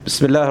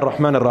بسم الله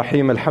الرحمن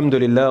الرحيم الحمد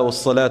لله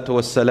والصلاة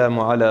والسلام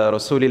على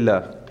رسول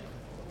الله.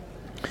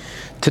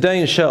 Today,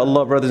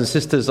 inshallah, brothers and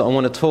sisters, I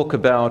want to talk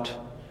about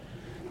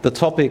the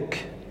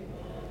topic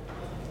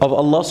of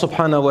Allah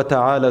subhanahu wa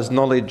ta'ala's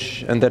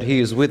knowledge and that He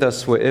is with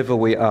us wherever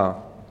we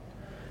are.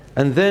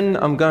 And then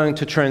I'm going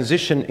to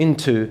transition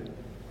into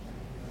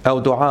our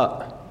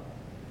dua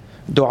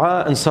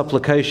and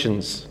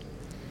supplications,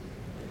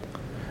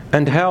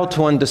 and how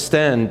to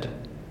understand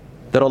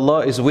that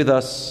Allah is with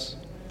us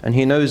and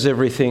He knows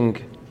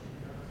everything,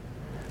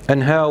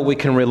 and how we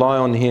can rely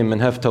on Him and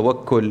have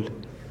tawakkul,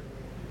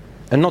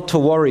 and not to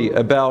worry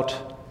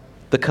about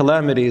the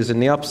calamities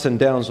and the ups and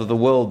downs of the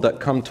world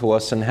that come to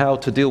us, and how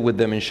to deal with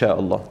them,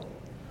 inshallah.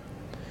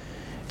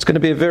 It's going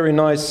to be a very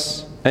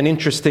nice and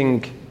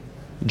interesting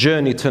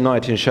journey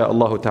tonight,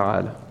 inshallah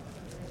ta'ala.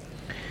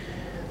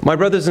 My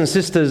brothers and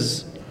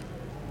sisters,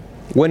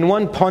 when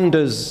one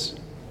ponders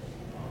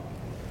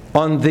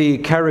on the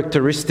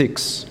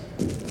characteristics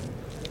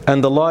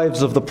and the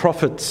lives of the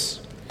prophets,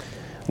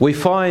 we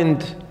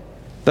find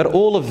that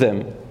all of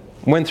them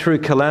went through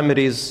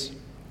calamities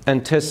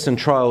and tests and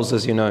trials,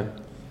 as you know.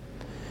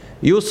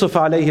 Yusuf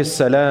alayhi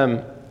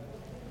salam,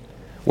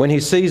 when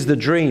he sees the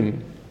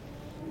dream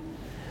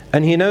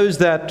and he knows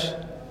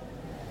that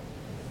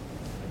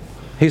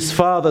his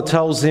father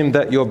tells him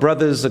that your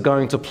brothers are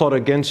going to plot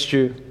against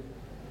you,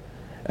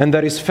 and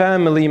that his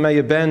family may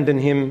abandon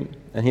him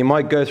and he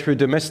might go through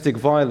domestic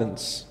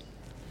violence,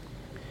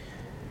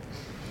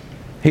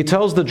 he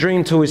tells the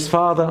dream to his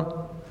father,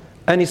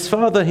 and his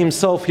father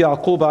himself,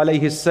 Yaqub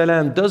alayhi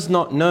salam, does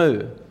not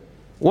know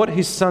what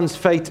his son's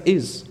fate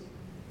is.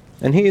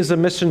 And he is a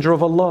messenger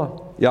of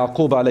Allah,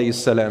 Yaqub alayhi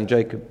salam,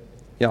 Yaqub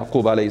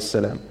alayhi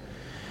salam.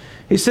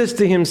 He says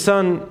to him,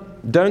 son,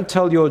 don't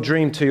tell your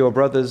dream to your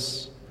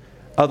brothers,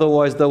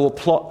 otherwise they will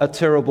plot a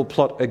terrible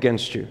plot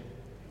against you.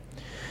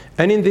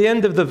 And in the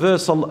end of the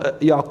verse,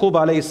 Yaqub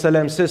alayhi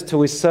salam says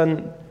to his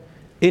son,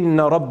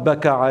 Inna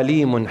rabbaka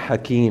alimun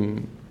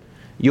hakim.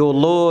 Your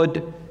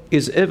Lord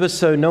is ever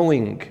so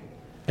knowing,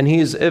 and He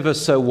is ever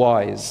so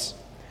wise.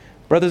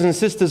 Brothers and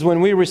sisters,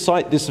 when we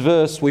recite this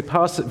verse, we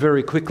pass it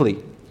very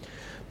quickly.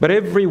 But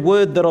every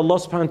word that Allah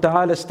subhanahu wa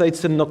ta'ala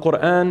states in the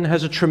Quran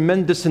has a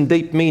tremendous and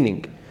deep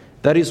meaning.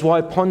 That is why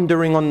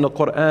pondering on the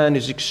Quran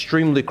is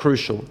extremely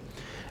crucial.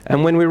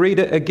 And when we read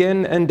it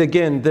again and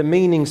again, the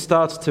meaning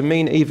starts to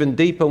mean even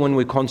deeper when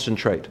we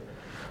concentrate.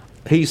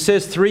 He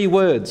says 3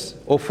 words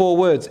or 4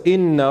 words,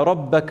 Inna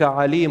rabbaka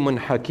alimun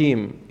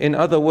hakim. In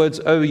other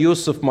words, O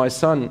Yusuf, my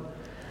son,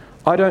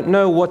 I don't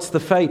know what's the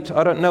fate.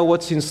 I don't know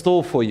what's in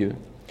store for you.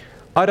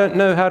 I don't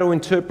know how to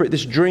interpret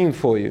this dream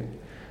for you.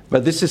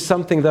 But this is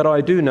something that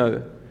I do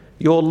know.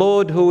 Your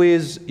Lord, who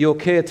is your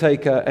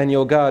caretaker and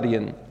your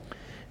guardian,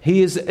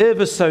 He is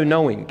ever so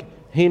knowing.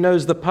 He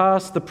knows the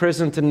past, the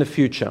present, and the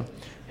future.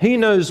 He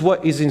knows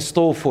what is in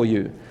store for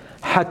you.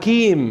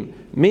 Hakim,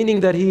 meaning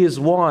that He is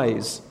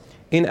wise.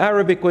 In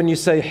Arabic, when you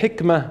say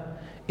hikmah,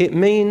 it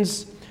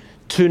means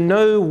to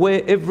know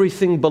where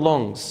everything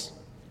belongs.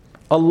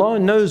 Allah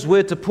knows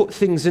where to put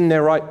things in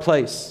their right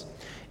place.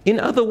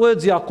 In other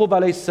words, Yaqub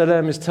alayhi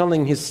salam is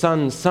telling his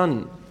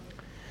son,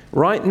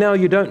 right now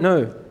you don't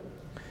know,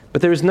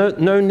 but there is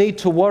no need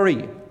to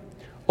worry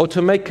or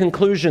to make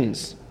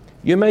conclusions.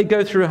 You may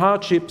go through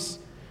hardships,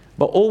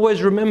 but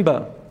always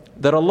remember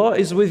that Allah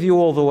is with you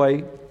all the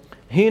way.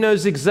 He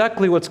knows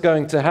exactly what's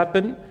going to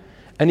happen.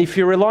 And if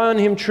you rely on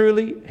Him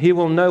truly, He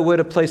will know where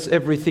to place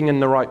everything in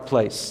the right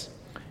place.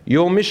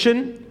 Your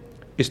mission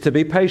is to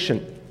be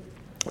patient,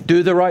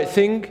 do the right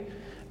thing,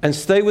 and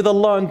stay with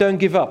Allah and don't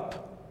give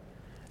up.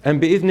 And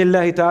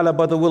bi'idhnillahi ta'ala,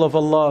 by the will of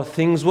Allah,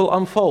 things will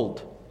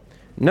unfold.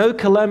 No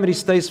calamity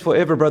stays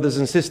forever, brothers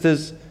and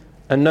sisters,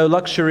 and no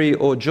luxury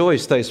or joy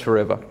stays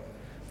forever.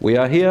 We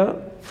are here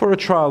for a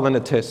trial and a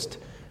test.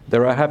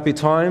 There are happy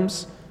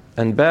times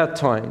and bad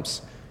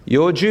times.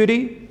 Your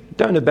duty,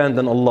 don't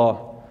abandon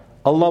Allah.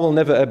 Allah will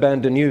never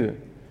abandon you.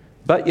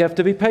 But you have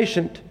to be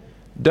patient.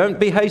 Don't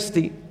be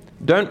hasty.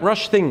 Don't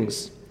rush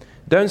things.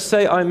 Don't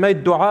say, I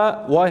made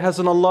dua, why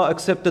hasn't Allah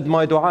accepted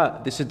my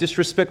dua? This is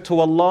disrespect to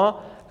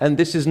Allah, and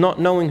this is not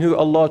knowing who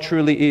Allah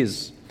truly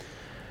is.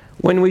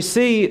 When we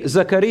see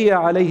Zakaria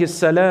alayhi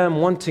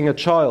salam wanting a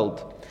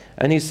child,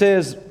 and he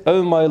says,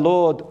 O my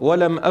Lord,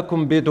 وَلَمْ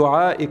أَكُمْ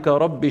بِدُعَائِكَ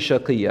رَبِّ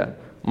شَقِيًّا.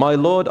 My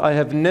Lord, I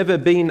have never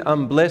been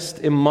unblessed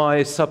in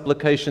my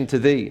supplication to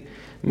Thee.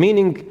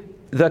 Meaning,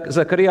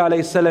 Zakaria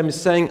alayhi salam is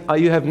saying,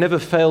 you have never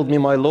failed me,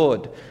 my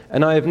Lord,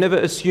 and I have never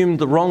assumed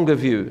the wrong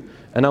of you,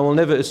 and I will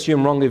never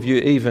assume wrong of you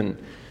even.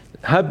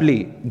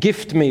 Habli,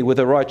 gift me with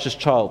a righteous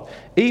child.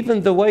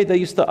 Even the way they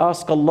used to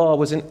ask Allah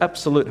was in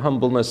absolute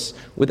humbleness,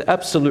 with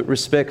absolute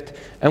respect,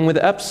 and with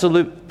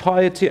absolute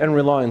piety and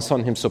reliance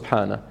on Him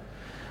subhanahu.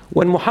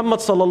 When Muhammad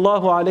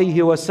sallallahu alayhi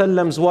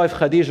wasallam's wife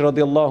Khadija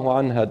radiallahu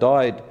anha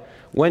died,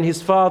 when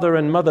his father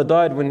and mother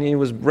died, when he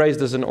was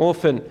raised as an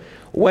orphan,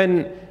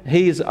 when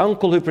his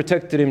uncle who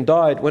protected him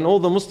died, when all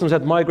the Muslims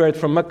had migrated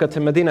from Mecca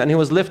to Medina and he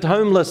was left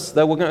homeless,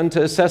 they were going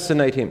to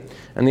assassinate him.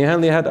 And he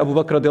only had Abu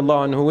Bakr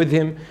radiallahu anhu with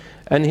him.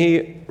 And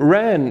he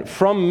ran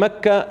from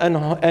Mecca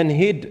and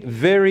hid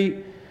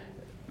very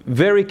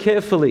very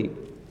carefully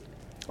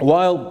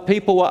while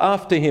people were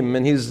after him,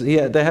 and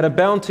they had a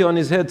bounty on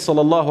his head,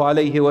 sallallahu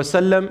alayhi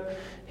wasallam.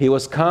 He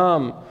was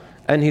calm,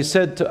 and he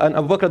said to, and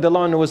Abu Bakr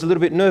radiallahu anhu was a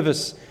little bit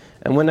nervous,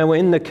 and when they were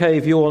in the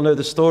cave, you all know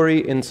the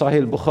story in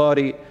Sahih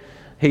Bukhari,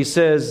 he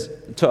says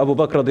to Abu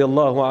Bakr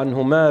radiallahu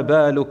anhu, "Ma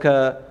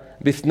baluka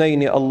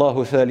bithnayni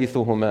Allahu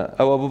thalithuhuma."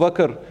 Oh Abu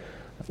Bakr,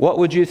 what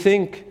would you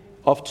think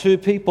of two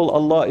people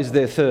Allah is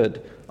their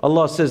third?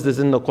 Allah says this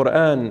in the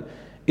Quran,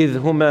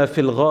 إِذْ هُمَا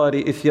فِي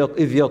الْغَارِ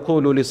إِذْ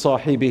يَقُولُ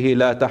لِصَاحِبِهِ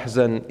لَا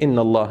تَحْزَنْ إِنَّ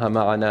اللَّهَ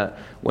مَعَنَا.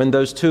 When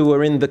those two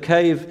were in the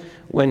cave,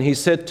 when he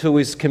said to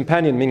his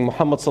companion, meaning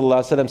Muhammad sallallahu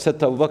alaihi wasallam, said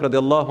to Abu Bakr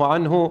radiallahu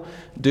anhu,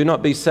 "Do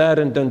not be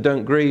saddened and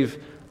don't grieve,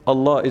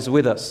 Allah is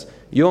with us."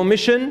 Your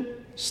mission,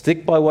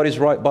 stick by what is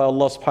right by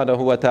Allah subhanahu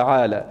wa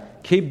ta'ala.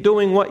 Keep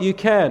doing what you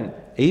can,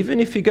 even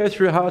if you go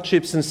through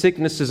hardships and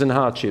sicknesses and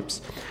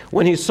hardships.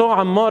 When he saw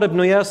Ammar ibn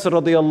Yasir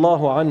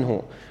radiallahu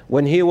anhu,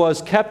 when he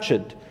was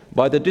captured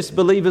by the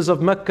disbelievers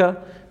of Mecca,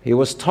 he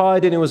was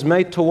tied and he was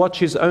made to watch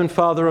his own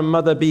father and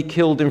mother be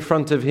killed in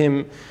front of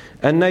him,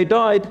 and they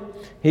died.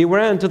 He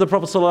ran to the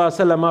Prophet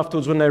ﷺ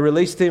afterwards when they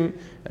released him,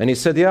 and he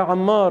said, "Ya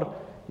Ammar,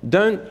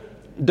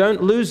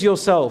 don't lose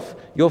yourself.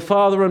 Your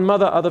father and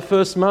mother are the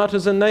first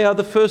martyrs, and they are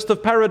the first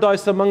of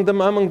paradise among the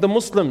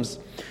Muslims."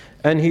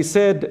 And he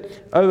said,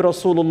 "Oh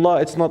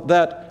Rasulullah, it's not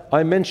that.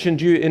 I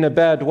mentioned you in a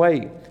bad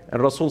way."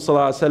 And Rasul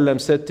ﷺ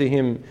said to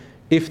him,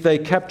 "If they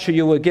capture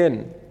you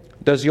again,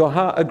 does your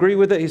heart agree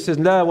with it?" He says,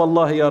 "La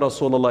wallahi ya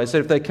Rasulullah." He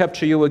said, "If they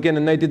capture you again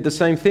and they did the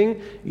same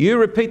thing, you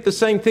repeat the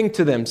same thing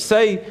to them.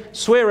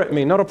 Swear at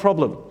me, not a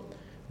problem."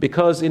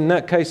 Because in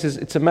that case,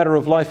 it's a matter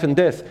of life and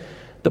death.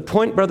 The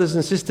point, brothers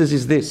and sisters,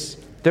 is this.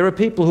 There are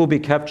people who will be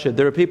captured.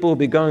 There are people who will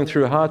be going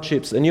through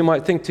hardships. And you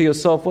might think to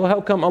yourself, well,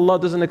 how come Allah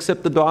doesn't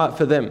accept the dua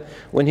for them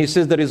when He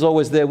says that He's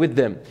always there with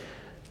them?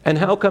 And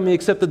how come He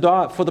accept the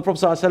dua for the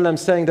Prophet ﷺ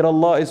saying that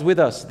Allah is with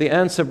us? The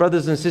answer,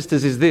 brothers and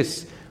sisters, is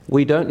this.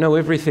 We don't know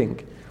everything.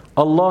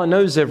 Allah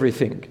knows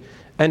everything.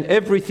 And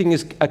everything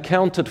is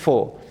accounted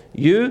for.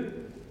 You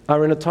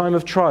are in a time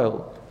of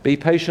trial. Be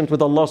patient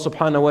with Allah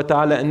subhanahu wa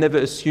ta'ala and never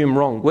assume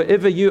wrong.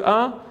 Wherever you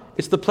are,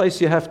 it's the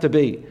place you have to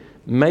be.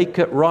 Make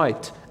it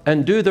right.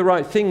 And do the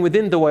right thing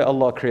within the way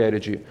Allah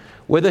created you.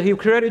 Whether He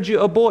created you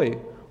a boy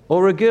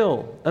or a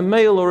girl, a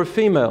male or a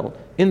female,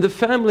 in the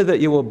family that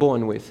you were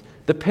born with,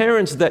 the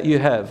parents that you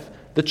have,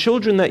 the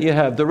children that you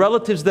have, the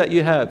relatives that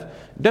you have.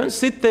 Don't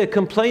sit there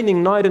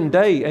complaining night and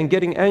day and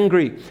getting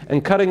angry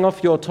and cutting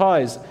off your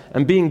ties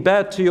and being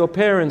bad to your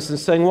parents and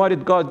saying, "Why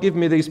did God give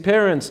me these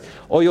parents?"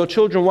 Or your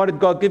children, "Why did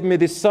God give me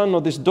this son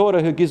or this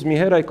daughter who gives me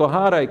headache or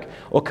heartache?"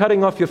 Or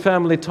cutting off your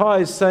family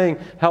ties saying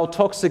how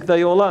toxic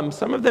they all are.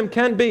 Some of them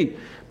can be.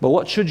 But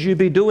what should you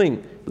be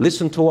doing?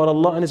 Listen to what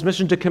Allah and His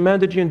Messenger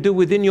commanded you and do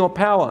within your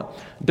power.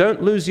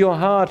 Don't lose your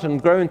heart and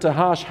grow into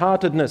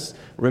harsh-heartedness.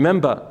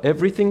 Remember,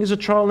 everything is a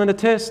trial and a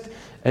test.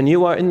 And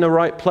you are in the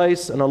right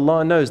place, and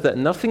Allah knows that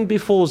nothing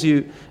befalls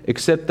you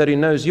except that He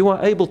knows you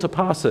are able to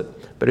pass it.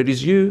 But it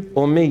is you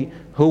or me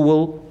who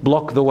will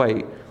block the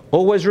way.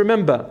 Always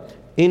remember,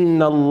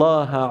 Inna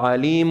Allaha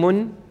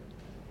alimun.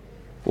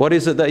 What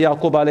is it that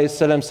Yaqub alayhi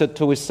salam said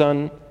to his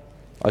son?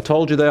 I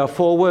told you there are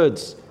 4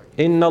 words.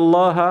 Inna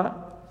Allaha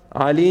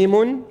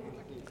alimun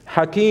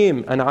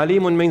hakim. And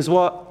alimun means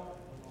what?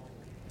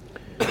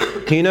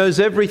 He knows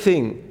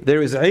everything.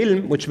 There is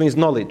ilm, which means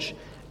knowledge.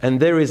 And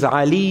there is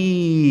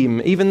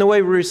alim. Even the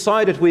way we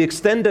recite it, we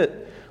extend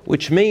it,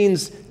 which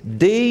means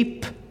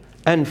deep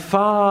and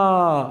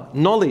far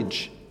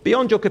knowledge,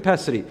 beyond your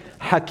capacity.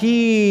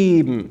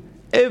 Hakim.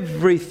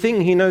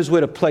 Everything He knows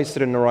where to place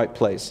it in the right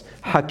place.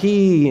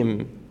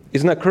 Hakim.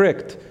 Isn't that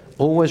correct?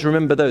 Always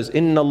remember those.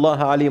 Inna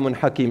Allaha alimun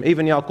hakim.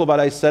 Even Yaqub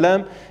alayhi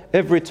salam,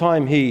 every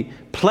time he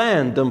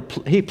planned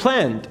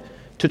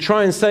to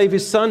try and save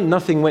his son,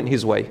 nothing went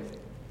his way.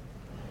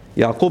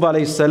 Yaqub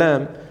alayhi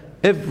salam,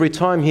 every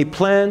time he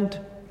planned,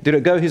 did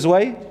it go his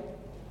way?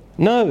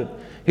 No.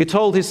 He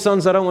told his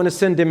sons, "I don't want to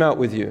send him out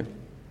with you."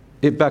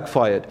 It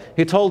backfired.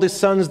 He told his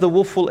sons, "The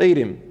wolf will eat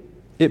him."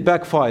 It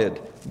backfired.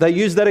 They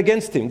used that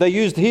against him. They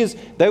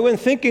weren't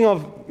thinking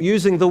of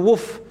using the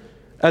wolf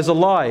as a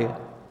lie.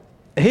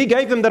 He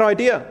gave them that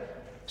idea.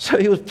 So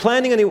he was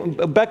planning and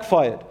it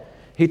backfired.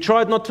 He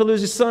tried not to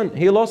lose his son.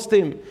 He lost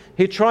him.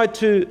 He tried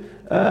to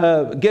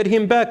get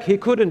him back. He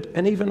couldn't.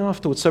 And even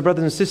afterwards. So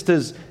brothers and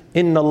sisters,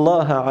 Inna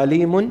Allaha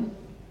alimun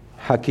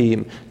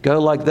hakim. Go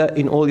like that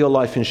in all your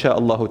life,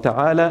 insha'Allah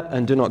ta'ala,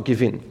 and do not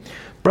give in.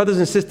 Brothers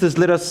and sisters,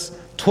 let us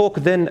talk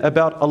then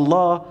about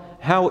Allah,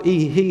 how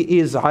He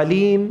is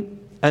alim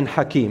and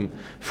hakim.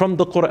 From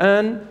the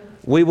Quran,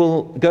 we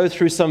will go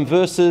through some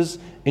verses,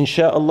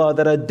 insha'Allah,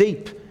 that are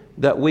deep,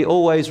 that we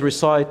always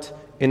recite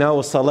in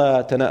our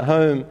salat and at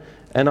home.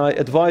 And I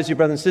advise you,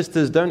 brothers and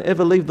sisters, don't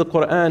ever leave the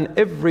Quran.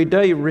 Every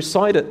day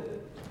recite it.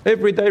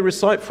 Every day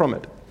recite from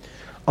it.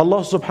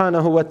 Allah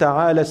subhanahu wa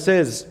ta'ala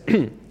says,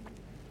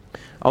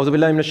 أعوذ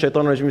بالله من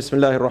الشيطان الرجيم بسم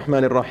الله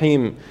الرحمن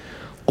الرحيم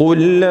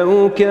قل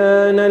لو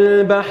كان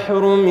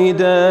البحر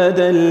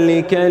مدادا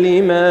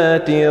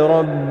لكلمات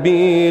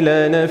ربي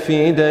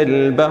لنفد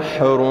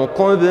البحر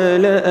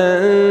قبل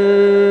أن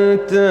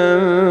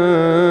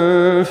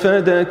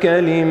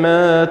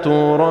كلمات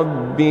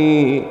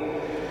ربي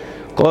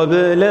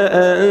قبل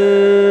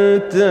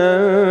أن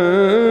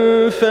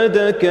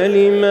تنفد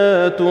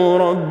كلمات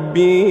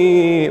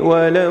ربي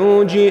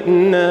ولو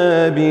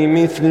جئنا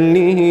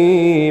بمثله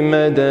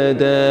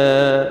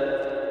مددا.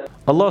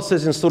 Allah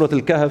says in Surah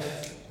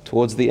Al-Kahf,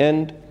 towards the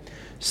end,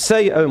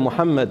 say, O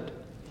Muhammad,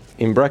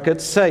 in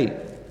brackets, say,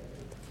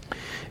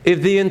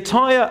 if the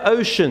entire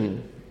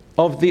ocean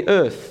of the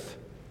earth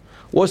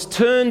was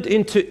turned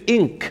into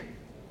ink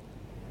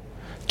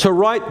to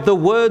write the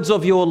words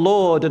of your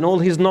Lord and all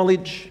His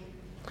knowledge,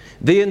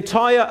 the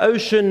entire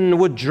ocean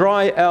would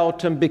dry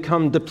out and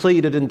become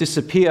depleted and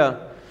disappear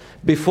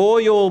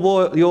before your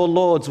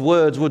Lord's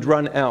words would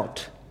run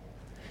out.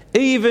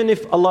 Even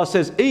if, Allah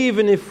says,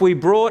 even if we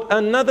brought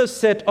another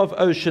set of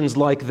oceans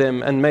like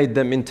them and made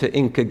them into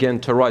ink again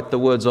to write the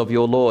words of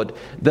your Lord,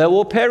 they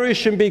will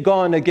perish and be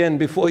gone again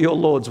before your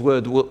Lord's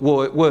words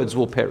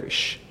will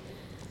perish.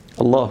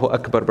 Allahu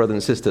Akbar, brothers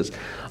and sisters.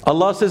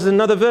 Allah says in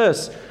another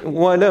verse,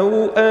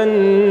 وَلَوْ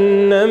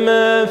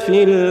أَنَّمَا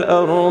فِي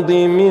الْأَرْضِ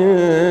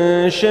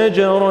مِنْ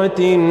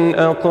شَجَرَةٍ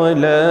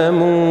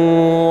أَقْلَامٌ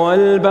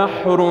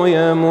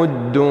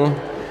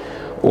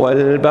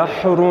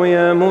وَالْبَحْرُ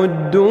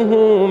يَمُدُّهُ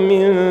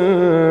مِنْ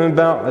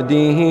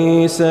بَعْدِهِ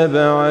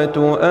سَبْعَةُ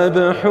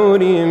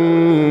أَبْحُرٍ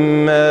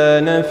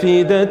مَا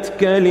نَفِدَتْ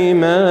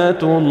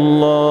كَلِمَاتُ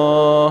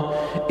اللَّهِ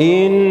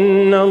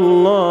إِنَّ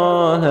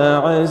اللَّهَ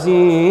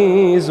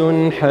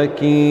عَزِيزٌ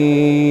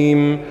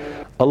حَكِيمٌ.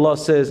 Allah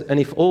says, and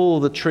if all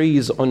the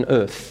trees on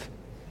earth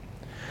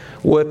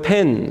were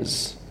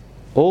pens,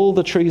 all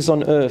the trees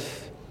on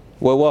earth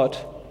were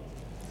what?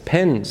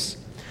 Pens.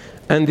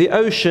 And the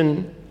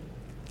ocean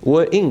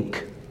were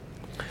ink,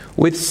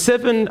 with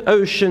 7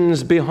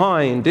 oceans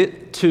behind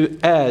it to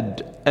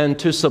add and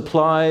to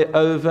supply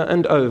over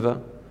and over.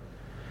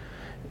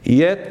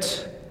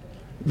 Yet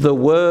the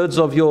words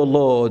of your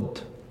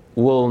Lord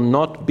will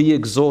not be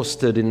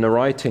exhausted in the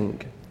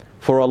writing,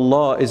 for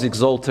Allah is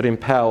exalted in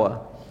power,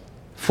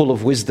 full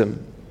of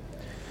wisdom.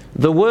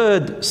 The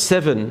word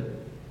 7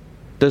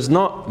 does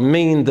not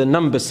mean the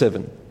number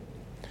 7.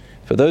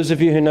 For those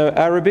of you who know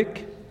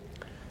Arabic,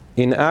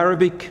 in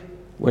Arabic,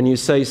 when you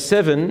say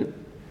 7,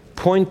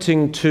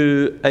 pointing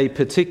to a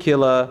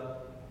particular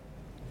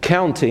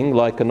counting,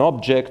 like an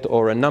object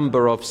or a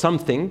number of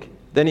something,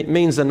 then it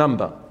means a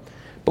number.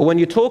 But when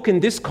you talk in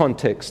this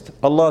context,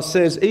 Allah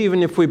says,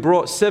 even if we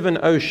brought 7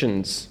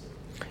 oceans,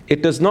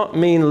 it does not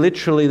mean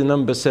literally the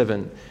number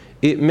 7.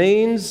 It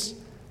means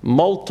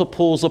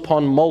multiples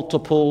upon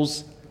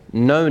multiples,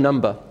 no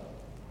number.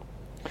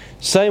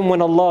 Same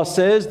when Allah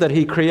says that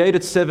He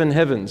created 7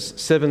 heavens,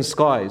 7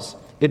 skies.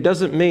 It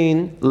doesn't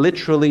mean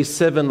literally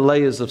 7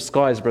 layers of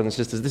skies, brothers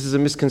and sisters. This is a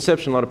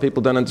misconception a lot of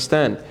people don't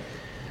understand.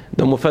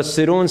 The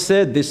Mufassirun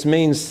said this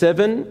means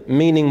 7,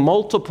 meaning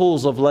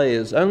multiples of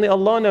layers. Only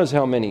Allah knows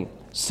how many.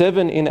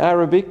 7 in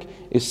Arabic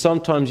is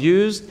sometimes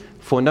used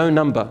for no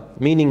number,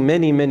 meaning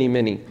many, many,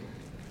 many.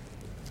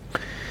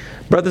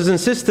 Brothers and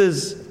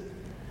sisters,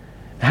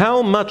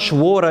 how much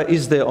water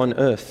is there on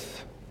earth?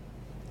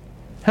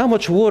 How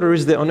much water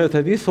is there on earth?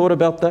 Have you thought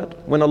about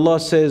that? When Allah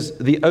says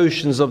the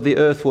oceans of the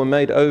earth were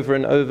made over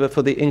and over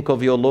for the ink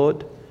of your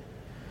Lord.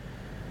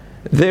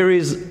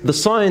 The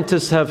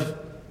scientists have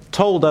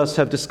told us,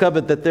 have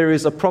discovered that there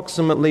is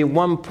approximately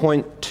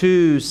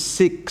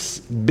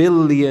 1.26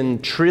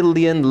 billion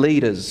trillion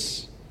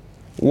liters.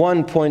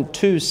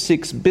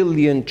 1.26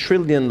 billion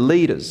trillion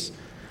liters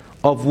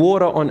of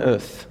water on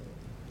earth.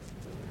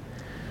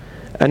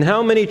 And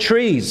how many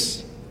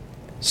trees?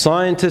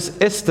 Scientists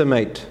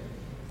estimate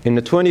in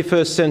the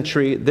 21st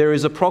century, there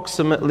is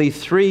approximately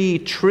 3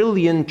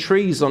 trillion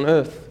trees on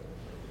earth.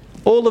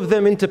 All of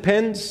them into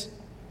pens.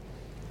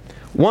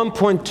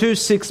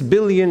 1.26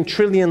 billion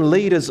trillion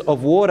liters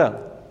of water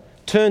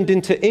turned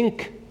into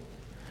ink.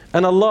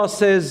 And Allah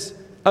says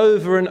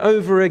over and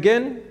over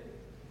again,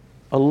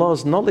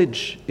 Allah's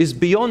knowledge is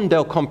beyond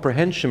our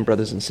comprehension,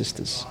 brothers and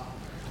sisters.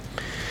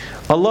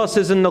 Allah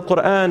says in the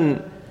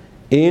Quran,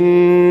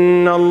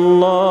 إِنَّ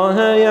اللَّهَ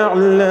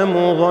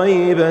يَعْلَمُ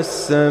غَيْبَ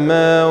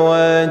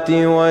السَّمَاوَاتِ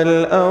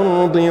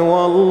وَالْأَرْضِ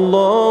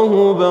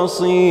وَاللَّهُ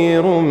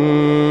بَصِيرٌ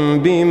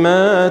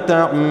بِمَا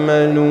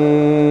تَعْمَلُونَ.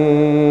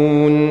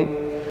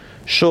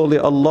 Surely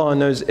Allah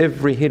knows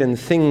every hidden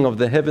thing of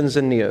the heavens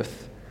and the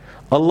earth.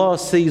 Allah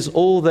sees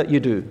all that you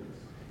do.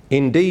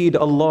 Indeed,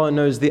 Allah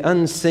knows the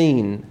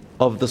unseen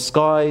of the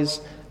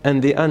skies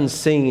and the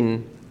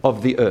unseen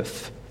of the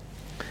earth.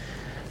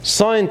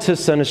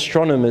 Scientists and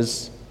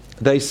astronomers,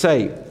 they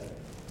say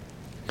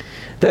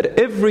that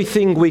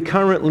everything we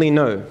currently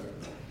know,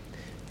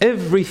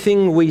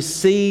 everything we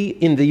see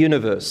in the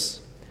universe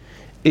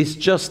is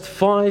just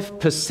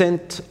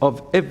 5%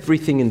 of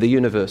everything in the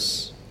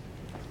universe.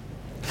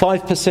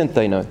 5%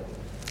 they know.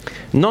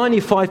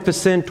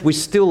 95% we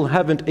still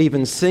haven't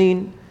even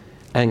seen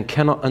and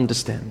cannot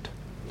understand.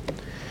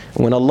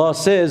 When Allah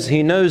says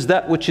He knows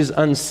that which is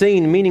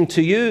unseen, meaning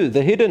to you,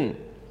 the hidden,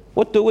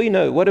 what do we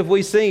know? What have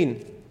we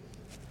seen?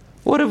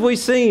 What have we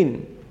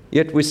seen?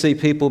 Yet we see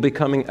people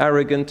becoming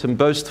arrogant and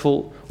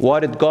boastful.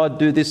 Why did God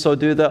do this or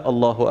do that?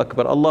 Allahu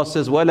Akbar. Allah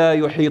says,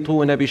 وَلَا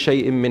يُحِيطُونَ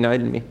بِشَيْءٍ مِّنْ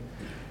عِلْمِهِ.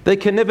 They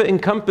can never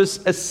encompass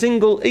a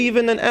single,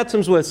 even an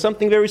atom's worth,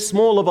 something very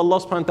small of Allah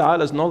subhanahu wa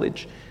ta'ala's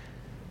knowledge.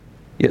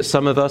 Yet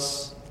some of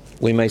us,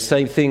 we may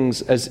say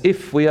things as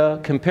if we are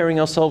comparing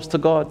ourselves to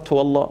God, to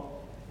Allah.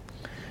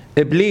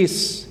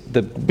 Iblis,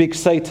 the big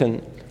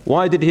Satan,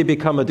 why did he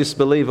become a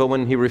disbeliever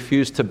when he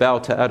refused to bow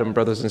to Adam,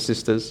 brothers and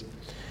sisters?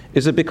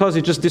 Is it because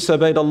he just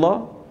disobeyed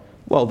Allah?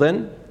 Well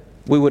then,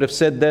 we would have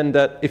said then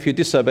that if you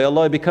disobey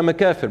Allah, you become a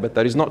kafir, but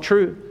that is not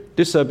true.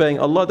 Disobeying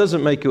Allah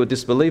doesn't make you a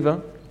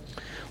disbeliever.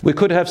 We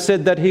could have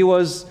said that he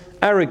was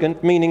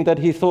arrogant, meaning that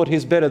he thought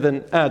he's better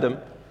than Adam.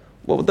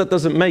 Well, that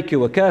doesn't make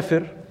you a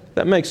kafir.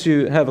 That makes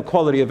you have a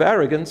quality of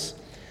arrogance.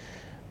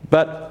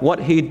 But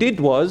what he did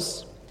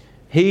was,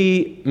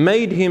 he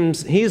made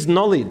his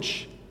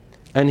knowledge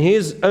and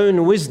his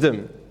own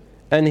wisdom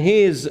and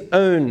his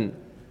own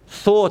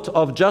thought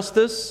of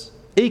justice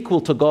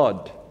equal to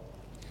God.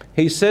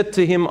 He said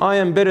to him, I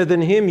am better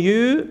than him.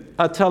 You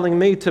are telling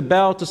me to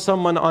bow to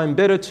someone I'm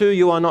better to.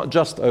 You are not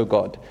just, O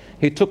God.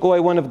 He took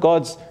away one of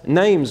God's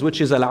names,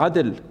 which is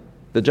Al-Adl,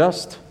 the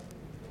just.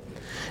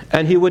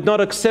 And he would not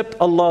accept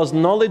Allah's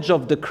knowledge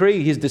of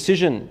decree, his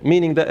decision,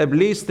 meaning that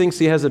Iblis thinks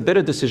he has a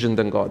better decision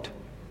than God.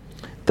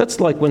 That's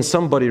like when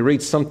somebody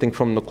reads something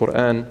from the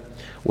Quran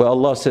where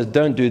Allah says,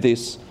 don't do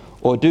this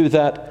or do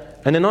that.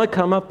 And then I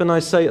come up and I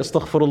say,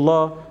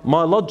 astaghfirullah,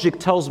 my logic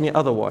tells me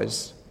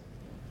otherwise.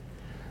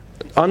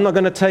 I'm not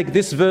going to take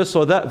this verse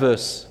or that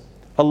verse.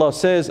 Allah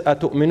says,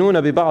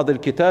 أَتُؤْمِنُونَ بِبَعْضِ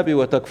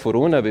الْكِتَابِ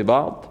وَتَكْفُرُونَ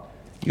بِبَعْضِ.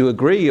 You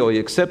agree or you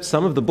accept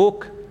some of the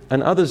book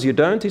and others you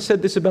don't. He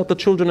said this about the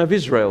children of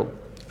Israel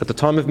at the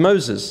time of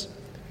Moses,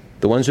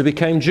 the ones who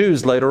became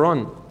Jews later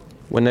on.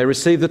 When they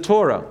received the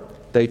Torah,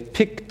 they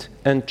picked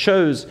and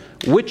chose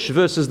which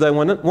verses they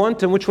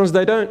want and which ones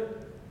they don't.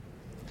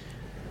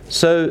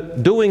 So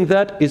doing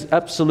that is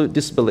absolute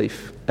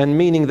disbelief, and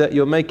meaning that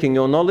you're making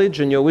your knowledge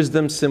and your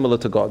wisdom similar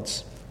to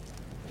God's.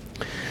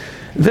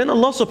 Then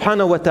Allah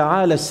subhanahu wa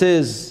ta'ala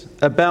says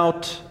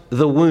about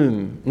the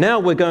womb. Now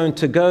we're going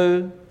to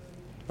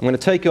I'm going to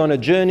take you on a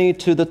journey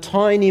to the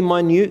tiny,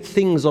 minute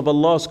things of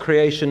Allah's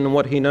creation and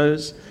what He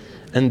knows.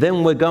 And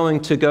then we're going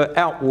to go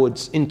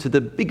outwards into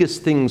the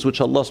biggest things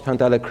which Allah subhanahu wa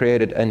ta'ala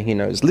created and He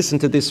knows. Listen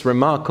to this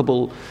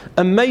remarkable,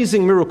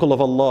 amazing miracle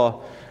of Allah.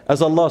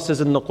 As Allah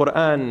says in the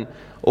Quran,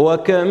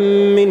 وَكَم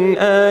مِّنْ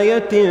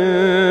آيَةٍ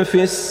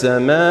فِي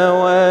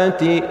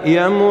السَّمَاوَاتِ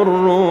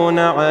يَمُرُّونَ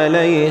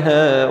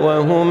عَلَيْهَا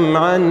وَهُمْ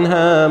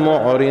عَنْهَا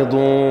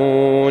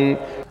مُعْرِضُونَ.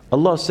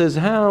 Allah says,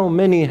 how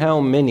many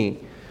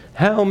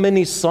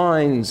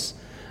signs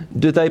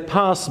do they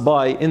pass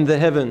by in the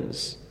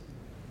heavens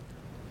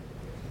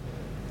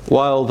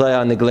while they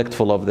are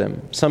neglectful of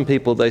them? Some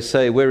people, they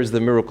say, where is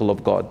the miracle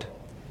of God?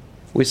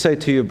 We say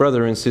to you,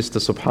 brother and sister,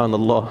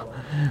 subhanallah,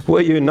 were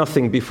you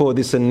nothing before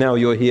this and now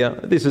you're here?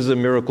 This is a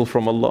miracle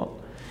from Allah.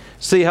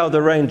 See how the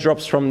rain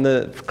drops from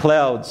the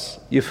clouds.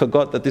 You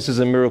forgot that this is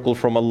a miracle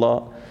from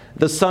Allah.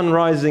 The sun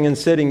rising and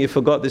setting, you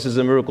forgot this is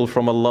a miracle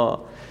from Allah.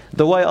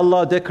 The way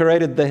Allah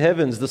decorated the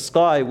heavens, the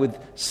sky with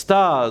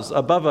stars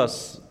above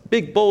us,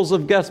 big balls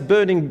of gas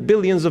burning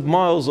billions of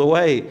miles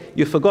away.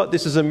 You forgot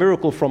this is a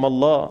miracle from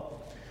Allah.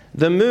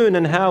 The moon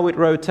and how it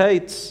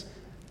rotates,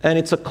 and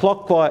it's a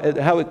clockwise,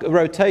 how it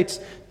rotates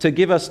to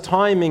give us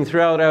timing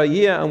throughout our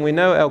year, and we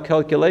know our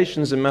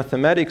calculations in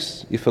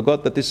mathematics. You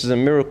forgot that this is a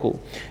miracle.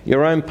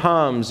 Your own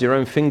palms, your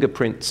own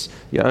fingerprints,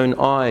 your own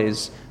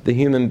eyes, the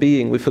human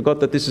being. We forgot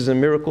that this is a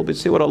miracle. But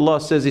see what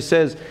Allah says. He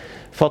says,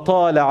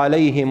 فَطَالَ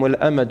عَلَيْهِمُ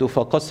الْأَمَدُ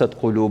فَقَسَتْ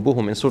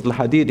قُلُوبُهُم. In Surah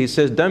Al-Hadid, He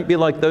says, don't be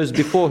like those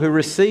before who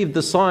received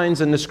the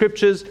signs and the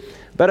scriptures,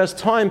 but as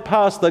time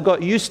passed, they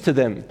got used to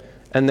them,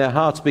 and their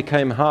hearts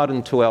became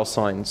hardened to our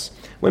signs.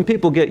 When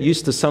people get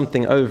used to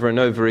something over and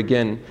over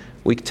again,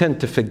 we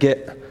tend to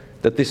forget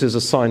that this is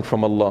a sign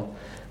from Allah.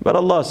 But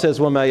Allah says,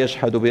 وَمَا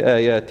يَشْهَدُ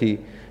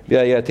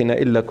بِآيَاتِنَا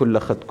إِلَّا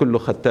كُلُّ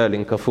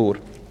خَتَّالٍ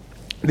كَفُورٍ.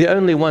 The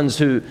only ones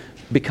who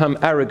become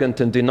arrogant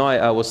and deny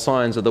our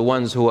signs are the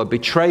ones who are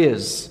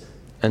betrayers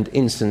and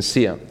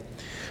insincere.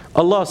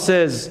 Allah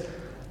says,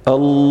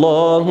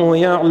 الله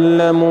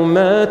يعلم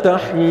ما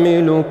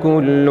تحمل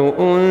كل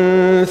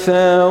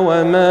أنثى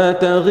وما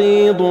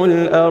تغيض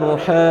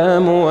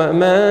الأرحام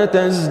وما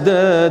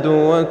تزداد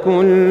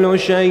وكل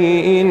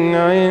شيء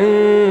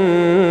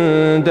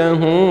عنده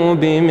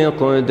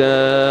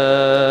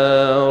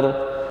بمقدار.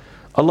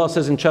 Allah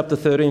says in chapter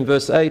 13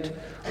 verse 8,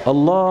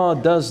 Allah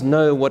does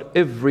know what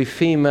every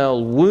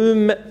female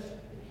womb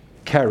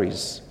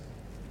carries,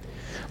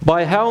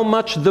 by how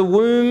much the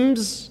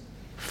wombs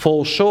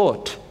fall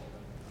short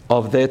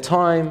of their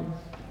time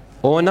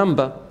or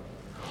number,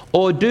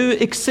 or do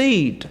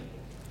exceed.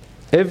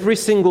 Every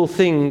single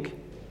thing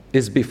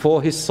is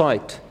before His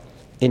sight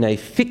in a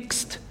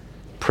fixed,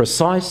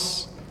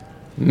 precise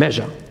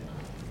measure.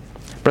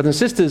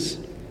 Brothers and sisters,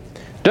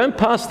 don't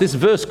pass this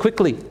verse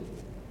quickly.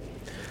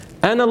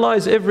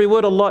 Analyze every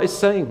word Allah is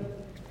saying.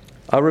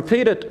 I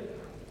repeat it.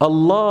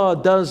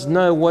 Allah does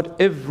know what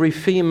every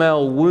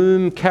female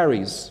womb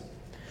carries,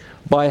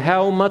 by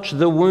how much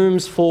the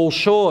wombs fall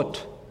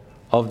short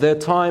of their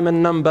time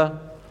and number,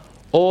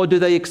 or do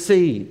they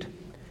exceed?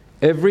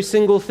 Every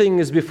single thing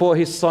is before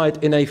His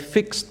sight in a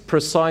fixed,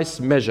 precise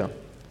measure.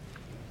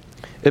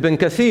 Ibn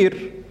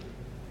Kathir,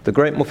 the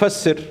great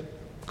Mufassir,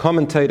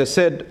 commentator,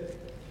 said,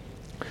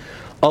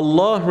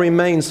 Allah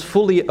remains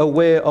fully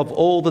aware of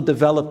all the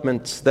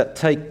developments that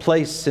take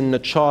place in the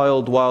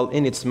child while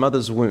in its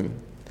mother's womb.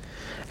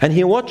 And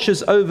He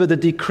watches over the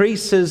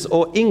decreases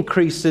or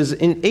increases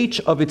in each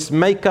of its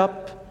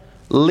makeup,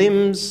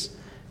 limbs,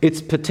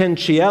 its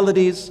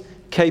potentialities,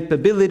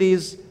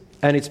 capabilities,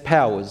 and its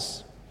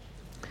powers.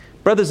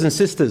 Brothers and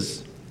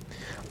sisters,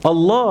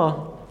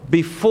 Allah,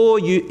 before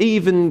you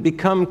even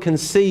become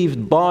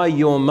conceived by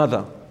your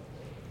mother,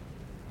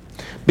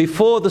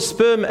 before the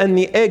sperm and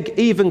the egg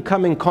even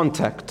come in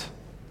contact,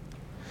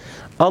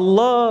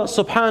 Allah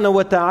subhanahu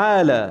wa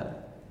ta'ala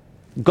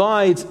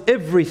guides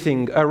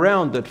everything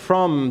around it,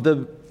 from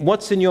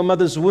what's in your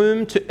mother's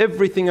womb to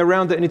everything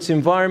around it in its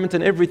environment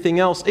and everything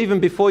else, even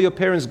before your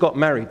parents got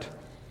married,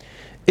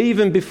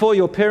 even before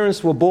your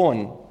parents were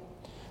born.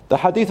 The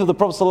hadith of the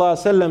Prophet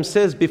ﷺ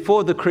says,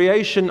 before the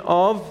creation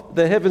of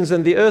the heavens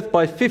and the earth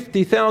by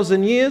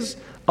 50,000 years,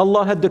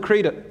 Allah had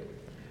decreed it,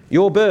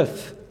 your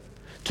birth,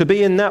 to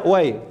be in that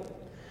way.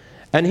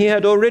 And He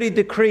had already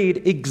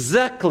decreed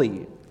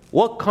exactly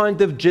what kind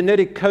of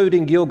genetic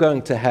coding you're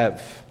going to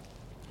have,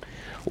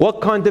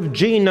 what kind of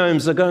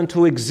genomes are going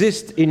to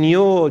exist in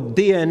your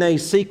DNA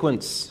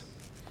sequence,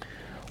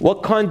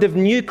 what kind of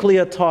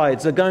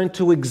nucleotides are going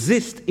to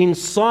exist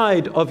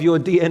inside of your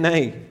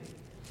DNA,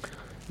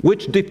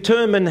 which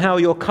determine how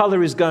your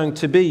color is going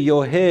to be,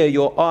 your hair,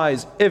 your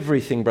eyes,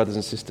 everything, brothers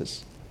and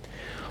sisters.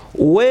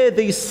 Where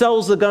these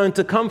cells are going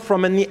to come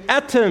from, and the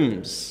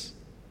atoms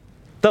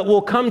that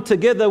will come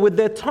together with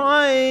their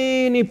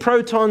tiny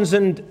protons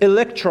and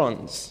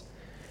electrons,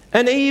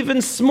 and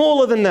even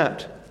smaller than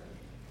that,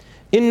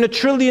 in the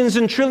trillions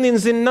and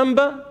trillions in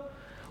number,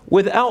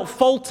 without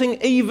faulting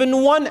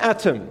even one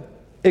atom,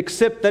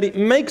 except that it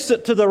makes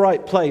it to the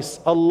right place.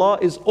 Allah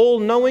is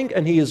all-knowing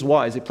and He is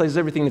wise. He places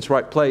everything in its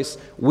right place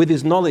with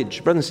His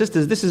knowledge. Brothers and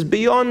sisters, this is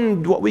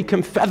beyond what we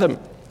can fathom.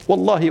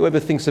 Wallahi,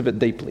 whoever thinks of it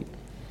deeply.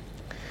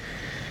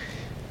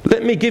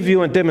 Let me give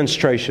you a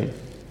demonstration.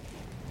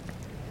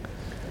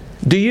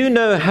 Do you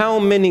know how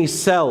many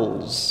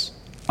cells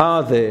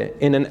are there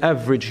in an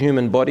average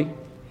human body?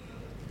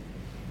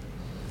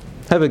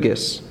 Have a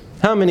guess.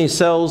 How many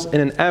cells in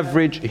an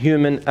average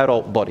human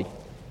adult body?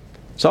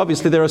 So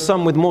obviously there are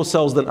some with more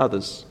cells than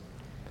others.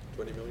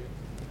 20 million?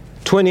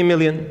 20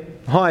 million?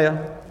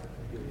 Higher?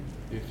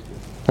 50.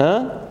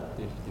 Huh?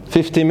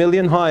 50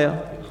 million? Higher?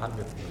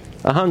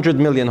 100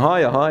 million?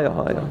 Higher, higher,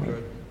 higher.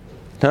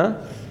 Huh?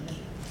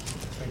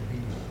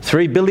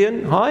 3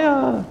 billion?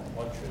 Higher?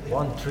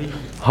 1 trillion.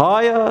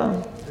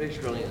 Higher? 3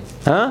 trillion.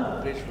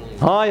 Huh? 3 trillion.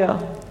 Higher?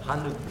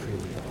 100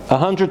 trillion.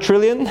 100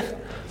 trillion?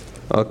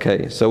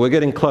 Okay, so we're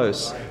getting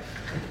close.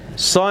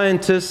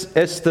 Scientists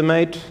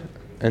estimate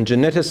and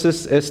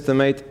geneticists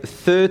estimate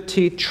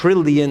 30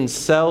 trillion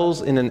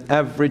cells in an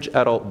average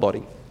adult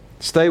body.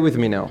 Stay with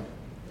me now.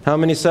 How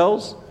many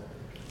cells?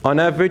 On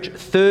average,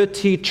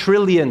 30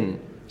 trillion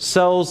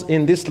cells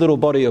in this little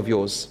body of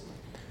yours.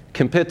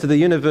 Compared to the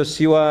universe,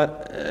 you're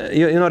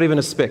not even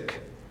a speck.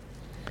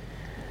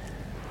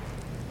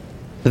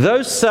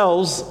 Those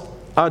cells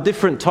are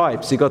different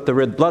types. You got the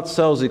red blood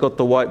cells, you got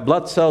the white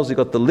blood cells, you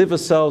got the liver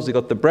cells, you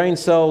got the brain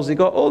cells, you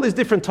got all these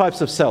different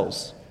types of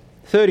cells.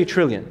 30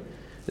 trillion.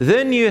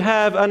 Then you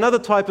have another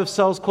type of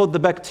cells called the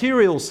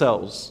bacterial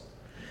cells.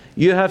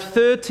 You have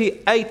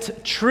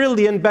 38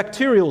 trillion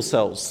bacterial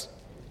cells.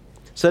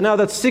 So now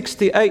that's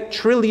 68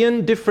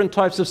 trillion different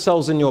types of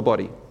cells in your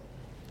body.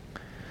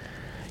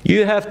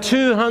 You have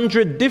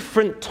 200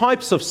 different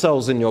types of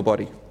cells in your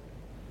body.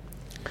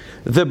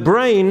 The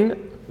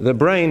brain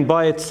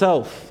by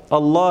itself,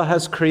 Allah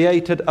has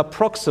created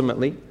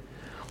approximately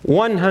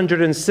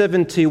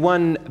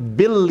 171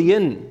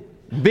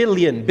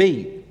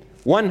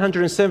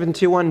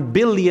 171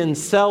 billion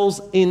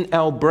cells in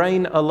our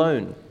brain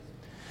alone.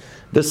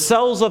 The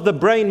cells of the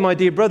brain, my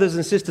dear brothers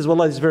and sisters,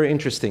 wallah, is very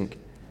interesting.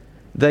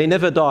 They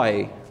never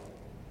die.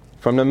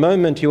 From the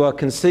moment you are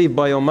conceived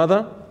by your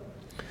mother,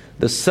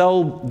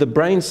 the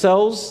brain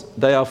cells,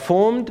 they are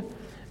formed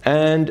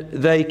and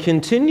they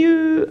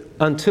continue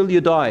until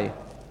you die.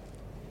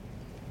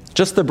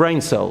 Just the brain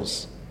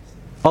cells.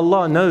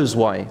 Allah knows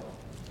why.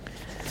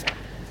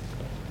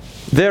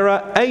 There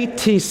are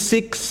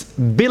 86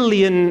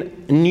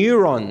 billion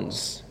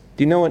neurons.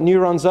 Do you know what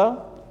neurons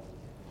are?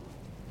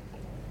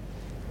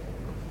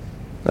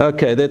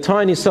 Okay, they're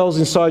tiny cells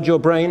inside your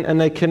brain and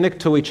they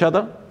connect to each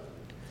other.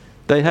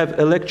 They have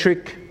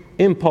electric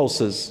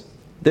impulses.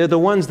 They're the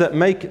ones that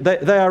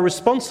they are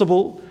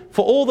responsible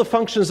for all the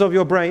functions of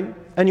your brain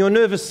and your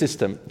nervous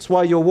system. It's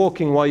why you're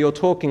walking, why you're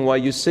talking, why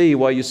you see,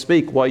 why you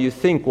speak, why you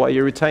think, why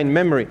you retain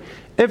memory.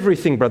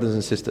 Everything, brothers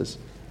and sisters.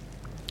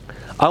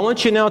 I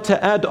want you now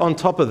to add on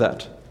top of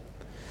that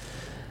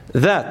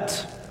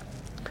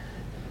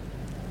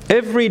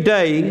every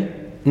day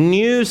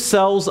new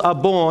cells are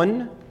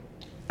born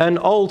and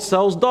old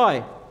cells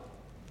die.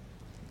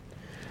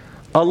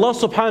 Allah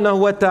subhanahu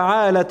wa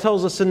ta'ala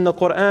tells us in the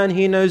Quran,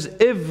 He knows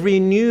every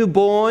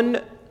newborn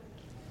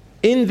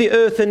in the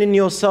earth and in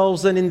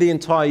yourselves and in the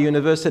entire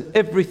universe, and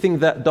everything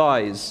that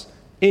dies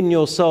in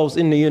yourselves,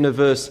 in the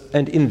universe,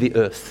 and in the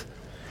earth.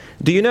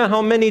 Do you know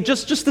how many,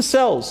 just the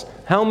cells,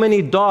 how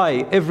many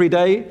die every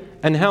day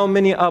and how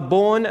many are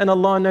born? And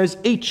Allah knows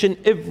each and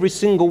every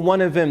single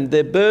one of them,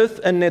 their birth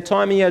and their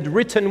time. He had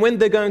written when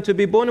they're going to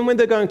be born and when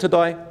they're going to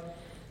die.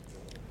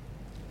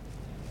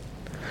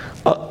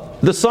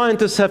 The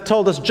scientists have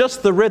told us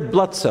just the red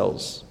blood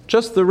cells,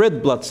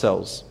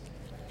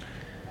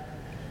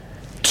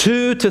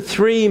 2 to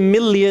 3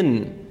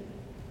 million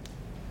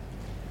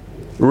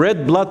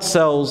red blood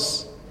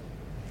cells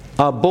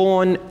are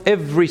born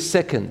every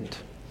second.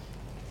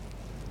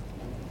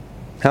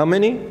 How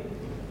many?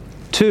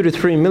 2 to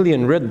 3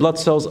 million red blood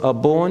cells are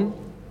born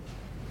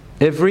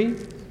every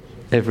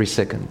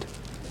second.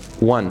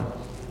 2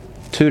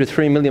 to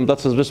 3 million blood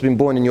cells have just been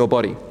born in your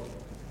body.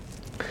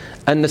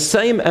 And the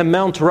same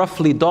amount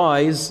roughly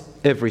dies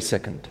every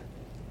second.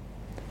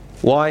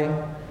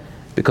 Why?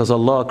 Because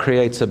Allah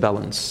creates a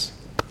balance.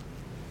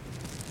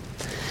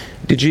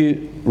 Did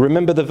you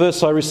remember the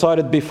verse I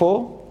recited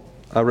before?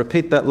 I'll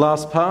repeat that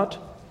last part.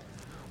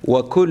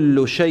 وَكُلُّ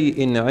شَيْءٍ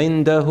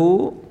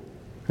عِنْدَهُ.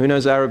 Who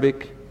knows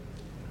Arabic?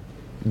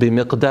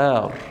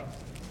 بِمِقْدَارٍ.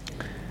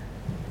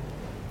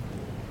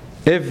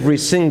 Every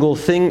single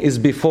thing is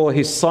before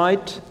His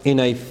sight in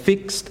a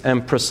fixed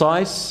and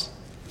precise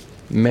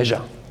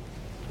measure.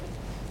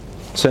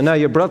 So now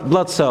your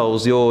blood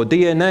cells, your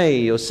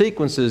DNA, your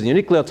sequences, your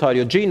nucleotide,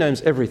 your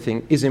genomes,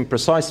 everything is in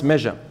precise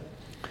measure.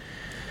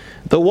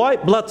 The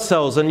white blood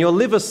cells and your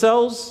liver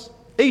cells,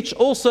 each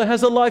also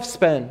has a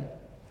lifespan.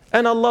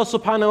 And Allah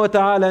subhanahu wa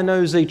ta'ala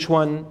knows each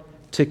one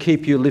to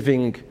keep you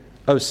living,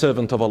 O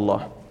servant of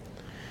Allah.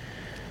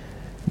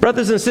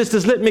 Brothers and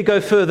sisters, let me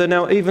go further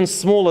now, even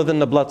smaller than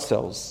the blood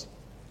cells.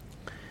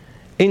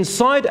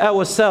 Inside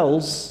our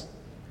cells,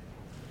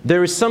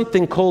 there is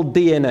something called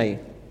DNA.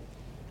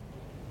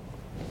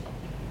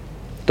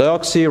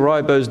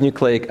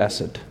 Deoxyribonucleic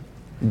acid.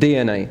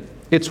 DNA.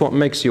 It's what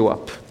makes you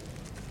up.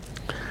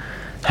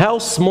 How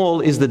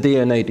small is the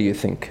DNA, do you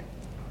think?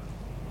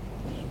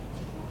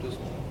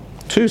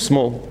 Too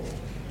small.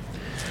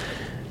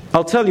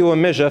 I'll tell you a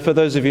measure for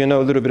those of you who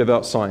know a little bit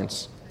about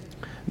science.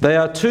 They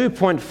are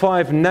 2.5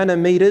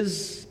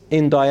 nanometers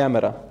in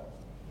diameter.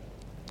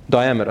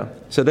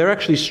 So they're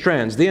actually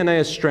strands. DNA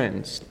is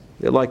strands.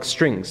 They're like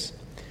strings.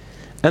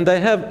 And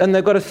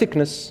they've got a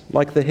thickness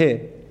like the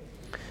hair.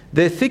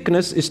 Their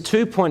thickness is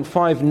 2.5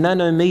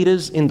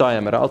 nanometers in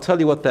diameter. I'll tell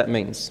you what that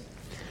means.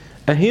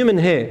 A human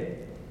hair,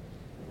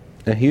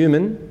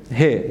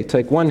 you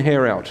take one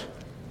hair out.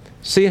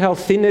 See how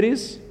thin it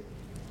is?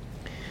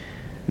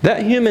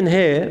 That human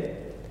hair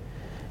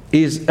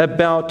is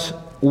about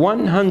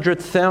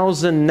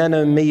 100,000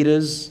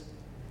 nanometers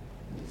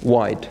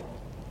wide.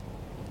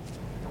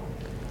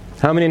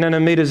 How many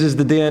nanometers is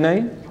the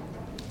DNA?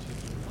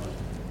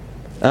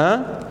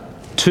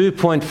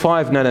 2.5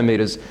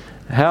 nanometers.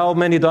 How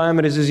many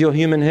diameters is your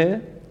human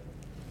hair?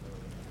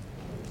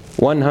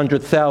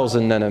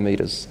 100,000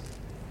 nanometers.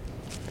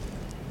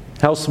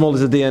 How small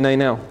is the DNA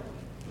now?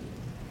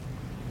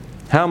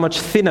 How much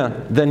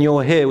thinner than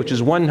your hair, which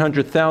is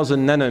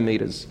 100,000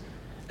 nanometers?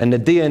 And the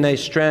DNA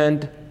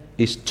strand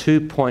is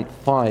 2.5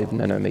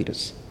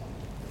 nanometers.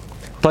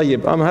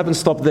 Tayyib, I haven't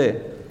stopped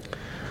there.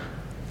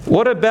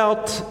 What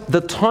about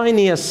the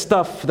tiniest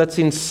stuff that's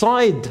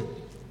inside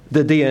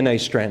the DNA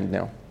strand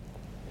now?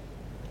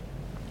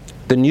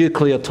 The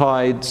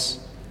nucleotides,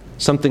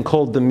 something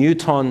called the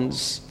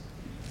mutons,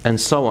 and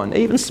so on.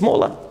 Even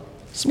smaller.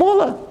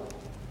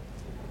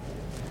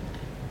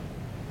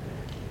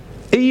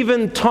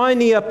 Even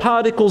tinier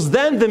particles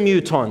than the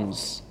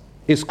mutons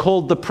is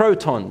called the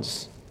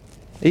protons.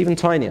 Even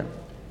tinier.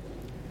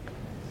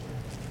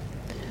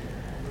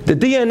 The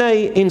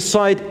DNA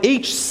inside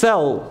each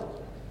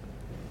cell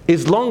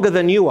is longer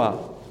than you are.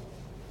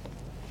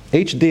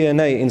 Each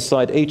DNA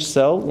inside each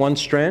cell, one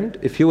strand,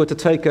 if you were to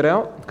take it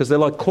out, because they're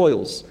like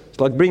coils.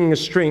 It's like bringing a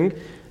string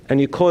and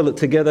you coil it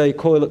together, you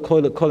coil it,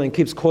 and it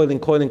keeps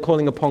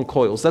coiling upon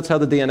coils. That's how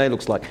the DNA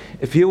looks like.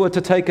 If you were to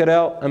take it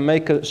out and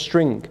make a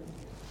string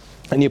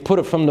and you put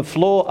it from the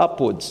floor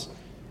upwards,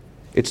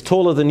 it's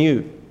taller than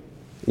you.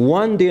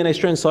 One DNA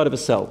strand inside of a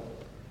cell.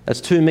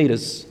 That's 2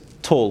 meters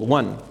tall,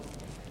 one.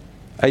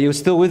 Are you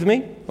still with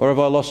me, or have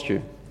I lost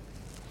you?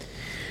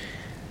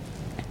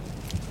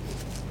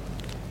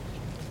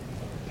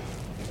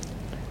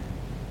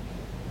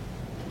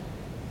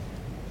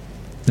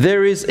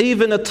 There is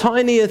even the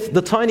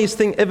tiniest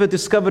thing ever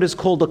discovered is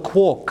called a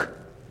quark.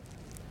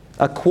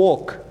 A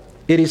quark.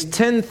 It is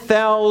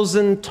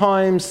 10,000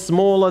 times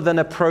smaller than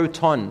a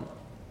proton.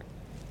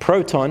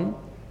 Proton,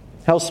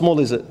 how small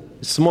is it?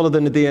 It's smaller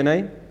than the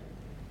DNA.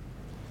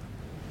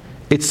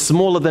 It's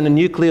smaller than a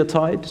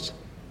nucleotide.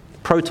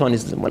 Proton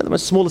is one of the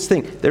most smallest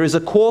things. There is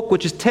a quark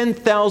which is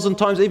 10,000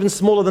 times even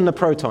smaller than the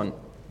proton.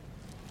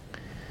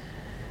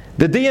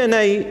 The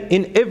DNA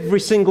in every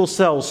single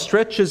cell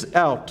stretches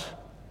out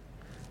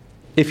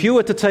If you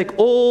were to take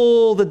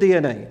all the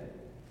DNA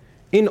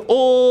in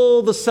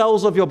all the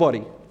cells of your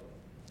body,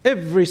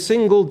 every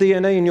single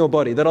DNA in your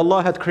body that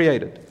Allah had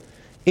created,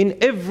 in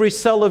every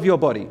cell of your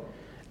body,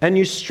 and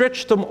you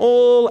stretched them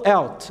all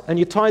out and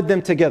you tied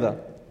them together,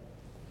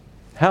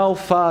 how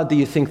far do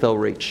you think they'll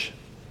reach?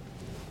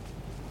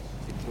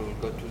 It will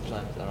go 2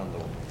 times around the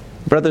world.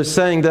 Brother's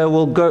saying they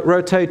will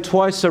rotate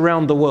twice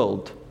around the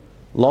world.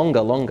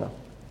 Longer.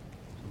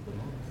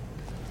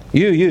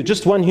 You,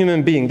 just one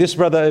human being, this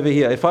brother over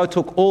here, if I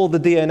took all the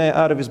DNA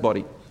out of his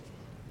body,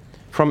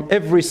 from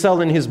every cell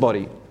in his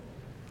body,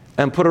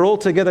 and put it all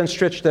together and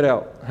stretched it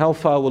out, how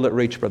far will it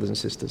reach, brothers and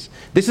sisters?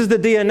 This is the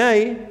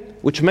DNA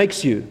which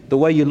makes you the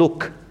way you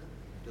look.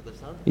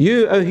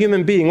 You, a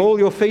human being, all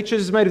your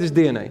features is made of this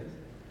DNA.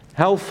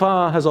 How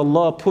far has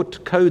Allah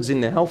put codes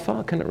in there? How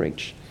far can it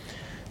reach?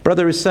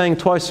 Brother is saying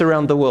twice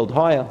around the world,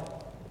 higher.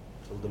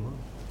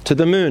 To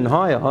the moon,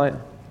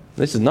 higher.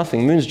 This is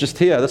nothing. Moon's just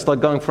here. That's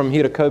like going from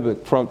here to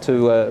Coburg, to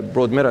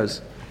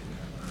Broadmeadows.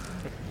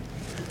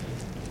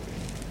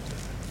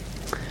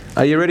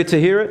 Are you ready to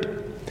hear it?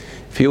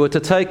 If you were to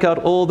take out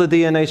all the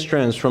DNA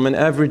strands from an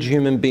average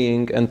human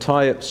being and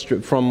tie it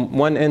from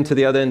one end to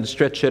the other end,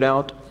 stretch it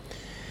out,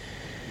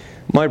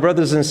 my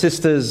brothers and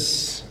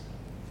sisters,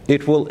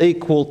 it will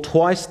equal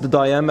twice the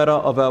diameter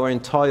of our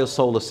entire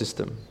solar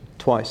system.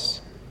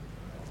 Twice.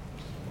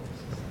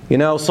 You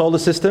know our solar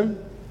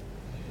system?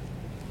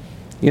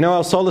 You know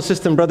our solar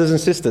system, brothers and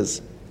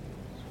sisters?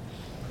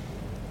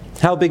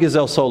 How big is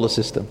our solar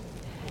system?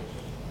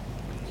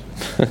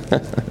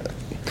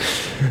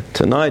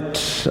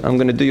 Tonight, I'm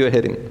going to do your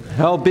heading.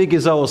 How big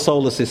is our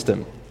solar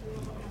system?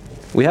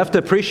 We have to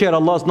appreciate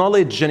Allah's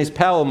knowledge and His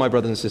power, my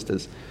brothers and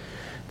sisters.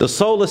 The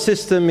solar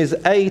system is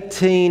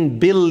 18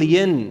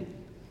 billion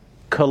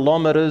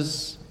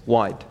kilometers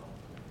wide.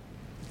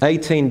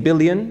 18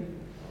 billion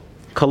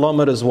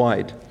kilometers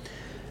wide.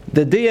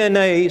 The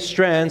DNA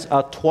strands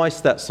are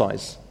twice that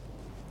size.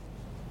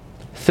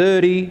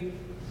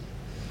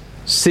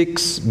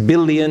 36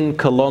 billion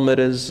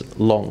kilometers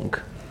long.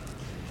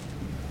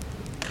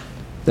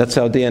 That's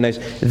our DNA is.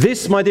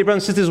 This, my dear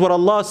brothers and sisters, is what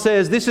Allah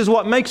says. This is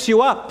what makes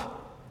you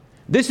up.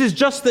 This is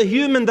just the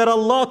human that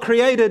Allah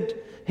created.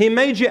 He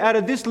made you out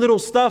of this little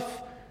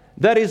stuff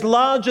that is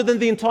larger than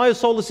the entire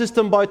solar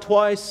system by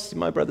twice,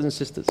 my brothers and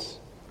sisters.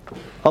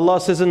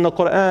 Allah says in the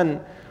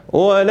Quran,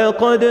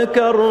 وَلَقَدْ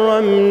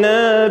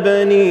كَرَّمْنَا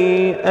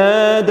بَنِي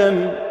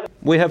آدَمَ.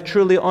 We have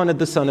truly honored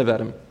the son of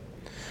Adam.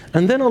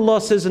 And then Allah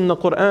says in the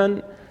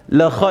Quran,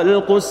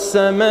 لَخَلْقُ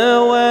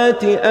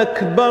السَّمَاوَاتِ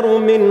أَكْبَرُ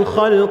مِنْ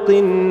خَلْقِ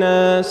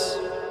النَّاسِ.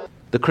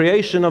 The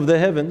creation of the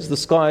heavens, the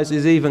skies,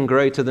 is even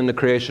greater than the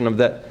creation of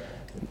that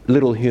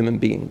little human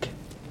being.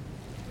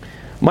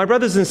 My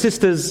brothers and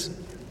sisters,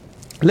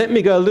 let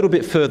me go a little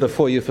bit further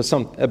for you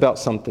about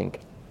something.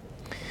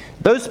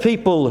 Those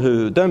people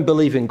who don't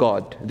believe in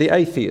God, the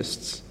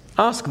atheists,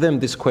 ask them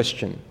this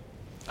question.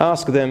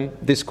 Ask them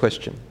this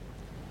question.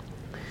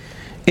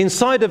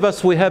 Inside of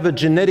us we have a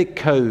genetic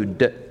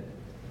code.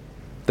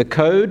 The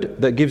code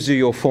that gives you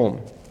your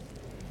form,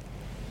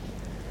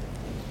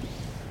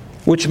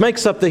 which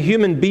makes up the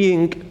human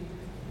being.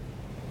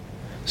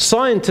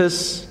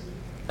 Scientists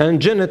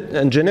and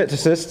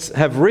geneticists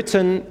have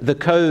written the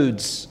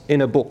codes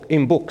in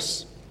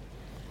books.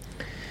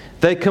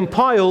 They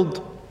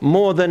compiled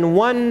more than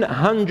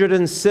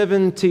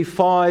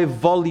 175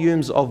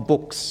 volumes of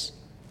books.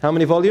 How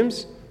many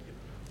volumes?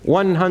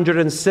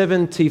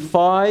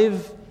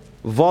 175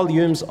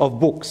 volumes of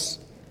books.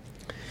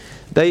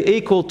 They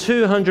equal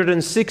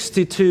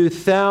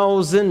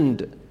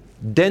 262,000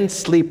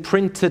 densely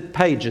printed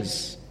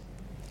pages.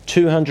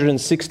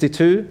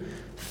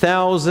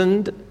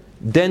 262,000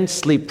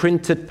 densely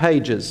printed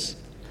pages.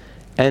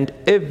 And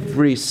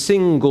every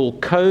single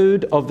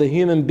code of the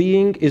human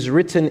being is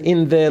written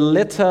in there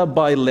letter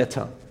by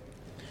letter.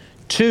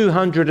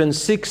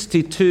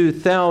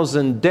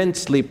 262,000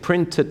 densely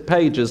printed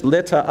pages,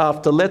 letter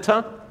after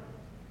letter,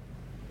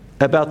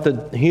 about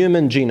the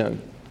human genome,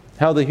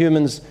 how the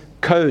human's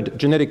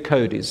genetic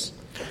code is.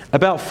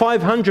 About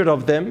 500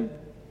 of them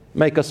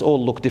make us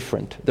all look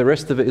different. The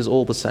rest of it is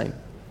all the same.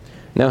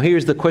 Now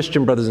here's the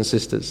question, brothers and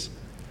sisters.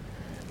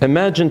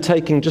 Imagine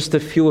taking just a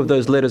few of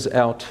those letters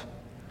out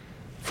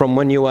from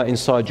when you are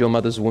inside your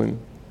mother's womb.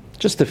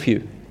 Just a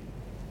few.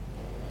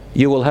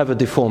 You will have a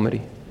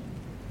deformity.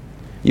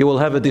 You will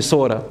have a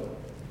disorder.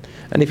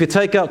 And if you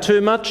take out too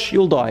much,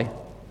 you'll die.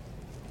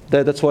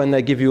 That's when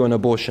they give you an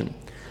abortion.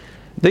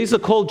 These are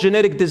called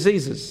genetic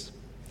diseases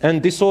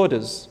and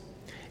disorders.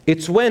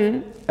 It's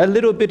when a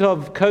little bit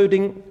of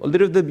coding, a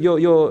little bit of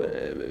your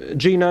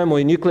genome or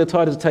your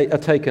nucleotides are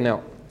taken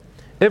out.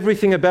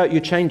 Everything about you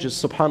changes,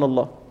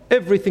 subhanallah.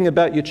 Everything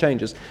about you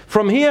changes.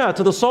 From here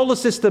to the solar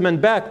system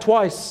and back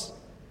twice.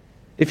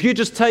 If you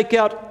just take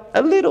out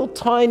a little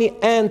tiny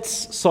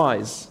ant's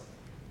size,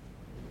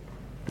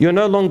 you're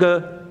no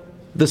longer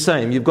the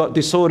same. You've got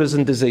disorders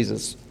and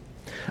diseases.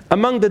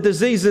 Among the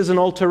diseases and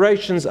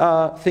alterations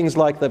are things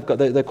like they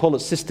call it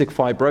cystic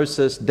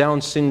fibrosis,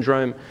 Down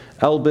syndrome,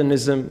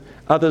 albinism,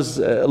 others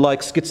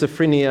like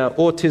schizophrenia,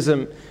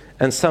 autism,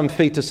 and some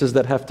fetuses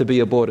that have to be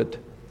aborted.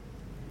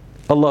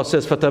 Allah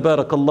says,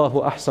 فَتَبَارَكَ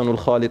اللَّهُ أَحْسَنُ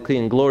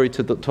الْخَالِقِينَ. Glory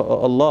to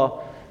Allah,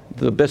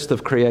 the best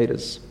of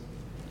creators.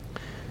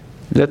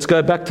 Let's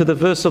go back to the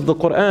verse of the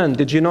Quran.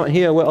 Did you not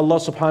hear where Allah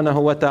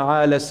subhanahu wa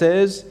ta'ala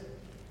says,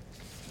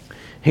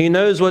 He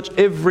knows what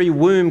every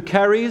womb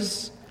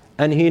carries,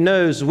 and He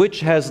knows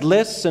which has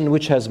less and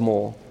which has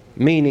more.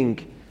 Meaning,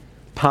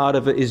 part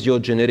of it is your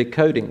genetic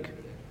coding.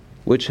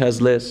 Which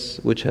has less,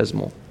 which has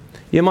more.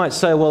 You might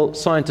say, well,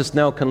 scientists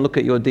now can look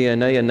at your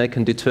DNA and they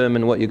can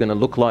determine what you're going to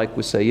look like.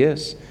 We say,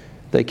 yes,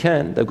 they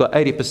can. They've got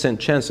 80%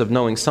 chance of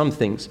knowing some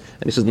things.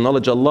 And He says, the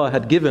knowledge Allah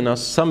had given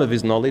us, some of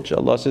His knowledge.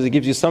 Allah says He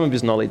gives you some of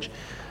His knowledge.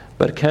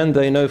 But can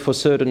they know for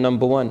certain,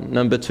 number one?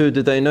 Number two,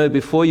 did they know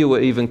before you were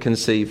even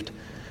conceived?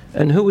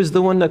 And who is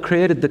the one that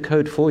created the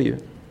code for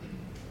you?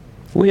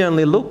 We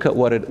only look at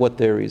what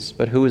there is.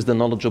 But who is the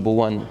knowledgeable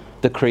one?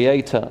 The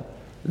creator,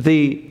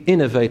 the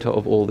innovator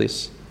of all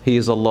this. He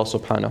is Allah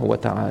subhanahu wa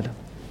ta'ala.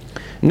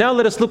 Now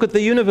let us look at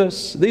the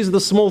universe. These are the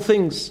small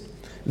things.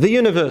 The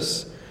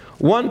universe.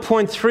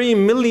 1.3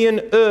 million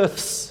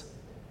Earths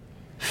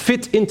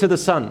fit into the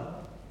sun.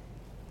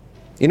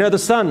 You know the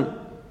sun?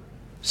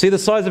 See the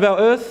size of our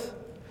Earth?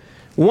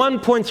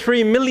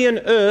 1.3 million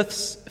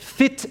Earths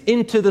fit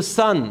into the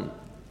sun.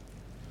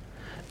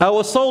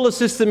 Our solar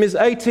system is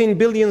 18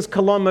 billion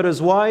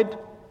kilometers wide.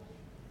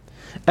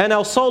 And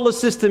our solar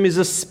system is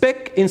a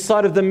speck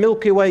inside of the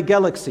Milky Way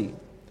galaxy.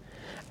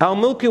 Our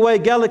Milky Way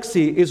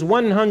galaxy is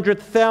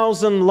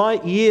 100,000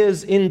 light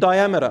years in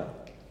diameter.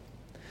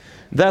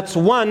 That's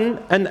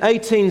 1 and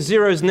 18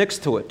 zeros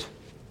next to it.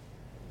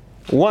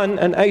 1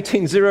 and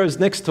 18 zeros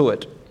next to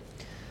it.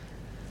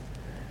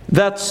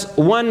 That's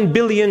 1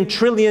 billion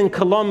trillion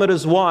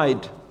kilometers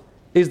wide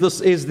is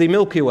the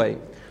Milky Way.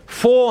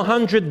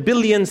 400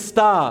 billion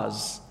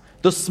stars.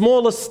 The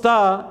smallest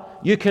star,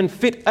 you can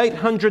fit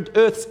 800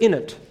 Earths in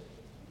it.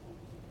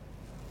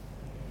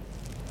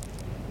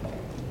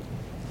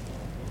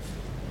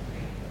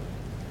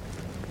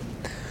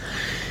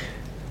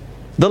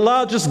 The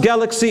largest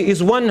galaxy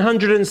is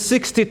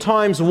 160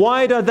 times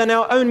wider than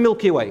our own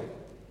Milky Way.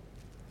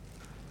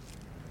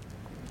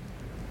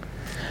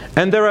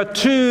 And there are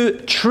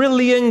 2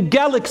 trillion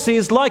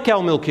galaxies like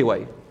our Milky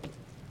Way.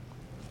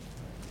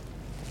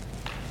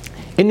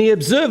 In the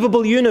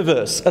observable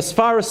universe, as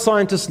far as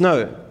scientists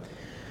know,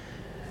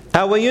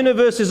 our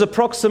universe is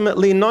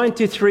approximately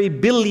 93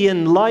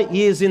 billion light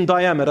years in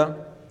diameter.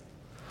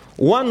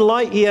 1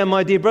 light year,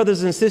 my dear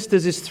brothers and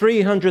sisters, is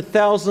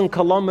 300,000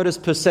 kilometers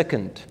per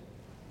second.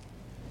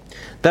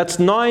 That's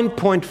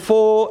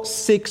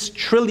 9.46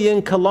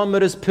 trillion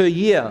kilometers per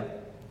year.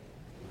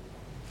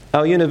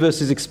 Our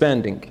universe is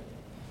expanding.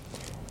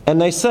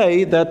 And they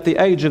say that the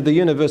age of the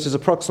universe is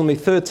approximately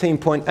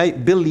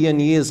 13.8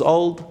 billion years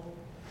old.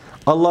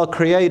 Allah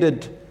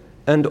created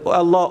and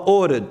Allah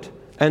ordered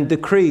and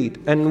decreed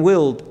and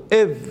willed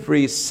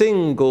every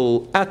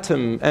single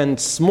atom and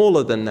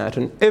smaller than that,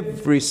 and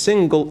every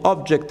single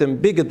object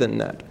and bigger than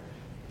that,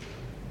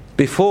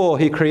 before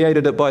He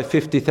created it by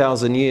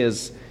 50,000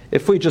 years.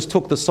 If we just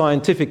took the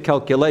scientific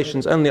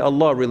calculations, only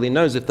Allah really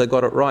knows if they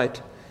got it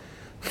right.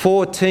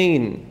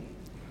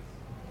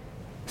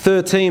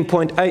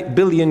 13.8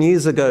 billion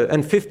years ago,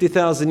 and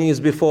 50,000 years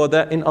before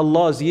that, in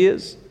Allah's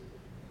years,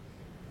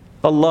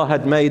 Allah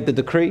had made the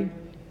decree.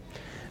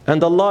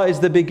 And Allah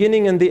is the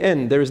beginning and the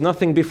end. There is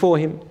nothing before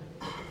Him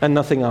and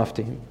nothing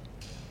after Him.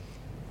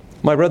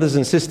 My brothers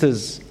and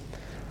sisters,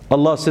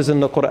 Allah says in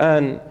the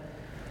Quran,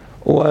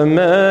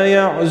 وَمَا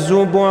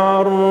يَعْزُبُ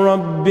عَنْ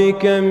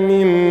رَبِّكَ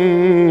مِن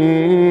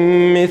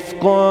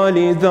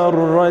مِّثْقَالِ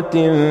ذَرَّةٍ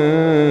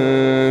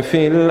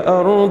فِي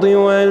الْأَرْضِ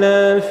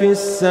وَلَا فِي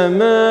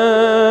السَّمَاءِ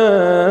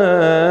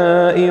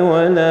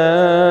وَلَا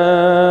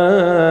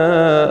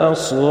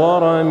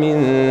أَصْغَرَ مِن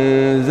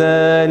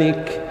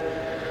ذَلِكَ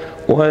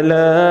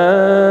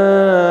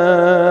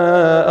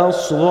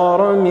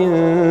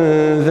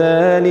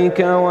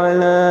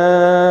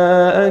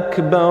ولا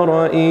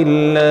أكبر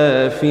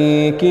إلا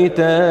في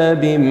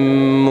كتاب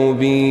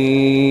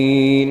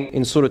مبين.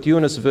 In Surah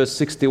Yunus verse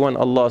 61,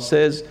 Allah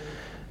says,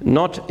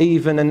 not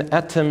even an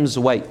atom's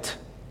weight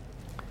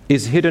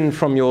is hidden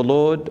from your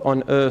Lord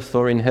on earth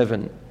or in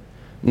heaven,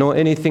 nor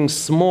anything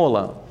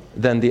smaller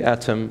than the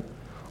atom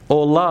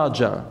or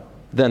larger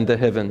than the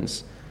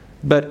heavens,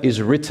 but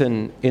is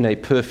written in a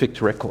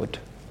perfect record.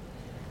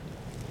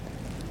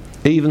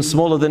 Even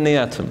smaller than the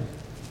atom.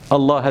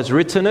 Allah has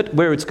written it,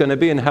 where it's going to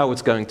be and how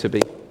it's going to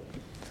be.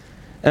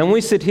 And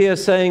we sit here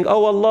saying,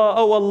 oh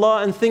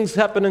Allah, and things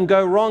happen and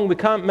go wrong, we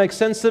can't make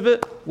sense of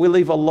it, we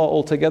leave Allah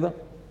altogether.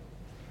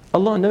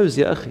 Allah knows,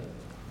 ya akhi.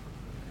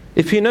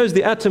 If He knows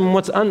the atom,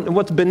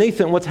 what's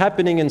beneath it, what's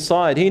happening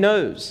inside, He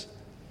knows.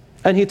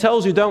 And He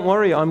tells you, don't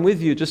worry, I'm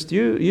with you, just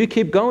you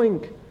keep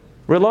going,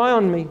 rely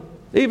on me.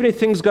 Even if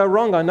things go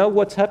wrong, I know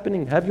what's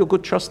happening, have your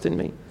good trust in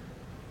me.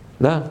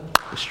 La,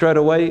 straight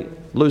away,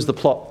 lose the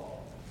plot.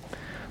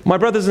 My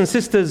brothers and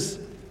sisters,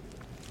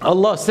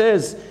 Allah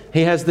says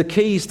He has the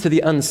keys to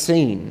the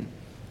unseen.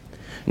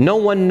 No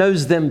one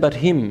knows them but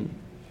Him.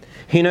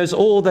 He knows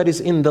all that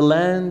is in the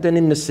land and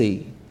in the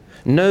sea.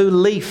 No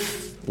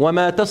leaf,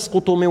 وَمَا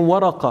تَسْقُطُ مِنْ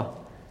وَرَقَةٍ,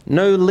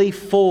 no leaf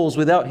falls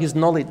without His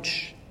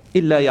knowledge.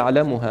 إِلَّا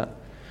يَعْلَمُهَا.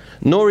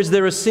 Nor is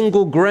there a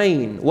single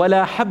grain,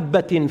 وَلَا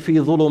حَبَّةٍ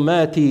فِي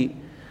ظُلُمَاتِ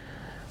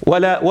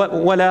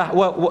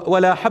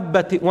ولا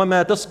حبة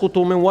وما تسقط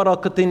من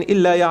ورقة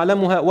إلا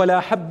يعلمها ولا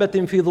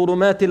حبة في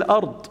ظلمات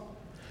الأرض.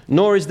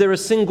 Nor is there a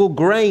single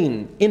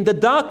grain in the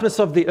darkness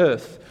of the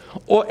earth,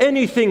 or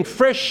anything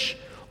fresh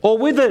or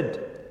withered,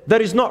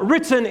 that is not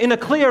written in a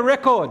clear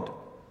record.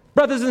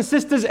 Brothers and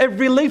sisters,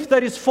 every leaf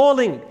that is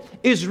falling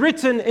is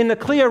written in a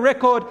clear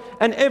record,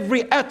 and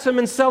every atom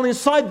and cell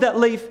inside that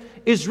leaf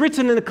is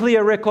written in a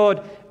clear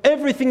record.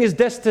 Everything is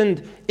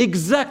destined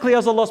exactly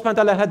as Allah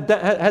subhanahu wa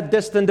ta'ala had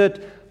destined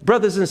it.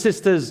 Brothers and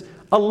sisters,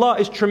 Allah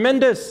is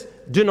tremendous.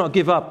 Do not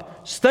give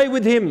up. Stay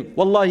with Him.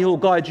 Wallahi, He will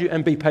guide you,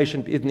 and be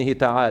patient bi'idhnihi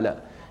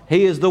ta'ala.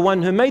 He is the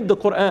one who made the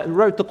Quran,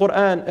 wrote the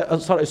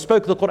Quran,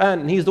 spoke the Quran,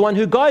 and He is the one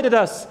who guided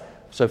us.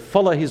 So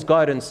follow His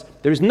guidance.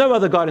 There is no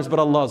other guidance but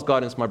Allah's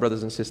guidance, my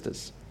brothers and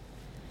sisters.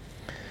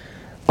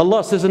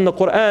 Allah says in the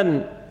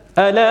Quran,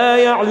 أَلَا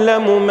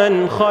يَعْلَمُ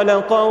مَنْ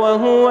خَلَقَ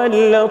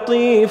وَهُوَ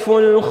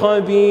اللَّطِيفُ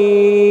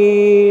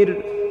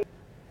الْخَبِيرُ.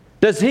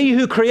 Does He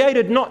who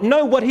created not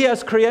know what He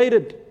has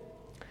created?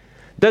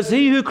 Does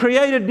He who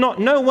created not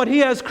know what He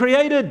has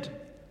created?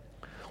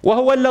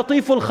 وَهُوَ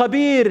اللَّطِيفُ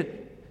الْخَبِيرُ.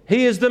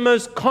 He is the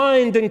most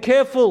kind and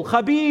careful.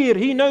 Khabir,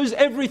 He knows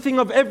everything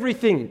of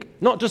everything.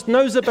 Not just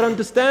knows it, but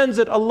understands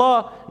it.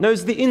 Allah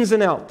knows the ins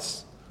and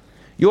outs.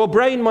 Your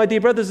brain, my dear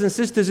brothers and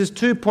sisters, is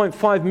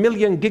 2.5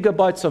 million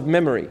gigabytes of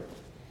memory.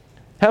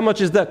 How much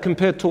is that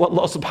compared to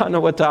Allah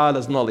subhanahu wa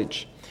ta'ala's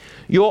knowledge?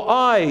 Your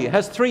eye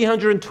has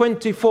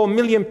 324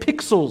 million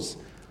pixels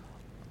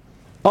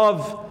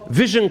of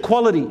vision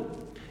quality.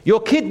 Your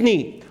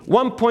kidney,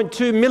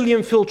 1.2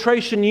 million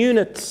filtration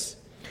units.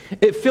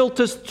 It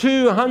filters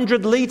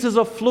 200 liters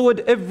of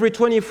fluid every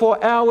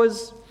 24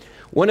 hours.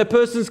 When a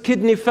person's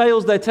kidney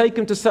fails, they take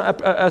him to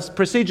a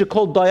procedure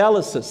called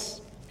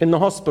dialysis in the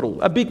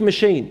hospital, a big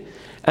machine.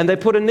 And they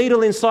put a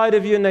needle inside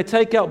of you and they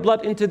take out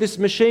blood into this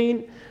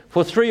machine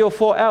for 3 or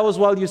 4 hours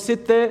while you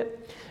sit there.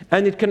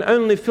 And it can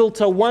only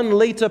filter 1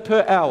 liter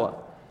per hour.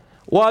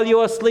 While you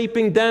are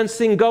sleeping,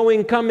 dancing,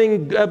 going,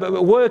 coming,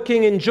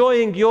 working,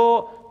 enjoying,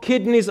 your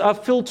kidneys are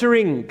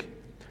filtering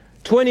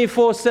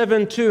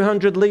 24/7,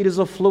 200 liters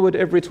of fluid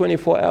every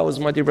 24 hours,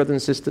 my dear brothers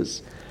and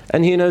sisters.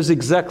 And He knows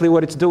exactly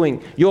what it's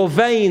doing. Your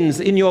veins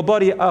in your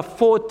body are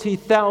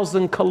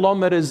 40,000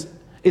 kilometers,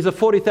 is a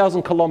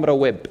 40,000 kilometer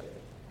web.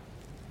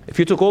 If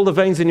you took all the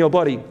veins in your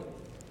body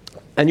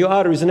and your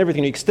arteries and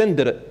everything, you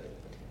extended it,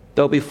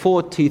 there'll be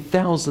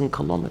 40,000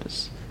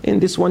 kilometers in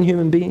this one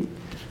human being.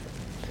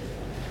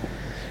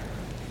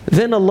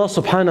 Then Allah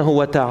subhanahu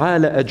wa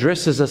ta'ala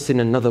addresses us in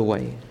another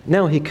way.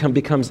 Now He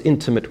becomes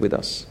intimate with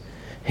us.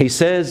 He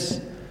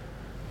says,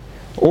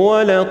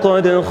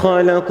 وَلَقَدْ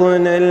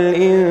خَلَقْنَا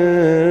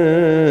الْإِنسَانَ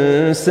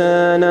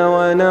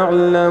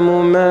وَنَعْلَمُ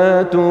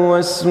مَا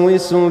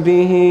تُوَسْوِسُ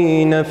بِهِ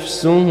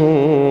نَفْسُهُ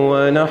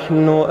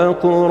وَنَحْنُ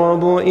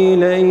أَقْرَبُ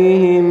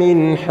إِلَيْهِ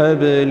مِنْ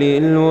حَبْلِ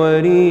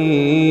الْوَرِيدِ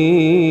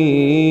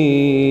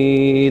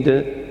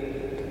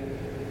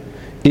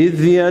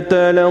إِذْ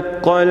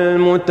يَتَلَقَّى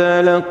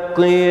الْمُتَلَقِّيَانِ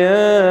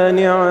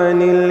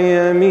عَنِ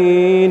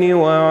الْيَمِينِ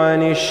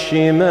وَعَنِ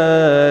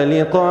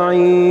الشِّمَالِ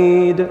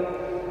قَعِيدٌ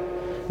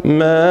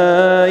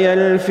ما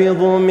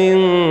يلفظ من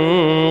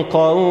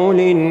قول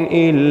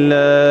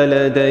إلا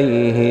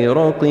لديه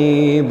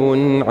رقيب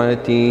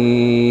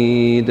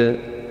عتيد.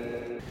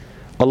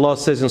 Allah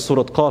says in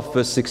Surah Qaf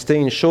verse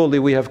 16, surely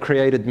we have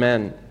created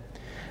man,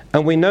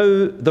 and we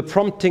know the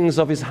promptings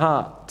of his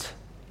heart.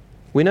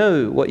 We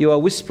know what you are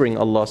whispering,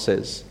 Allah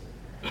says,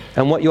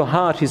 and what your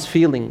heart is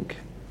feeling,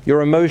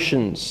 your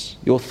emotions,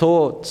 your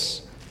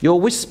thoughts,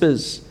 your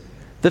whispers,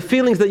 the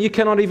feelings that you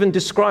cannot even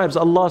describe.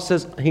 Allah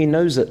says He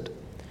knows it.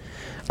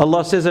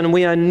 Allah says, and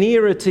we are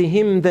nearer to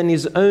Him than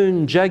His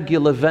own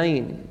jugular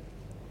vein.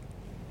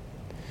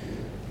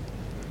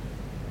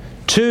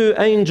 2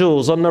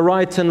 angels on the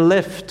right and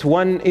left,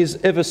 one is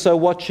ever so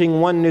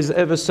watching, one is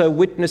ever so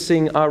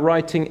witnessing, are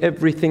writing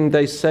everything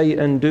they say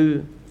and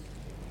do.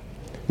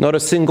 Not a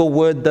single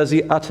word does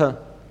He utter,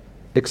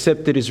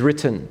 except it is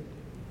written.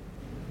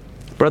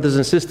 Brothers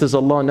and sisters,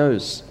 Allah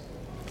knows.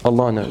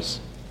 Allah knows.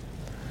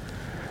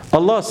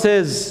 Allah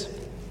says,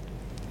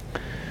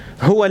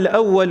 هو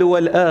الأول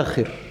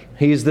والآخر.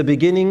 He is the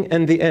beginning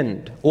and the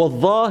end.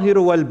 وَالظَّاهِرُ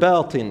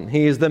وَالْبَاطِنِ.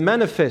 He is the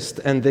manifest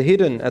and the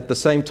hidden at the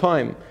same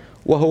time.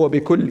 وَهُوَ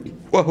بِكُلِّ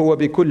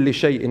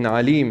شَيْءٍ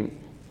عَلِيمٍ.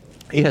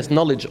 He has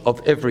knowledge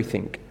of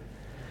everything.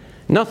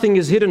 Nothing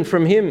is hidden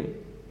from Him,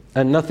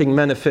 and nothing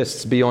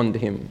manifests beyond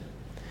Him.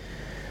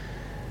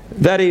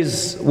 That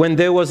is, when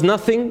there was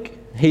nothing,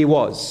 He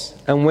was.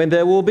 And when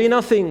there will be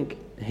nothing,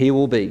 He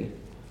will be.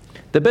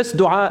 The best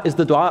dua is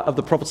the dua of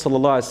the Prophet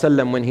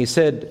ﷺ when he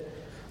said,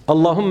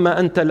 Allahumma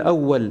anta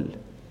al-awwal,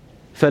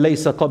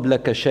 falaysa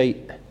qablaka shay'.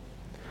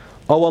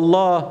 Oh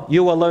Allah,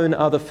 You alone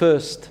are the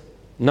first,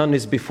 none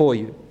is before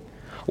You.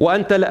 Wa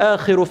anta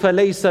al-akhiru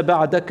falaysa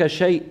ba'daka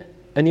shay'.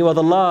 And You are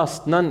the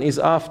last, none is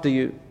after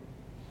You.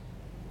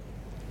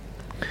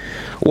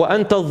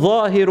 وَأَنْتَ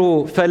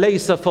الظَّاهِرُ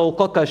فَلَيْسَ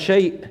فَوْقَكَ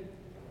شَيْءٍ.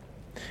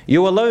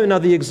 You alone are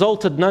the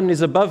exalted, none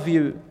is above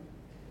you.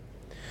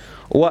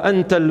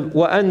 وَأَنْتَ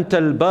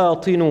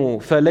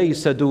الْبَاطِنُ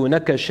فَلَيْسَ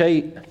دُونَكَ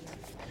شَيْءٍ.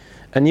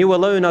 And you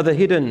alone are the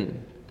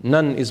hidden,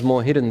 none is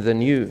more hidden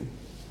than you.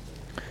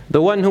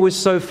 The one who is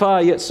so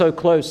far yet so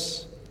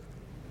close.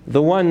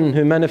 The one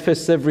who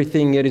manifests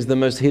everything yet is the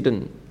most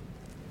hidden.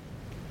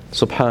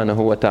 Subhanahu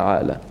wa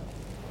ta'ala.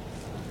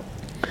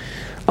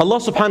 Allah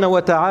subhanahu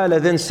wa ta'ala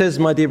then says,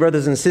 my dear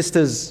brothers and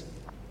sisters,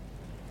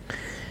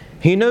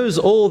 He knows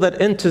all that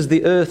enters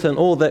the earth and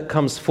all that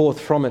comes forth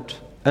from it,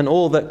 and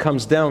all that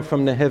comes down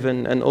from the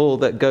heaven and all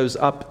that goes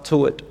up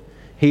to it.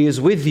 He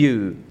is with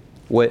you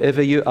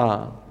wherever you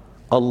are.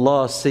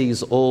 Allah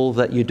sees all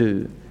that you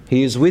do.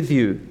 He is with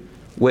you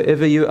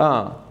wherever you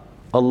are.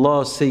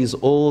 Allah sees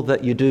all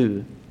that you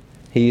do.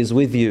 He is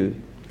with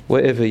you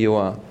wherever you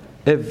are.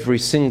 Every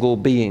single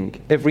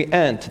being, every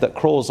ant that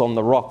crawls on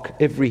the rock,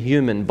 every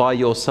human by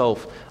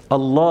yourself,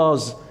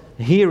 Allah's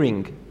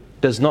hearing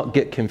does not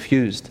get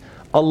confused.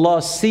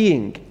 Allah's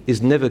seeing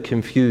is never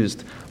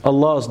confused.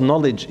 Allah's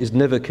knowledge is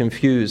never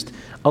confused.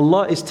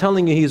 Allah is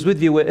telling you He is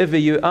with you wherever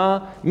you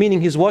are,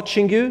 meaning He's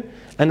watching you,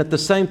 and at the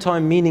same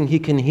time meaning He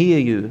can hear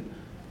you.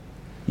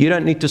 You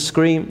don't need to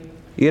scream.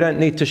 You don't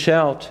need to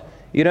shout.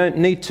 You don't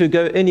need to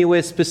go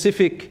anywhere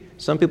specific.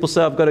 Some people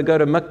say, I've got to go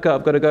to Mecca,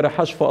 I've got to go to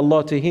Hajj for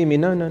Allah to hear me.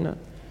 No, no, no.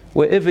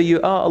 Wherever you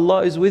are,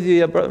 Allah is with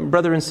you,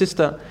 brother and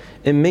sister.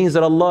 It means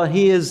that Allah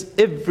hears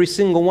every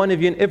single one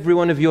of you and every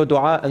one of your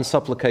dua and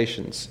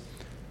supplications.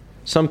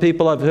 Some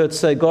people I've heard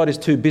say, God is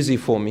too busy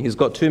for me. He's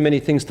got too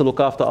many things to look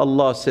after.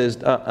 Allah says,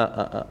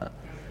 كُلَّ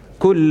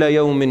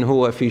يَوْمٍ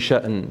هُوَ فِي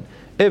شَأْنٍ.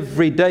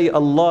 Every day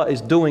Allah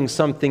is doing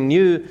something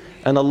new.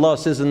 And Allah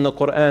says in the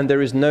Quran,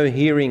 there is no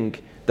hearing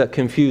that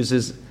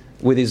confuses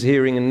with His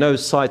hearing, and no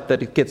sight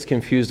that it gets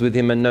confused with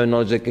Him, and no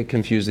knowledge that gets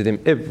confused with Him.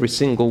 Every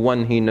single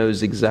one He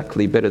knows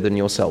exactly better than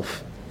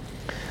yourself.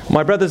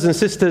 My brothers and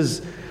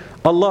sisters,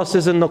 Allah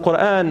says in the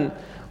Quran,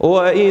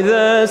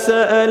 وَإِذَا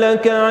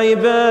سَأَلَكَ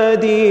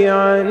عِبَادِي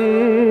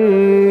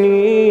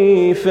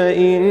عَنِّي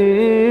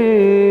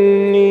فَإِنِّي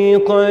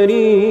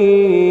قَرِيبٌ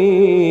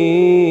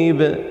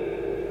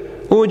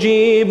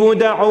أُجِيبُ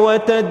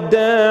دَعْوَةَ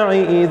الدَّاعِ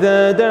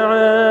إِذَا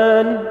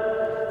دَعَانِ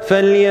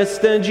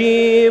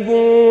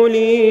فَلْيَسْتَجِيبُوا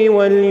لِي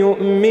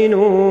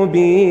وَلْيُؤْمِنُوا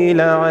بِي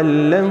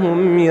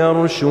لَعَلَّهُمْ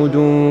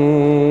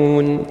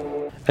يَرْشُدُونَ.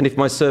 And if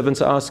my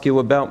servants ask you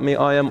about me,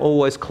 I am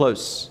always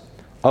close.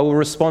 I will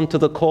respond to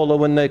the caller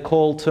when they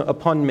call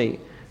upon me.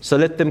 So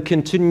let them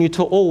continue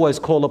to always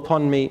call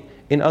upon me.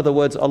 In other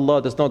words,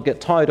 Allah does not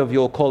get tired of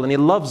your call, and He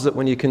loves it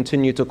when you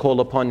continue to call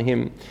upon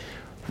Him.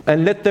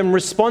 And let them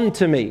respond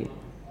to me.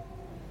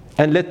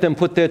 And let them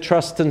put their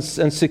trust and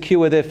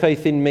secure their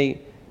faith in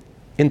me,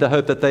 in the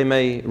hope that they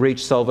may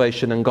reach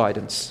salvation and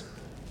guidance.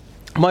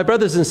 My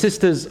brothers and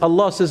sisters,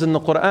 Allah says in the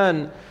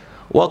Quran,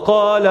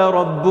 وَقَالَ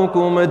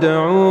رَبُّكُمْ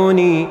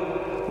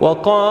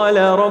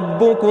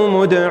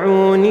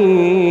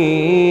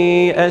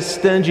ادْعُونِي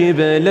أَسْتَجِبْ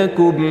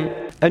لَكُمْ.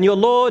 And your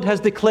Lord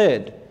has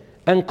declared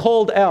and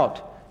called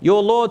out.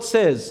 Your Lord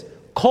says,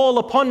 call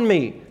upon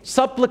me,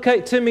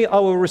 supplicate to me, I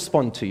will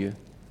respond to you.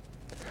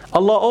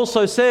 Allah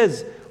also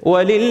says,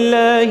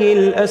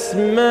 وَلِلَّهِ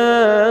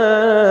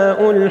الْأَسْمَاءُ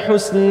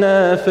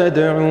الْحُسْنَى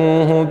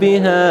فَادْعُوهُ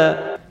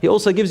بِهَا. He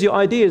also gives you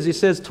ideas. He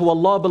says, to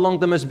Allah belong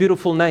the most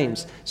beautiful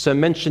names. So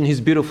mention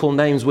His beautiful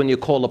names when you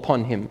call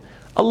upon Him.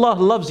 Allah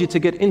loves you to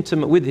get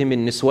intimate with Him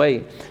in this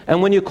way.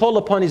 And when you call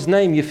upon His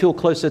name, you feel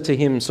closer to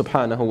Him,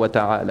 subhanahu wa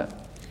ta'ala.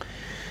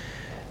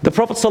 The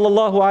Prophet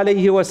sallallahu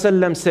alayhi wa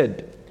sallam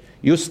said,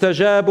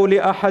 يُسْتَجَابُ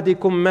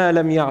لِأَحَدِكُمْ مَا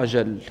لَمْ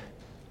يَعْجَلْ.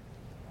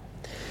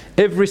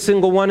 Every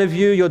single one of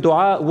you, your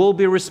dua will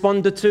be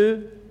responded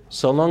to,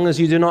 so long as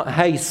you do not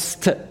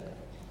haste.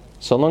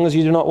 So long as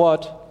you do not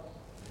what?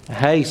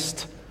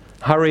 Haste.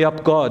 Hurry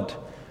up God.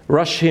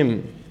 Rush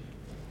Him.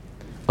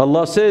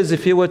 Allah says,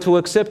 if you were to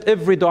accept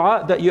every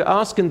dua that you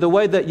ask in the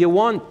way that you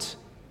want,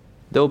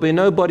 there will be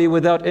nobody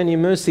without any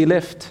mercy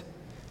left.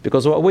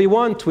 Because what we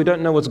want, we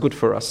don't know what's good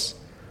for us.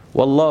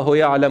 وَاللَّهُ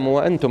يَعْلَمُ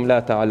وَأَنْتُمْ لَا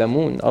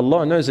تَعْلَمُونَ.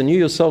 Allah knows and you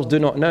yourselves do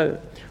not know.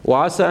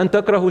 وَعَسَىٰ أَن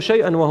تَكْرَهُ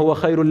شَيْئًا وَهُوَ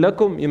خَيْرٌ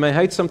لَكُمْ. You may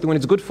hate something when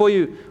it's good for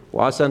you.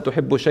 وَعَسَىٰ أَن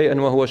تُحِبُّ شَيْئًا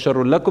وَهُوَ شَرٌ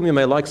لَكُمْ. You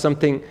may like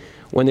something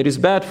when it is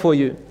bad for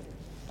you.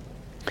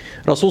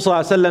 Rasul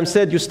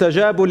said,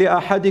 يُسْتَجَابُ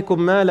لِأَحَدِكُمْ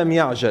مَا لَمْ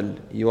يَعْجَلْ.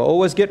 You will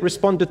always get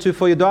responded to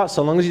for your dua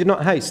so long as you do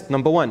not haste.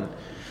 Number one.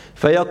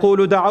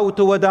 فَيَقُولُ دَعَوْتُ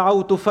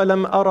وَدَعَوْتُ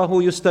فَلَمْ أَرَهُ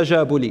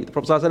يُسْتَجَابُ لِي. The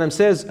Prophet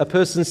says, a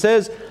person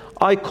says,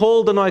 I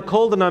called and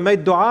I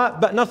made dua,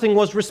 but nothing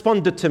was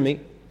responded to me.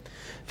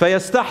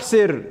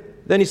 فَيَسْتَحْسِرْ.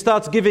 Then he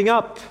starts giving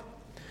up.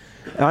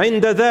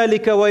 عند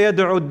ذلك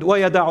ويدع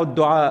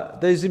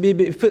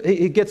الدعاء.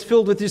 He gets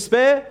filled with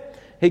despair,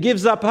 he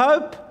gives up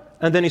hope,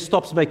 and then he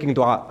stops making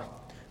dua.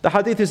 The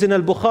hadith is in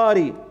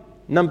Al-Bukhari,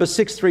 number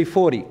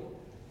 6340.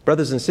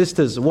 Brothers and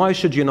sisters, why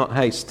should you not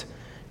haste?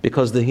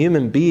 Because the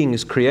human being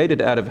is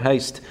created out of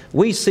haste.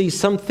 We see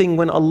something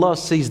when Allah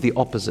sees the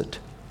opposite.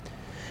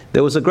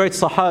 There was a great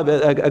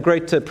Sahaba, a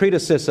great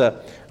predecessor,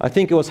 I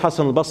think it was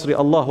Hassan al-Basri,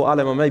 Allahu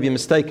Alam, I may be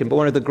mistaken, but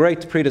one of the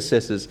great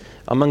predecessors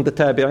among the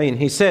Tabi'een.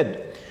 He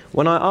said,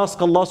 when I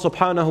ask Allah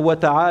subhanahu wa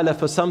ta'ala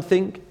for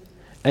something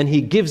and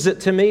He gives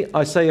it to me,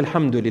 I say,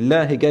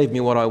 Alhamdulillah, He gave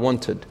me what I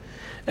wanted.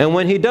 And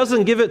when He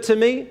doesn't give it to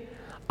me,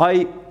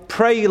 I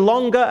pray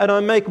longer and I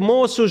make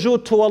more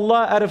sujood to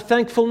Allah out of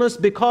thankfulness,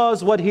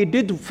 because what He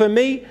did for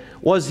me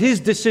was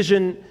His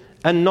decision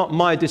and not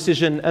my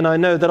decision. And I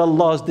know that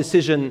Allah's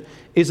decision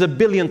is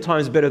 1,000,000,000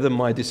 times better than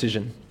my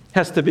decision.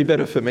 Has to be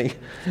better for me,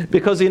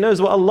 because He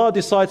knows what Allah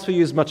decides for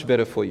you is much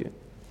better for you.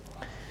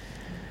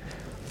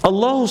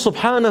 Allah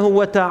subhanahu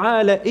wa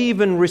ta'ala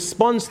even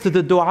responds to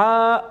the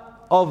dua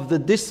of the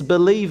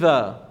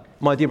disbeliever,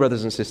 my dear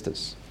brothers and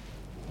sisters.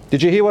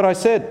 Did you hear what I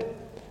said?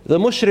 The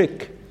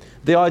mushrik,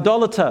 the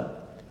idolater,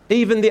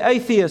 even the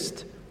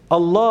atheist,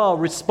 Allah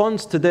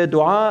responds to their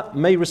dua,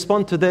 may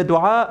respond to their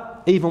dua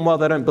even while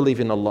they don't believe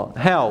in Allah.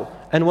 How?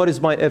 And what is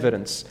my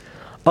evidence?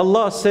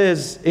 Allah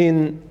says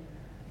in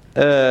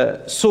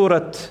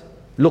Surah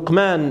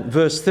Luqman,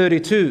 verse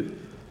 32,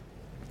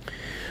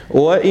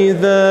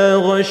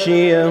 وَإِذَا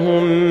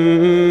غَشِيَهُم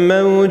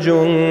مَّوْجٌ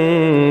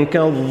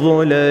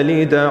كَالظُّلَلِ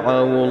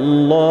دَعَوُا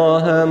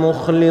اللَّهَ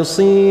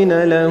مُخْلِصِينَ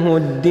لَهُ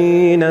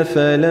الدِّينَ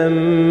فَلَمَّا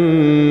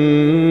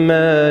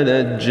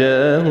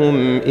نَجَّاهُمْ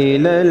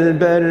إِلَى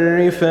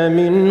الْبَرِّ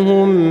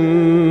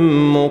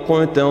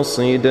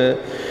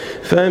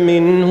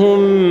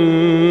فمنهم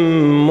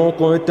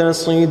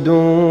مقتصد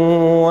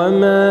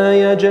وما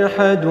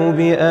يجحد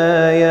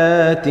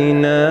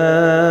بآياتنا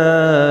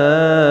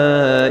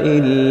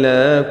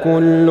إلا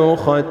كل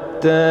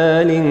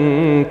ختال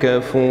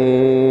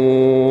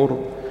كفور.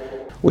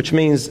 Which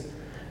means,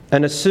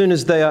 and as soon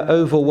as they are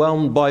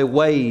overwhelmed by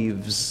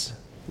waves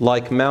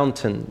like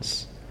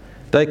mountains,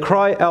 they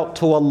cry out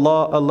to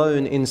Allah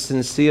alone in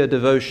sincere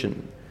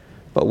devotion.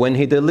 But when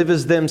He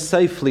delivers them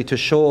safely to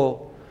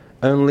shore,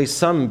 only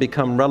some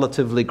become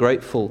relatively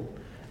grateful,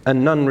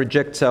 and none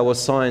rejects our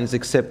signs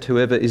except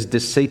whoever is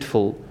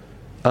deceitful,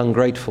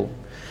 ungrateful.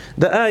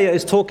 The ayah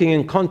is talking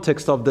in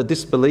context of the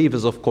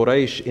disbelievers of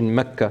Quraysh in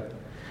Mecca.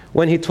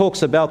 When He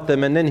talks about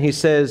them, and then He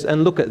says,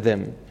 and look at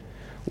them.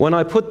 When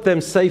I put them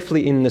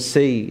safely in the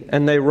sea,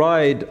 and they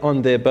ride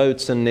on their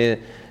boats and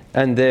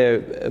their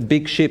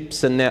big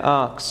ships and their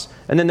arks,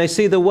 and then they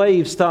see the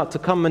waves start to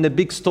come and a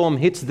big storm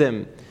hits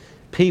them.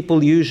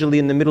 People usually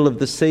in the middle of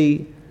the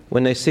sea,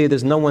 when they see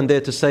there's no one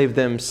there to save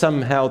them,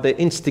 somehow their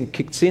instinct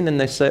kicks in and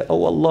they say,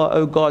 oh Allah,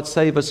 oh God,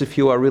 save us if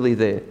you are really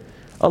there.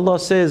 Allah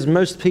says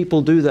most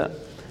people do that.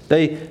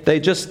 They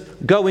just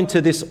go into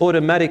this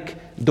automatic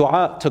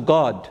dua to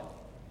God,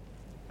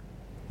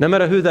 no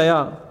matter who they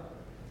are.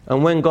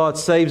 And when God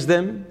saves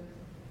them,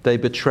 they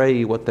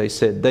betray what they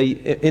said.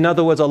 In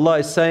other words, Allah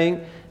is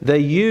saying,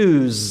 they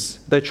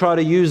try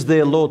to use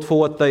their Lord for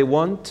what they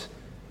want,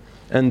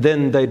 and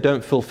then they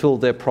don't fulfill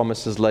their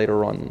promises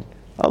later on.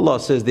 Allah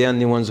says the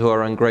only ones who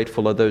are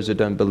ungrateful are those who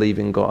don't believe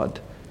in God.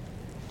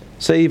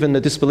 So even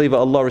the disbeliever,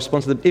 Allah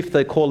responds to them if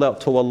they call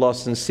out to Allah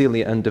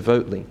sincerely and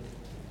devoutly.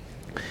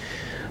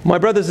 My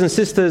brothers and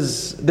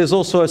sisters, there's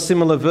also a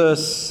similar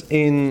verse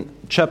in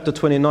chapter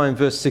 29,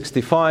 verse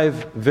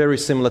 65, very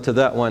similar to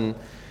that one.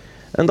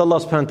 And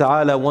Allah subhanahu wa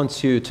ta'ala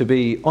wants you to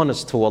be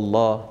honest to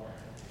Allah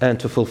and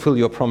to fulfill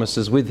your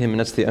promises with Him, and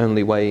that's the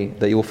only way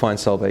that you will find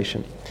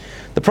salvation.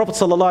 The Prophet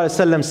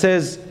ﷺ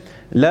says,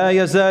 لا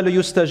يزال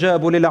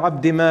يستجاب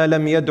للعبد ما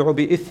لم يدع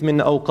بإثم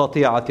أو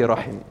قطيعة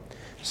رحم.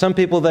 Some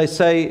people, they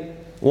say,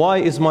 why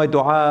is my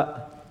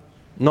dua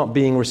not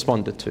being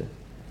responded to?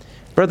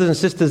 Brothers and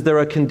sisters, there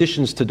are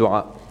conditions to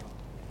dua.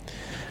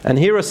 And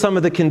here are some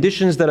of the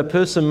conditions that a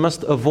person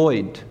must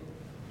avoid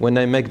when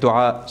they make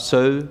dua,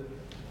 so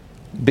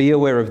be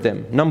aware of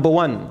them. Number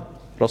one,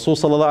 Rasul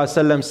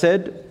ﷺ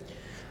said,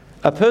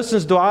 a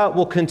person's dua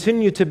will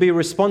continue to be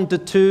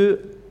responded to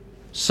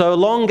so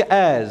long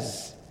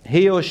as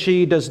he or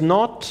she does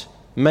not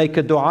make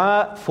a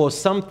dua for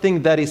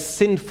something that is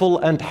sinful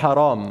and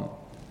haram,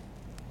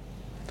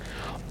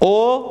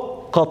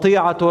 or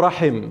qati'atu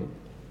rahim,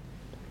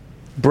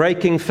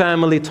 breaking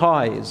family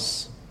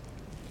ties,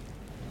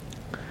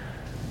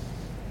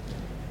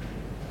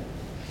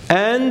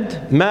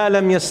 and ma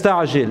lam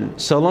yasta'jil,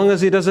 so long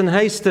as he doesn't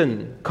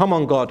hasten. Come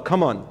on God,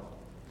 come on.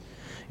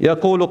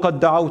 يقول قد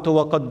دعوت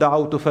وقد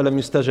دعوت فلم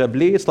يستجب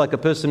لي. It's like a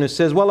person who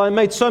says, well, I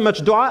made so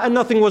much dua and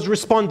nothing was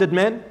responded,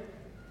 man.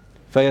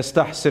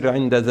 فيستحسر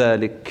عند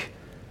ذلك.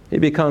 He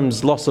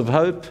becomes loss of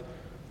hope.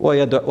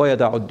 ويدع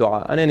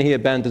الدعاء. And then he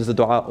abandons the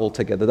dua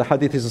altogether. The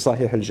hadith is a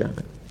Sahih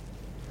al-Jami'.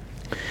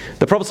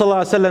 The Prophet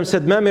ﷺ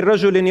said, ما من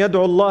رجل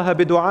يدعو الله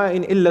بدعاء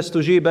إلا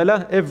استجيب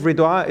له. Every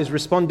dua is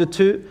responded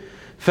to.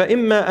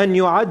 فإما أن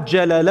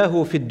يعجل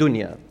له في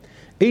الدنيا.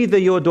 Either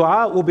your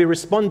dua will be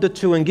responded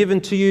to and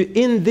given to you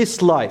in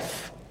this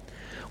life.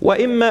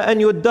 وإما أن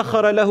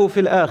يدخر له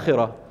في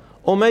الآخرة.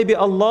 Or maybe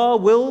Allah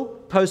will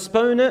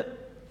postpone it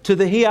to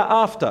the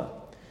hereafter.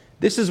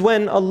 This is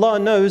when Allah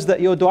knows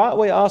that your dua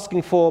we're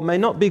asking for may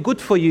not be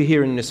good for you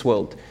here in this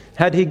world.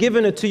 Had He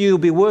given it to you, you'll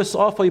be worse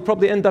off, or you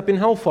probably end up in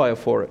hellfire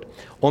for it.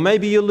 Or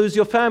maybe you'll lose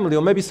your family,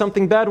 or maybe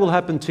something bad will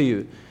happen to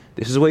you.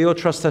 This is where your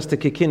trust has to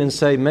kick in and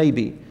say,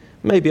 maybe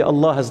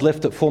Allah has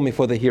left it for me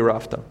for the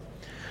hereafter.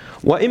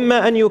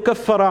 وَإِمَّا أَن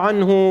يُكَفَّرَ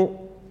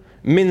عَنْهُ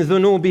مِنْ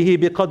ذُنُوبِهِ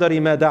بِقَدَرِ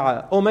مَا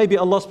دَعَى. Or maybe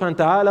Allah subhanahu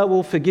wa ta'ala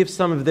will forgive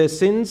some of their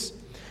sins.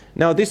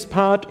 Now this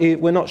part,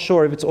 we're not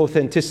sure of its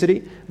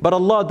authenticity, but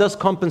Allah does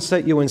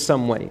compensate you in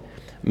some way.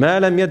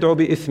 مَا لَمْ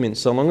يَدْعُ بِإِثْمٍ.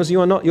 So long as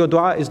your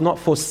dua is not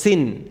for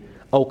sin,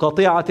 or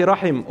قَطِيعَةِ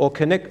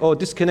رَحِمٍ, or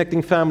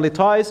disconnecting family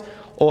ties,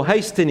 or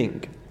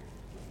hastening.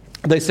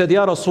 They said,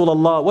 Ya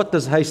Rasulullah, what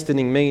does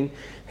hastening mean?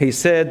 He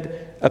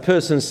said, a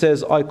person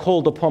says, I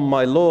called upon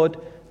my Lord,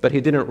 but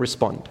he didn't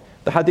respond.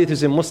 The hadith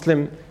is in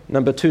Muslim,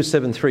 number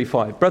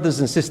 2735. Brothers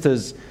and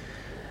sisters,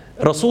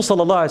 Rasul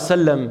sallallahu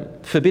alaihi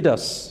wasallam forbid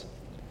us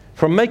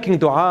from making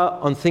dua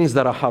on things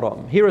that are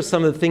haram. Here are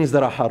some of the things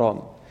that are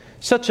haram.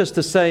 Such as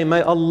to say,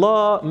 may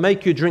Allah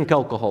make you drink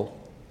alcohol.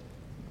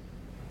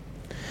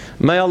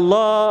 May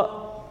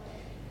Allah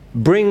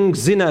bring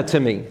zina to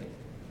me.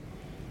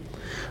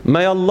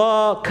 May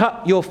Allah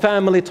cut your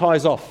family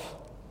ties off.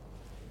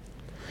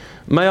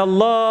 May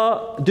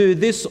Allah do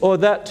this or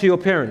that to your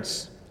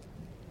parents.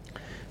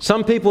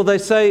 Some people, they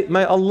say,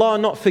 may Allah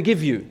not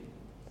forgive you.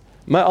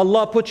 May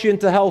Allah put you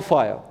into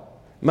hellfire.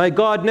 May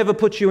God never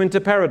put you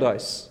into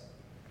paradise.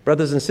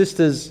 Brothers and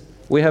sisters,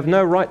 we have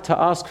no right to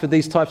ask for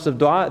these types of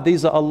dua.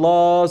 These are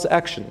Allah's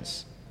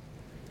actions.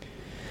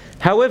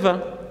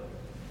 However,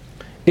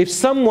 if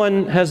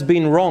someone has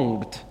been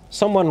wronged,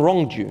 someone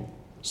wronged you,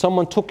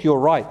 someone took your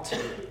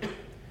right,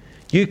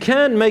 you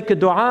can make a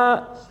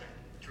dua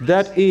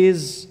that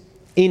is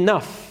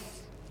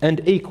enough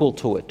and equal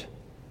to it.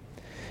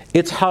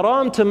 It's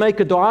haram to make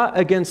a dua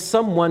against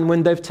someone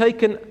when they've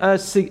taken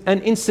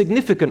an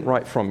insignificant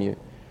right from you.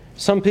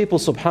 Some people,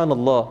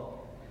 subhanallah,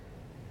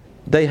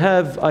 they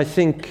have, I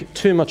think,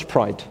 too much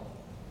pride.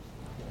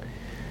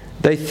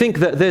 They think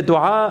that their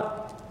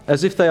dua,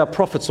 as if they are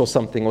prophets or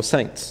something, or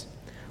saints.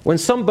 When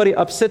somebody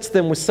upsets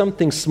them with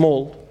something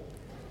small,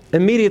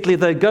 immediately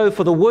they go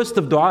for the worst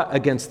of dua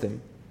against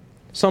them.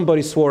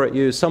 Somebody swore at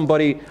you,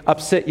 somebody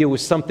upset you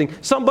with something.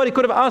 Somebody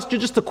could have asked you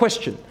just a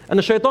question, and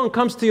the shaitan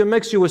comes to you and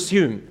makes you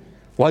assume,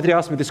 why did he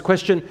ask me this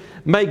question?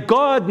 May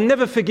God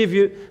never forgive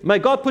you. May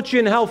God put you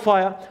in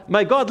hellfire.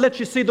 May God let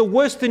you see the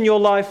worst in your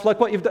life, like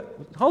what you've done.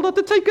 Hold on,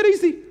 to take it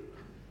easy.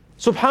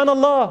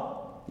 Subhanallah,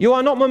 you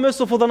are not more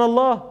merciful than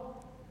Allah.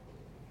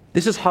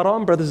 This is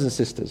haram, brothers and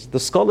sisters. The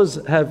scholars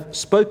have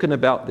spoken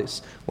about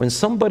this. When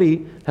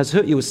somebody has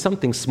hurt you with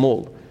something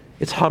small,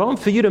 it's haram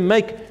for you to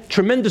make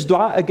tremendous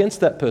dua against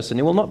that person.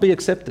 It will not be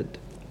accepted.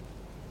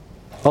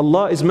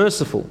 Allah is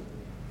merciful,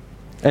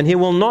 and He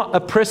will not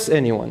oppress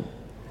anyone.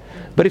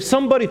 But if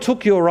somebody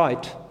took your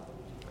right,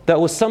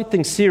 that was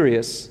something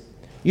serious,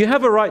 you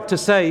have a right to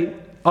say,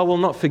 I will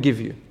not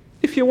forgive you,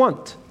 if you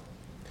want.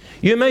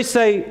 You may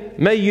say,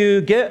 may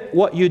you get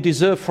what you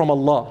deserve from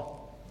Allah.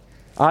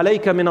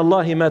 عَلَيْكَ مِنَ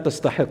اللَّهِ مَا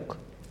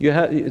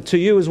تَسْتَحِقُ. To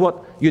you is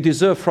what you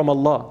deserve from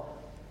Allah.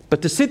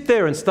 But to sit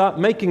there and start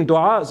making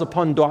du'as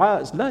upon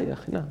du'as,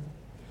 no,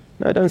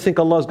 I don't think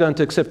Allah is going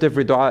to accept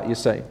every du'a you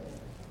say.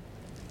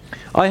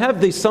 I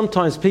have these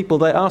sometimes people,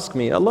 they ask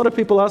me, a lot of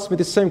people ask me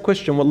the same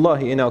question,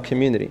 wallahi, in our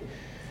community.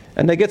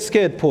 And they get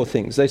scared, poor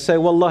things. They say,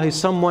 wallahi,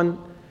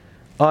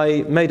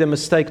 I made a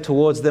mistake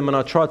towards them and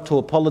I tried to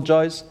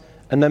apologize,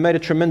 and they made a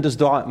tremendous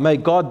dua. May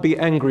God be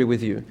angry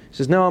with you. He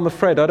says, no, I'm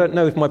afraid. I don't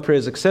know if my prayer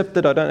is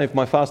accepted. I don't know if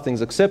my fasting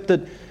is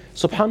accepted.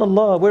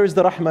 Subhanallah, where is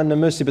the rahmah and the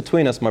mercy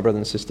between us, my brothers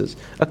and sisters?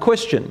 A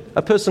question.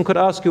 A person could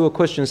ask you a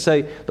question,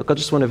 say, look, I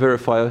just want to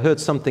verify. I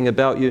heard something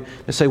about you.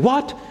 They say,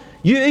 what?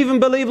 You even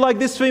believe like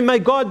this for me? May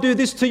God do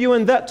this to you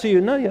and that to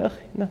you? No, ya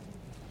akhi, no.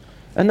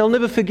 And they'll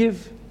never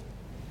forgive.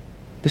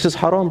 This is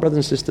haram, brothers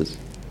and sisters.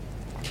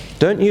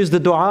 Don't use the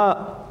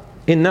dua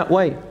in that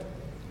way.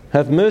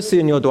 Have mercy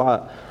in your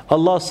dua.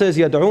 Allah says,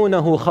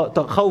 يَدْعُونَهُ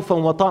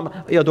خَوْفًا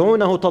وَطَمْعًا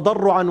يَدْعُونَهُ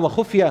تَضَرُّعًا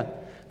وَخُفْيًا.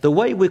 The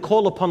way we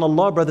call upon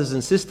Allah, brothers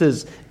and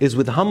sisters, is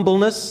with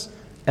humbleness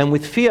and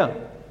with fear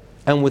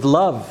and with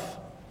love.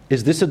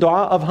 Is this a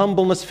dua of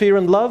humbleness, fear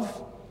and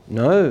love?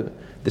 No.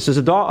 This is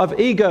a dua of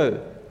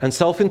ego and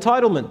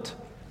self-entitlement.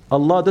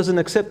 Allah doesn't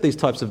accept these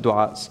types of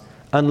du'as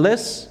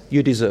unless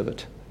you deserve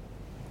it.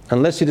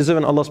 Unless you deserve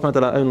it, Allah subhanahu wa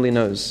ta'ala only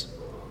knows.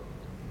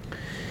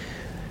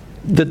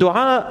 The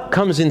dua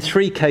comes in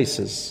three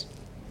cases.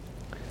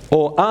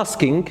 Or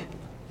asking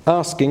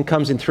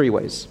comes in three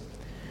ways.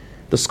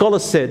 The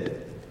scholars said,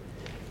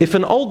 if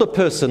an older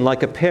person,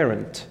 like a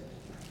parent,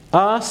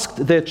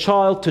 asked their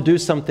child to do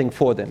something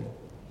for them,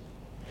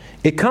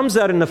 it comes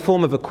out in the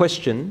form of a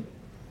question,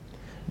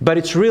 but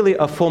it's really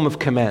a form of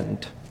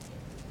command.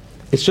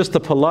 It's just a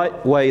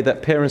polite way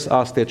that parents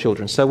ask their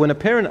children. So when a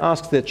parent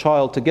asks their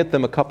child to get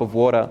them a cup of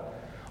water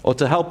or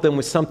to help them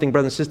with something,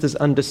 brothers and sisters,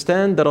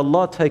 understand that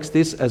Allah takes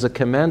this as a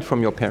command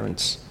from your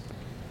parents.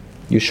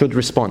 You should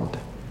respond.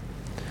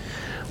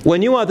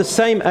 When you are the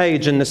same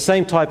age and the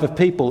same type of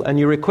people and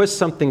you request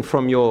something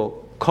from your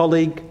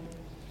colleague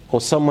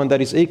or someone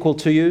that is equal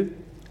to you,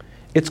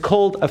 it's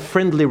called a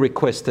friendly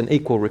request, an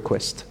equal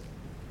request,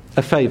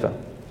 a favor.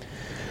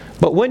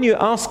 But when you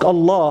ask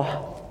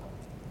Allah,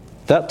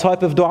 that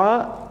type of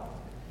dua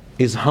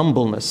is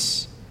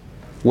humbleness,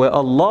 where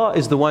Allah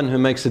is the one who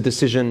makes a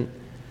decision.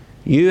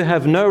 You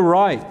have no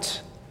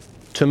right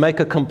to make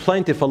a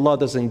complaint if Allah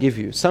doesn't give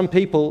you. Some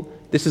people,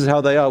 this is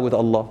how they are with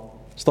Allah.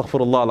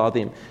 Astaghfirullah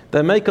al-Azim.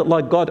 They make it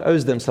like God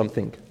owes them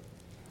something.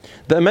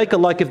 They make it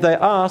like if they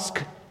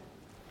ask,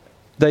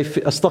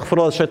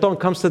 astaghfirullah, shaitan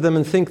comes to them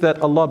and think that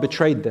Allah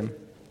betrayed them.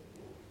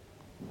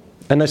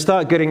 And they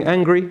start getting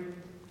angry,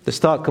 they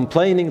start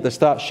complaining, they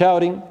start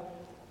shouting,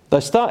 they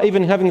start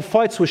even having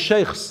fights with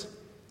sheikhs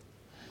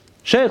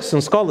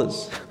and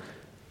scholars.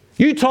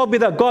 You told me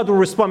that God will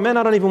respond. Man,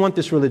 I don't even want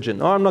this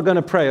religion. Oh, I'm not going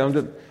to pray. I'm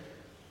just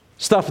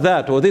stuff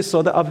that or this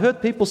or that. I've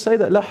heard people say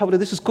that, La hawla,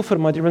 this is kufr,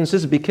 my dear brothers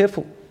and sisters, be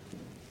careful.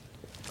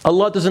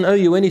 Allah doesn't owe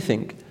you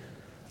anything.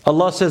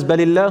 Allah says, بَلِ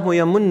اللَّهُ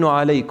يَمُنُّ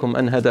عَلَيْكُمْ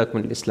أَنْ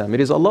هَدَاكُمْ لِلْإِسْلَامِ. It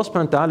is Allah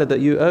subhanahu wa ta'ala that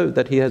you owe,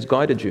 that He has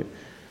guided you.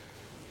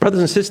 Brothers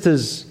and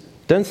sisters,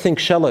 don't think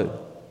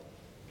shallow.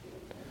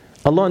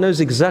 Allah knows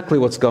exactly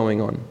what's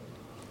going on.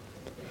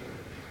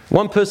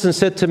 One person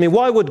said to me,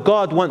 why would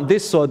God want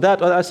this or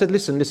that? I said,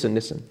 listen.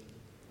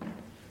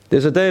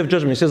 There's a day of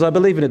judgment. He says, I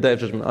believe in a day of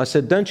judgment. I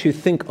said, don't you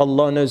think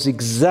Allah knows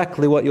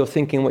exactly what you're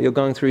thinking, what you're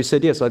going through? He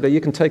said, yes. I go, you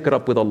can take it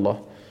up with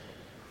Allah.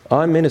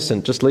 I'm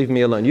innocent, just leave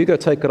me alone. You go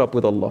take it up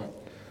with Allah.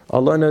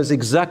 Allah knows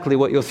exactly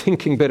what you're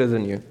thinking better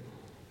than you.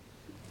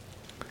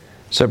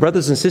 So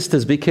brothers and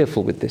sisters, be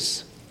careful with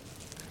this.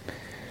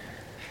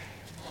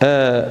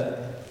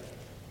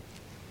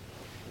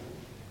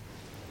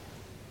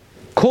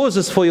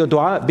 Causes for your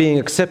dua being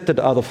accepted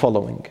are the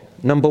following.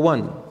 Number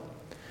one,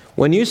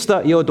 when you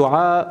start your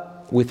dua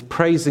with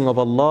praising of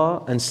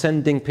Allah and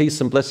sending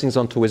peace and blessings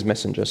onto His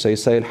Messenger. So you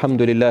say,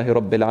 Alhamdulillahi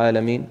Rabbil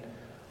Alameen,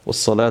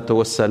 wassalatu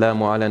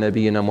wassalamu ala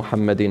nabiyyina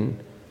Muhammadin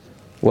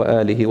wa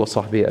alihi wa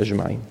sahbihi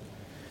ajma'in.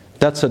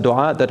 That's a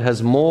dua that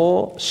has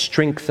more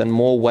strength and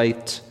more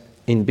weight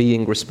in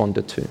being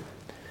responded to.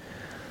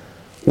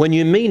 When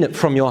you mean it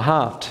from your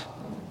heart.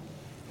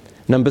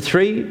 Number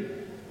three,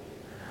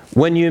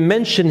 when you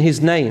mention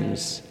His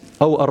names,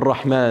 O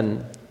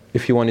Ar-Rahman,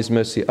 if you want His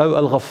mercy, O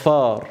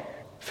Al-Ghaffar,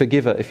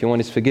 forgiver if you want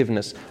His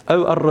forgiveness,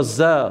 O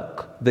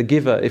Ar-Razzaq, the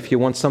giver if you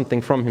want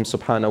something from Him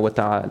subhanahu wa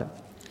ta'ala.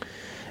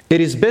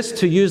 It is best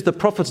to use the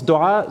Prophet's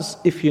du'as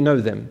if you know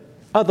them.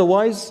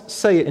 Otherwise,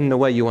 say it in the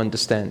way you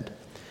understand.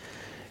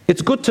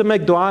 It's good to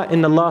make dua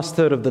in the last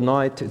third of the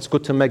night. It's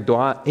good to make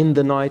dua in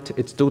the night.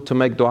 It's good to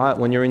make dua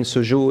when you're in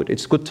sujood.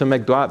 It's good to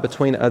make dua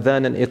between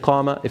adhan and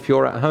iqamah. If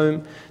you're at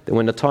home, then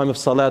when the time of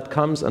salat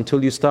comes,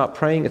 until you start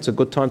praying, it's a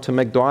good time to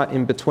make dua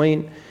in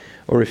between.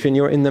 Or if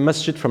you're in the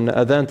masjid, from the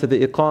adhan to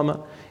the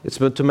iqamah, it's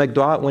good to make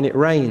dua when it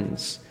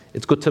rains.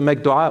 It's good to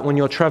make dua when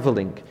you're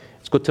traveling.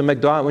 It's good to make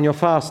dua when you're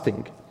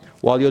fasting.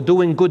 While you're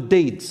doing good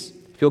deeds,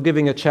 if you're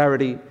giving a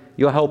charity,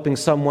 you're helping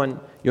someone,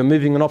 you're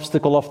moving an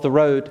obstacle off the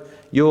road,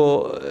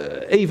 you're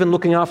even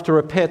looking after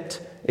a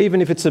pet,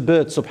 even if it's a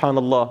bird,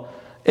 subhanallah.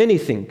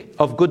 Anything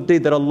of good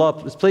deed that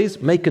Allah is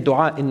pleased, make a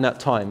dua in that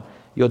time.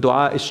 Your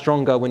dua is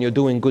stronger when you're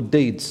doing good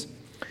deeds.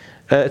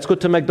 It's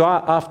good to make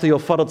dua after your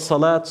farad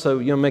salat, so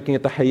you're making a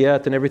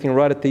tahiyyat and everything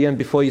right at the end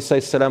before you say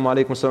assalamu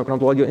alaikum wa sallam.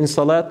 While you're in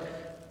salat,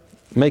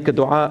 make a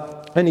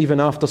dua, and even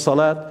after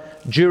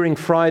salat, during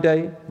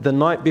Friday, the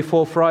night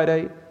before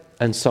Friday,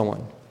 and so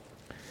on.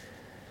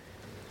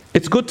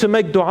 It's good to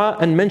make dua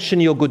and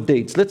mention your good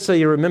deeds. Let's say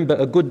you remember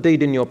a good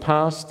deed in your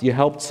past, you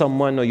helped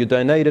someone or you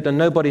donated and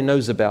nobody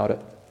knows about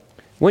it.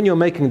 When you're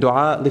making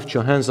dua, lift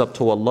your hands up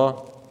to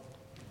Allah.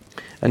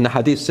 And the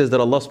hadith says that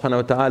Allah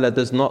subhanahu wa ta'ala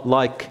does not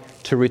like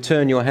to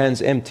return your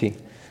hands empty.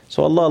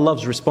 So Allah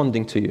loves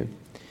responding to you.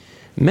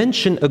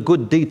 Mention a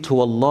good deed to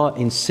Allah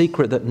in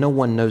secret that no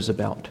one knows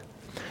about.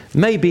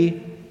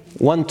 Maybe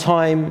one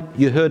time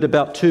you heard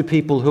about two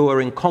people who are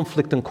in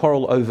conflict and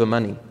quarrel over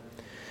money.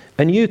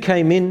 And you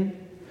came in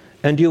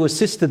and you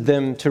assisted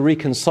them to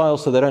reconcile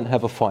so they don't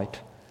have a fight.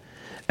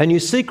 And you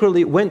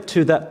secretly went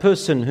to that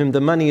person whom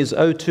the money is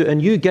owed to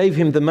and you gave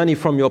him the money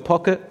from your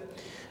pocket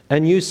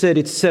and you said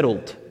it's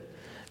settled.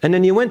 And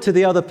then you went to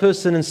the other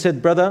person and said,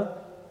 brother,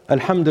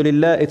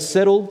 alhamdulillah, it's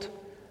settled.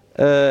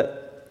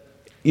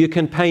 You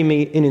can pay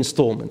me in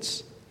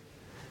installments.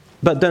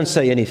 But don't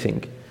say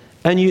anything.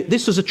 And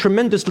this was a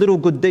tremendous little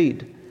good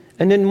deed.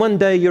 And then one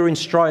day you're in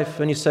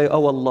strife and you say,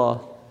 oh Allah,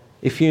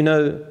 if you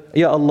know,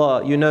 Ya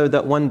Allah, you know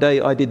that one day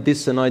I did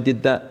this and I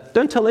did that.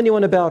 Don't tell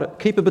anyone about it.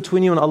 Keep it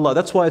between you and Allah.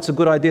 That's why it's a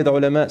good idea, the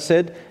ulama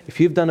said, if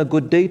you've done a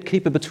good deed,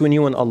 keep it between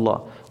you and Allah.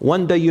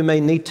 One day you may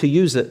need to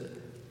use it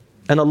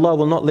and Allah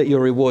will not let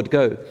your reward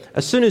go.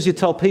 As soon as you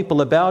tell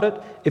people about it,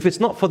 if it's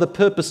not for the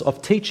purpose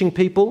of teaching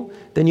people,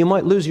 then you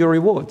might lose your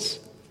rewards.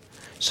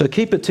 So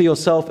keep it to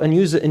yourself and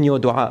use it in your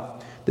dua.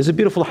 There's a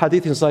beautiful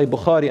hadith in Sahih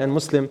Bukhari and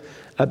Muslim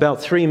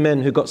about three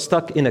men who got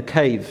stuck in a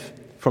cave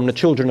from the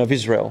children of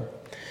Israel.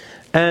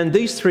 And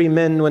these three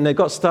men, when they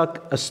got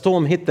stuck, a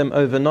storm hit them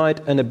overnight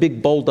and a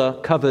big boulder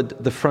covered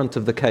the front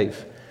of the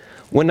cave.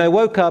 When they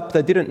woke up,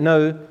 they didn't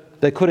know,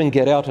 they couldn't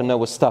get out and they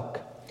were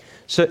stuck.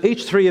 So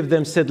each three of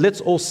them said,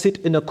 let's all sit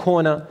in a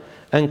corner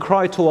and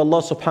cry to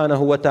Allah subhanahu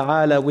wa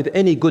ta'ala with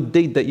any good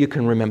deed that you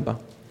can remember.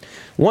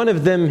 One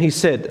of them, he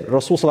said,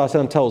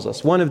 Rasulullah tells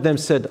us, one of them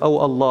said, "Oh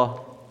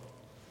Allah,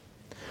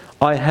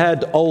 I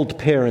had old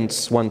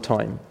parents one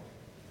time,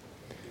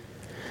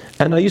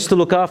 and I used to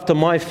look after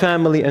my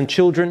family and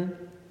children,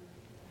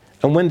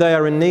 and when they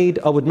are in need,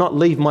 I would not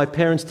leave my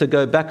parents to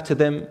go back to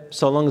them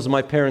so long as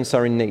my parents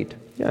are in need."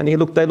 Yeah, and he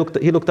looked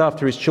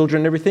after his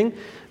children and everything,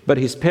 but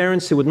his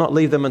parents, he would not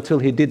leave them until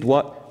he did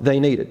what they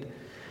needed.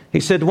 He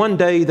said one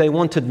day they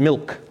wanted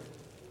milk.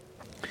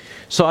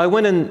 So I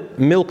went and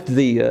milked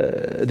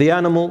the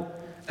animal,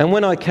 and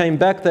when I came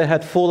back, they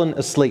had fallen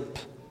asleep.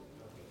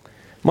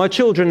 My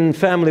children and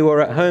family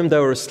were at home, they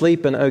were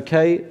asleep and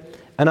okay,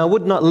 and I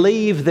would not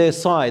leave their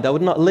side. I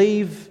would not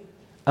leave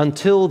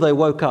until they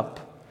woke up.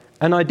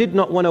 And I did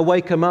not want to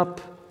wake them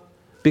up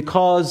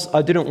because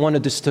I didn't want to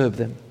disturb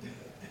them,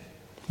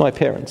 my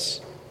parents.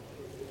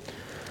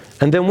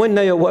 And then when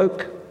they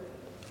awoke,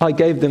 I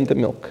gave them the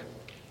milk.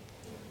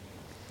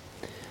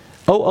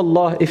 "Oh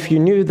Allah, if you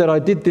knew that I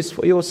did this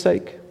for your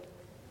sake,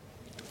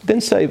 then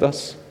save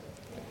us."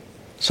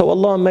 So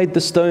Allah made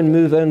the stone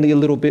move only a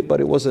little bit, but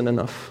it wasn't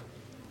enough.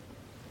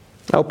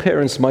 Our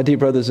parents, my dear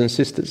brothers and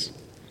sisters,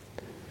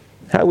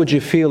 how would you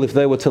feel if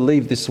they were to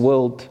leave this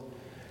world?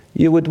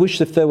 You would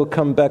wish if they would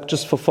come back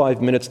just for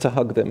 5 minutes to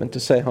hug them and to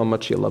say how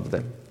much you love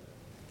them.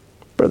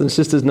 Brothers and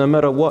sisters, no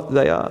matter what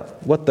they are,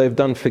 what they've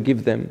done,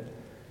 forgive them.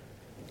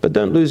 But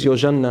don't lose your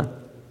Jannah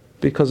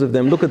because of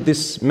them. Look at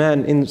this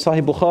man in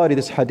Sahih Bukhari,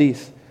 this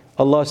hadith.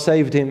 Allah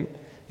saved him.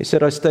 He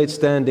said, "I stayed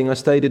standing, I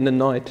stayed in the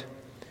night.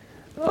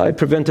 I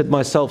prevented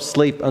myself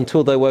sleep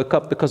until they woke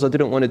up because I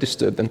didn't want to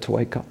disturb them to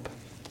wake up."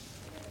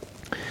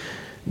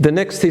 The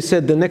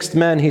next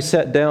man, he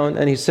sat down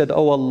and he said,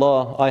 "Oh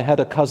Allah, I had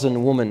a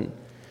cousin woman.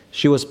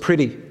 She was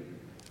pretty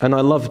and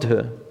I loved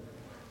her.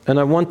 And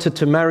I wanted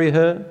to marry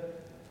her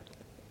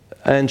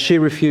and she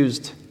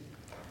refused.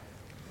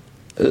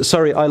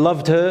 I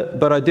loved her,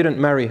 but I didn't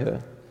marry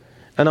her.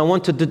 And I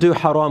wanted to do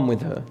haram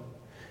with her."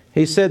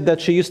 He said that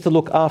she used to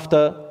look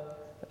after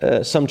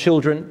some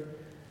children,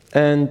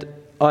 and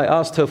I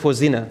asked her for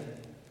zina,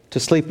 to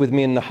sleep with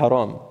me in the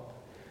haram.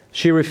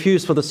 She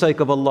refused for the sake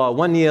of Allah.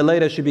 1 year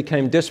later, she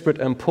became desperate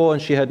and poor,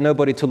 and she had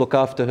nobody to look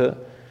after her.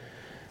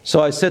 So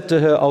I said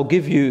to her, "I'll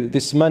give you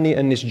this money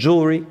and this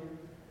jewelry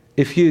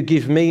if you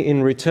give me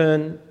in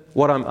return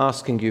what I'm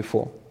asking you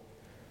for."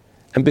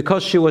 And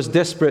because she was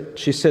desperate,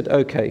 she said,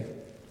 "Okay,"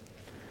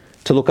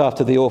 to look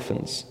after the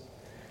orphans.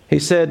 He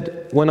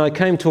said, when I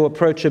came to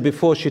approach her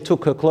before she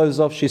took her clothes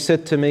off, she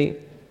said to me,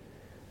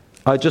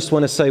 "I just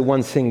want to say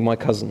one thing, my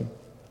cousin,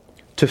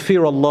 to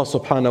fear Allah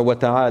subhanahu wa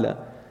ta'ala,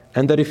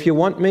 and that if you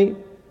want me,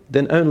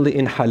 then only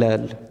in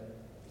halal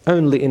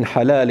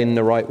in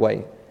the right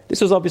way."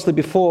 This was obviously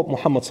before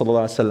Muhammad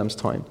sallallahu alaihi wasallam's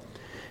time.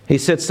 He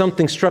said,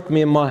 something struck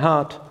me in my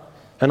heart,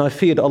 and I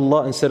feared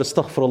Allah and said,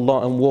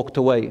 "Astaghfirullah," and walked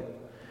away.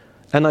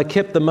 And I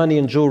kept the money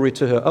and jewelry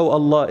to her. "Oh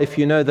Allah, if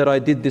you know that I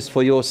did this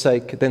for your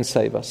sake, then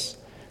save us."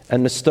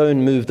 And the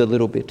stone moved a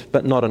little bit,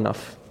 but not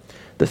enough.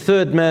 The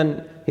third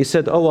man, he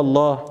said, "Oh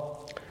Allah,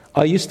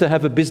 I used to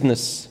have a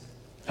business,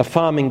 a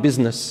farming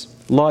business,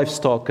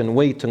 livestock and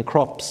wheat and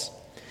crops.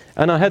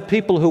 And I had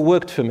people who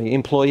worked for me,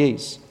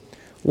 employees.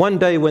 One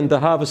day when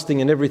the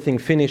harvesting and everything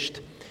finished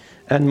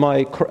and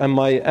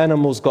my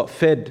animals got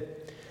fed,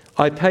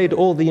 I paid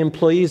all the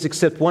employees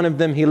except one of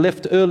them. He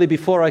left early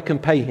before I can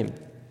pay him.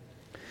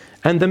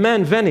 And the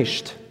man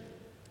vanished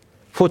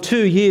for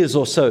 2 years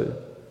or so.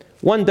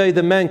 One day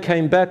the man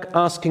came back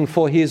asking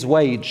for his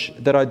wage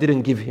that I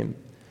didn't give him.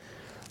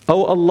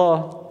 Oh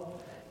Allah,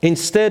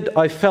 instead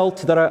I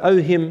felt that I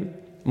owe him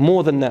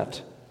more than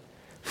that,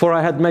 for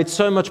I had made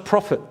so much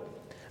profit,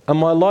 and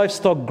my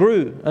livestock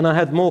grew, and I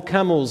had more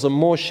camels and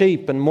more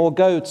sheep and more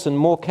goats and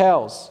more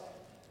cows.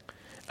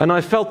 And I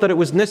felt that it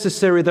was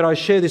necessary that I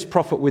share this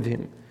profit with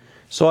him.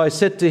 So I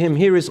said to him,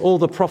 here is all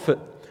the profit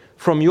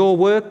from your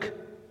work,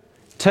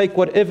 take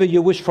whatever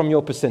you wish from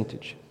your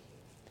percentage.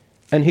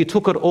 And he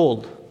took it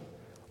all.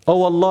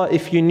 Oh Allah,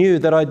 if you knew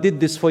that I did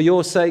this for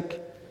your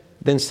sake,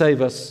 then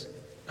save us,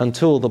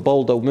 until the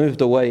boulder moved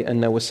away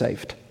and they were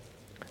saved.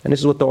 And this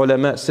is what the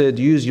ulama said,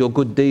 use your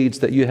good deeds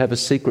that you have a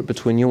secret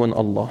between you and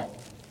Allah.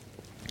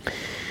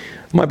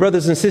 My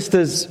brothers and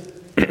sisters,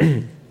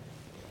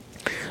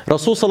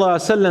 Rasul sallallahu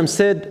alaihi wasallam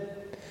said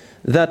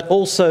that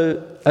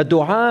also a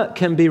dua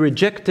can be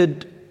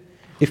rejected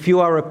if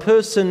you are a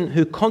person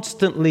who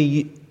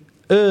constantly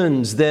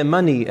earns their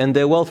money and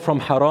their wealth from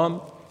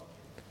haram,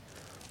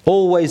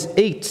 always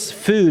eats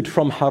food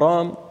from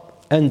haram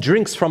and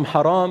drinks from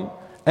haram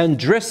and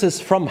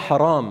dresses from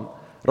haram.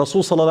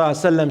 Rasul sallallahu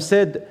alaihi wasallam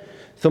said,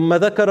 ثم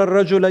ذكر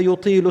الرجل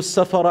يطيل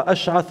السفر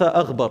أشعث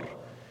أغبر.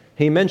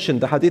 He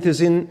mentioned, the hadith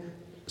is in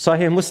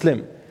Sahih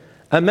Muslim,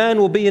 a man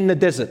will be in the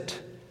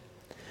desert.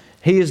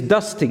 He is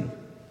dusty.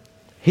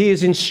 He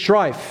is in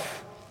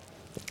strife.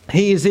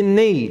 He is in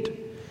need.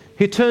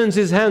 He turns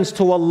his hands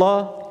to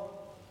Allah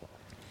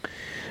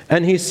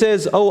and he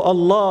says, Oh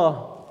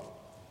Allah,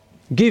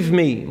 give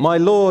me, my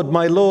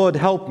Lord,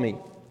 help me.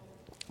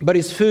 but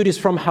his food is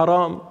from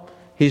haram,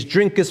 his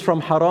drink is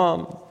from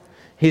haram,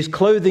 his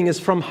clothing is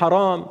from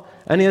haram,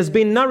 and he has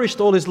been nourished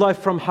all his life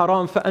from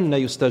haram, فَأَنَّ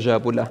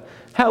يُسْتَجَابُ لَهُ.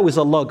 How is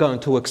Allah going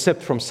to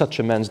accept from such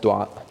a man's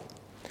dua?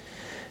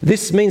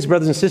 This means,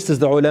 brothers and sisters,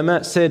 the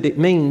ulama said it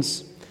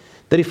means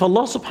that if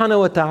Allah subhanahu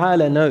wa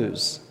ta'ala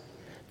knows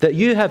that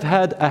you have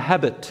had a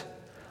habit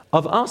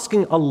of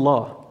asking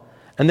Allah,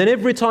 and then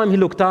every time He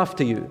looked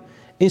after you,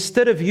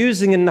 instead of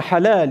using in the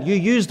halal, you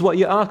used what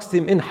you asked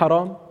Him in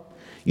haram,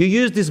 you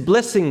used His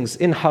blessings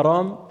in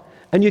haram,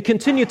 and you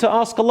continue to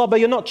ask Allah, but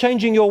you're not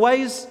changing your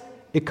ways,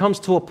 it comes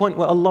to a point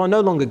where Allah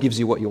no longer gives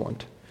you what you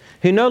want.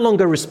 He no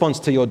longer responds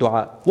to your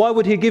dua. Why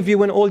would He give you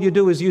when all you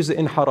do is use it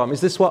in haram? Is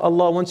this what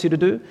Allah wants you to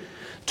do?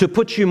 To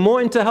put you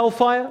more into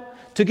hellfire?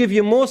 To give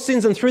you more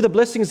sins, and through the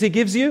blessings He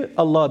gives you,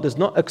 Allah does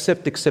not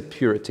accept except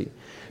purity.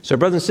 So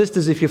brothers and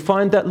sisters, if you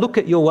find that, look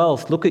at your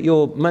wealth, look at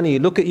your money,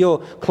 look at your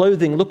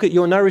clothing, look at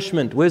your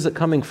nourishment. Where's it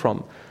coming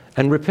from?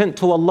 And repent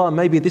to Allah.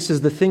 Maybe this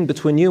is the thing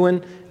between you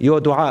and your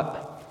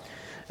dua.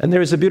 And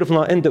there is a beautiful,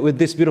 I'll end it with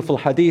this beautiful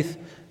hadith.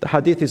 The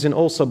hadith is in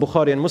also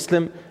Bukhari and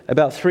Muslim,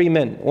 about 3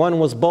 men. One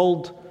was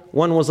bald,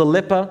 one was a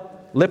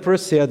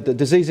leprous, he had the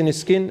disease in his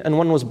skin, and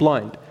one was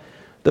blind.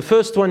 The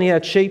first one, he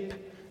had sheep.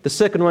 The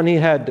second one, he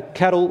had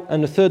cattle,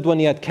 and the third one,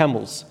 he had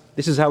camels.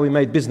 This is how he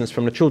made business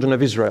from the children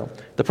of Israel.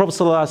 The Prophet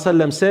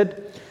ﷺ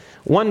said,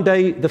 one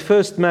day the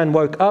first man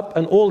woke up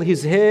and all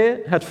his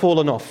hair had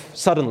fallen off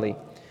suddenly.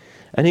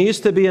 And he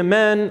used to be a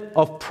man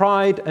of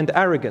pride and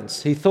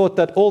arrogance. He thought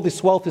that all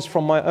this wealth is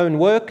from my own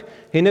work.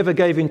 He never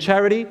gave in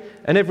charity,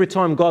 and every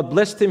time God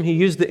blessed him, he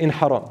used it in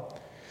haram.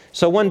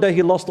 So one day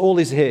he lost all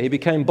his hair. He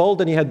became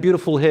bald, and he had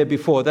beautiful hair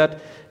before that.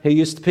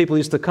 People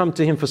used to come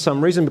to him for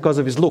some reason because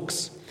of his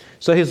looks.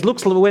 So his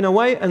looks went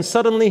away, and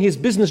suddenly his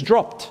business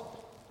dropped.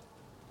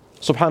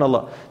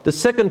 Subhanallah. The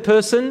second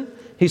person,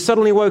 he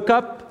suddenly woke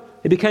up,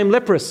 he became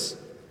leprous.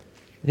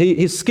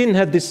 His skin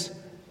had this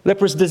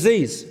leprous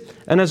disease.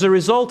 And as a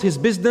result, his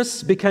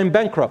business became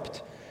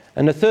bankrupt.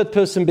 And the third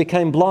person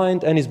became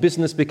blind, and his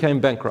business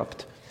became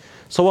bankrupt.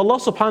 So Allah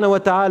subhanahu wa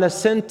ta'ala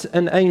sent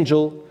an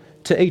angel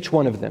to each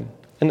one of them.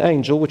 An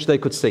angel which they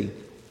could see.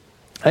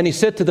 And He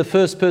said to the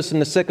first person,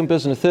 the second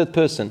person, the third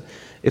person,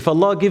 if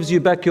Allah gives you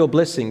back your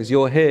blessings,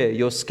 your hair,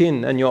 your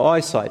skin, and your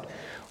eyesight,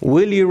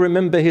 will you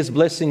remember His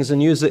blessings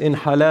and use it in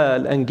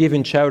halal and give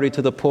in charity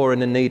to the poor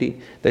and the needy?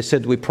 They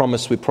said, we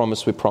promise, we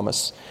promise, we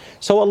promise.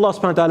 So Allah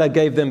subhanahu wa ta'ala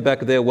gave them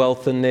back their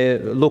wealth and their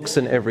looks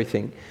and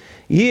everything.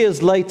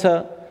 Years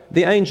later,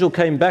 the angel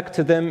came back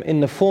to them in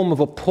the form of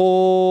a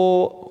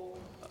poor,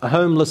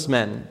 homeless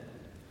man.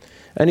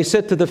 And he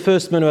said to the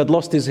first man who had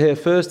lost his hair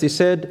first, he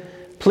said,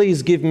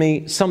 please give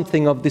me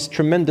something of this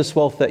tremendous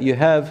wealth that you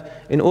have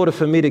in order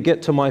for me to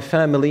get to my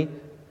family,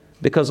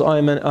 because I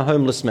am a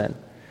homeless man.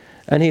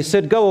 And he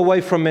said, go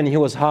away from me. And he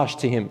was harsh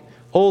to him.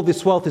 All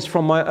this wealth is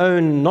from my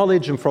own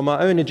knowledge and from my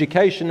own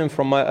education and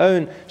from my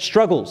own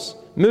struggles.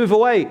 Move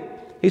away.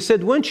 He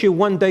said, weren't you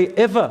one day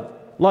ever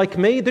like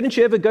me? Didn't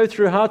you ever go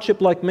through hardship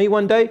like me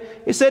one day?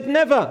 He said,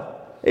 never.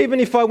 Even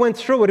if I went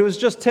through it was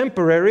just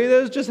temporary.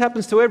 It just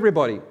happens to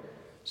everybody.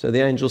 So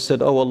the angel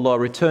said, oh Allah,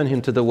 return him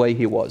to the way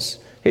he was.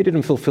 He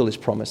didn't fulfill his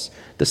promise.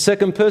 The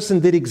second person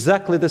did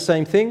exactly the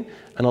same thing,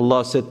 and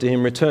Allah said to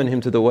him, return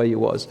him to the way he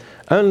was.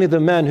 Only the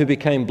man who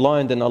became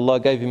blind and Allah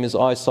gave him his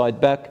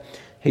eyesight back,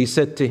 he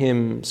said to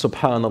him,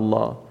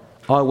 Subhanallah,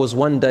 I was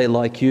one day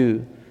like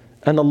you,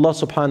 and Allah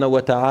subhanahu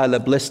wa ta'ala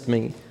blessed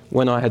me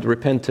when I had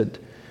repented.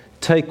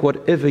 Take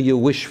whatever you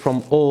wish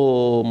from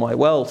all my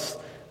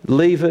wealth,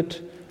 leave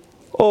it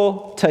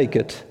or take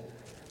it,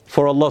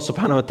 for Allah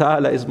subhanahu wa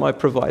ta'ala is my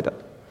provider.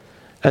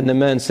 And the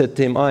man said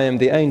to him, I am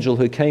the angel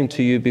who came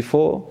to you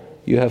before.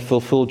 You have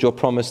fulfilled your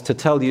promise to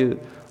tell you.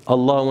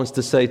 Allah wants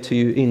to say to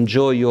you,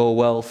 enjoy your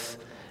wealth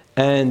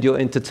and your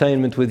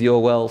entertainment with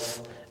your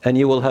wealth, and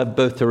you will have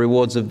both the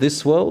rewards of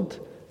this world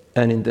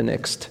and in the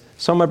next.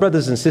 So my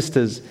brothers and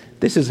sisters,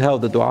 this is how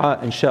the dua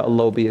inshaAllah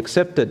will be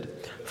accepted.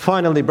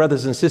 Finally,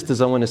 brothers and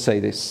sisters, I want to say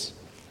this.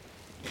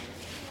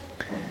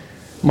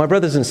 My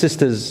brothers and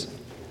sisters,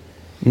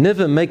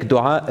 never make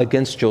dua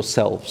against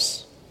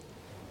yourselves.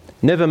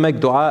 Never make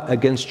dua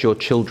against your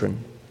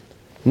children.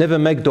 Never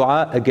make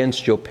dua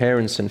against your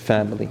parents and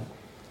family.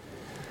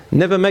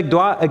 Never make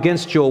dua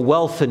against your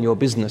wealth and your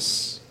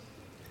business.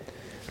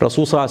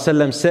 Rasul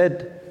ﷺ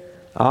said,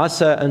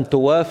 عَسَىٰ أَن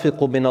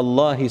تُوَافِقُوا مِنَ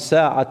اللَّهِ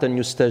سَاعَةً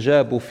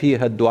يُسْتَجَابُ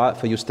فِيهَا الدُّعَاء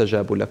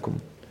فَيُسْتَجَابُ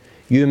لَكُمْ.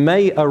 You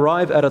may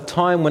arrive at a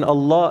time when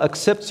Allah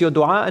accepts your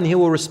dua and He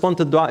will respond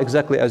to the dua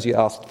exactly as you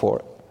asked for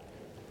it.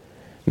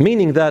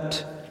 Meaning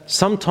that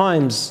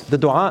sometimes the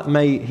dua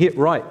may hit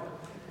right,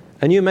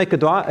 and you make a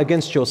dua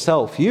against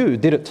yourself. You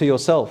did it to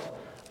yourself.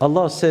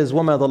 Allah says,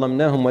 وَمَا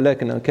ظَلَمْنَاهُمْ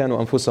وَلَكِنْ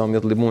كَانُوا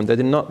أَنفُسَهُمْ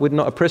يَظْلِمُونَ. We did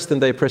not oppress them,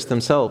 they oppressed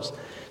themselves.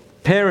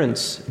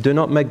 Parents, do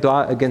not make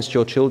dua against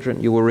your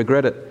children. You will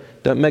regret it.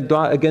 Don't make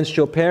dua against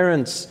your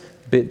parents.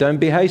 Don't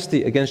be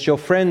hasty against your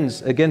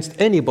friends, against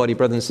anybody,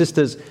 brothers and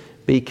sisters.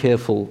 Be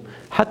careful.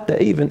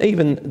 Hatta even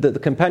the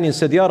companion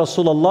said, Ya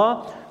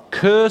Rasulullah,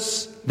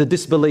 curse the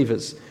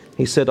disbelievers.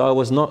 He said, I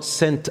was not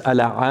sent a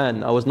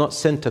la'an. I was not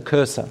sent a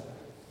curser.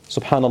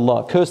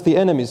 Subhanallah. Curse the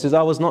enemies. He says,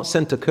 I was not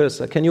sent to curse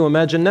her. Can you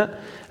imagine that?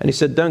 And he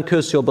said, don't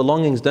curse your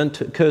belongings.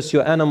 Don't curse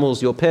your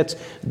animals, your pets.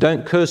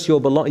 Don't curse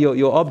your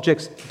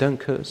objects. Don't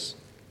curse.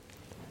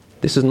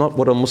 This is not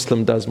what a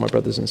Muslim does, my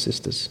brothers and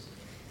sisters.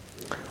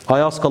 I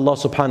ask Allah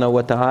subhanahu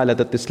wa ta'ala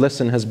that this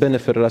lesson has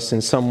benefited us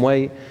in some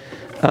way.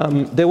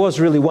 There was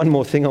really one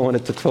more thing I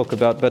wanted to talk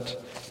about,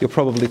 but you're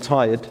probably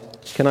tired.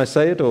 Can I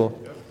say it, or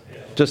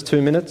just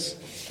 2 minutes?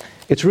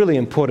 It's really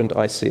important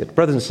I see it.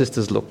 Brothers and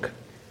sisters, look.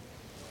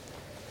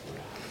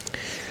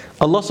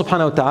 Allah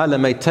subhanahu wa ta'ala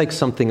may take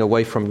something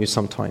away from you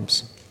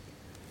sometimes.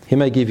 He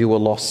may give you a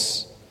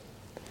loss.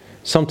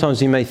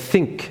 Sometimes you may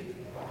think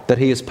that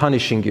He is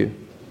punishing you.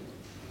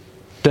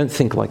 Don't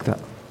think like that.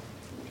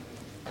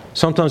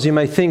 Sometimes you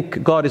may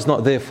think God is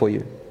not there for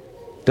you.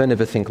 Don't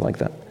ever think like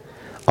that.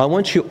 I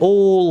want you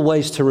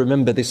always to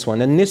remember this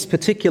one. And this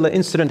particular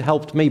incident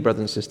helped me,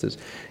 brothers and sisters.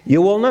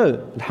 You all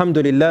know,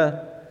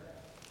 alhamdulillah,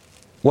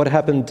 what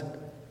happened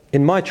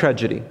in my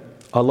tragedy.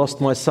 I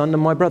lost my son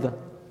and my brother,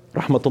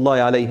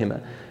 rahmatullahi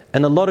alayhima.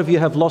 And a lot of you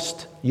have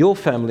lost your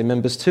family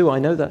members too, I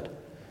know that.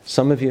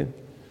 Some of you.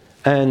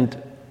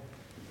 And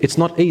it's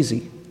not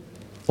easy.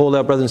 All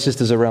our brothers and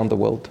sisters around the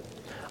world.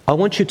 I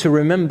want you to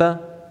remember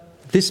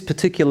this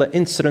particular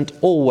incident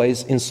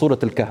always in Surah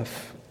Al-Kahf.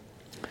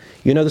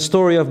 You know the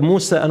story of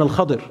Musa and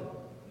Al-Khadir.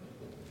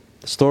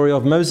 The story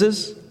of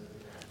Moses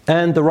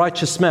and the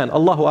righteous man.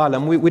 Allahu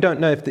A'lam. We don't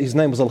know if his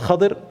name was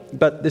Al-Khadir,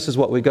 but this is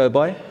what we go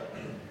by.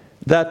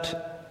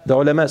 That the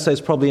ulama say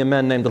is probably a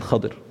man named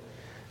Al-Khadir.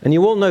 And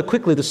you all know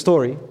quickly the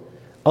story.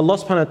 Allah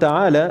subhanahu wa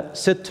ta'ala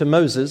said to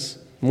Moses,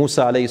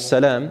 Musa alayhi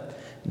salam,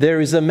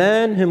 there is a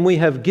man whom we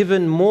have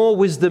given more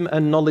wisdom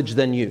and knowledge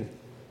than you,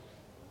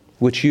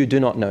 which you do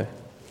not know,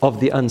 of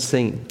the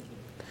unseen.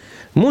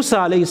 Musa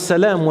alayhi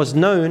salam was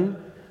known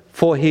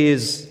for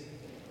his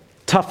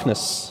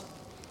toughness.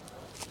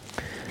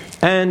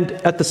 And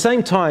at the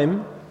same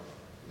time,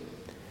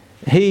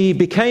 he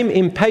became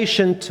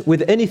impatient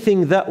with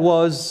anything that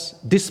was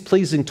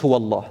displeasing to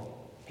Allah.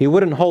 He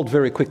wouldn't hold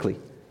very quickly.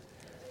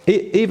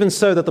 Even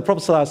so that the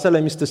Prophet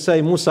ﷺ used to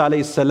say Musa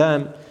alayhi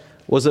salam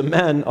was a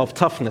man of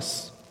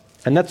toughness.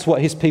 And that's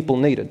what his people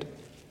needed.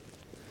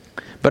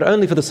 But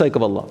only for the sake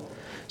of Allah.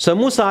 So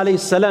Musa alayhi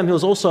salam, he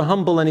was also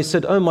humble and he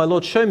said, oh my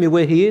Lord, show me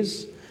where he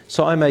is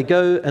so I may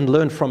go and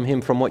learn from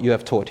him from what you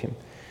have taught him.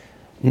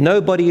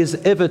 Nobody is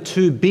ever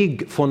too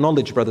big for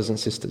knowledge, brothers and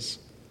sisters.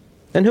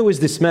 And who is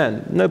this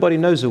man? Nobody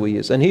knows who he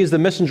is. And he is the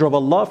messenger of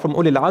Allah from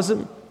Ulil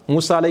Azm,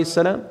 Musa alayhi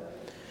salam.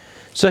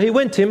 So he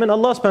went to him and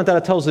Allah subhanahu wa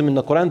ta'ala tells him in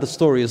the Quran, the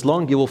story is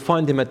long, you will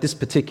find him at this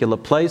particular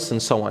place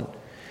and so on.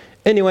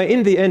 Anyway,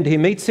 in the end he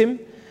meets him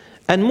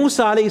and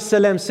Musa alayhi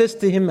salam says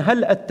to him,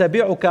 هَلْ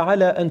أَتَّبِعُكَ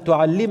عَلَىٰ أَن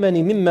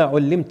تُعَلِّمَنِ مِمَّا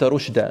عُلِّمْتَ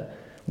رُشْدًا.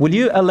 Will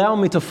you allow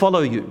me to follow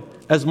you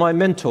as my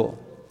mentor,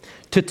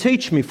 to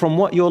teach me from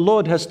what your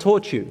Lord has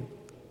taught you,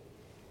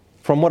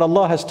 from what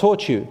Allah has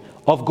taught you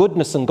of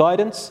goodness and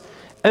guidance?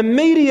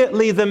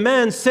 Immediately the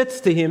man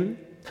says to him,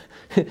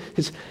 he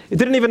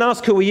didn't even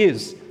ask who he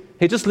is.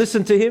 He just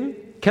listened to him.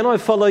 Can I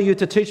follow you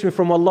to teach me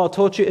from what Allah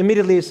taught you?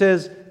 Immediately he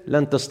says,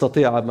 لَن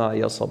تَسْتَطِيعَ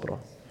مَعِيَ صَبْرًا.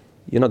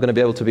 You're not going to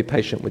be able to be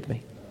patient with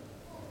me.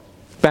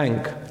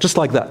 Bang, just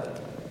like that.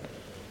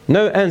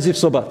 No ands,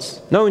 ifs or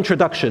buts, no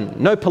introduction,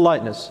 no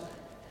politeness.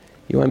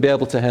 You won't be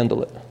able to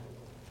handle it.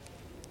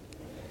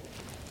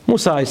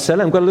 Musa alayhi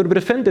salam got a little bit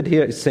offended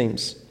here, it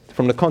seems,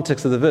 from the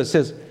context of the verse. It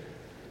says,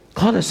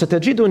 قَالَ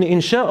سَتَجِدُنِي إِنْ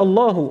شَاءَ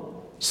اللَّهُ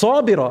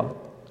صَابِرًا.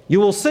 You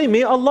will see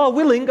me, Allah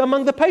willing,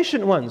 among the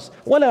patient ones.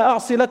 وَلَا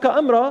أَعْصِي لَكَ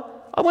أَمْرًا.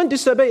 I won't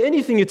disobey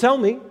anything you tell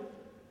me.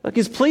 Like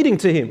he's pleading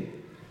to him.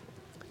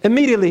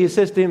 Immediately he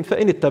says to him,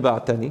 فَإِنِ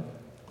اتَّبَعْتَنِي.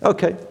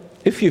 Okay,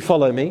 if you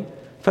follow me,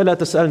 فَلَا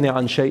تَسْأَلْنِي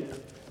عَنْ شَيْءٍ.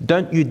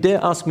 Don't you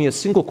dare ask me a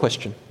single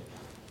question.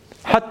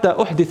 حَتَّى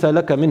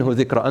أُحْدِثَ لَكَ مِنْهُ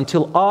ذِكْرًا.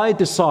 Until I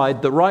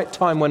decide the right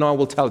time when I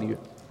will tell you.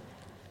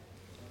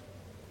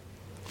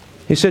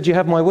 He said, you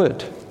have my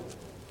word.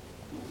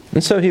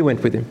 And so he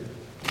went with him.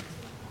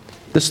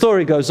 The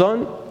story goes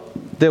on.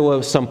 There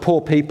were some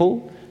poor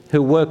people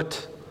who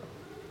worked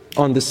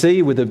on the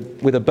sea with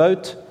a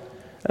boat.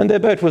 And their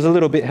boat was a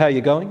little bit, how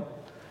you going?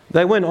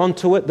 They went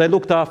onto it, they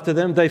looked after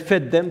them, they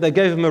fed them, they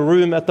gave them a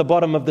room at the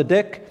bottom of the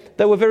deck.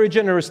 They were very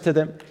generous to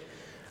them.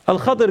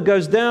 Al-Khadir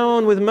goes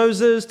down with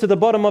Moses to the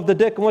bottom of the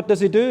deck, and what does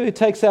he do? He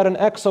takes out an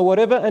axe or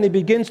whatever, and he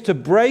begins to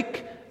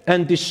break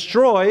and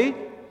destroy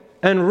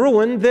and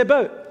ruin their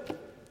boat.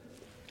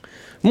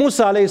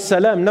 Musa alayhi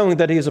salam, knowing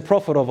that he is a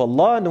prophet of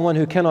Allah and the one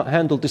who cannot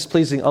handle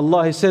displeasing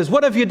Allah, he says,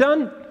 what have you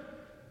done?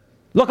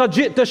 لَقَدْ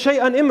جِئْتَ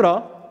شَيْئًا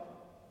إِمْرًا.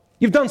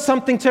 You've done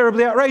something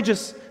terribly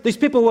outrageous. These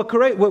people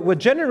were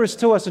generous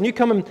to us and you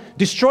come and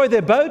destroy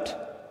their boat?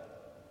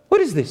 What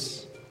is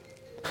this?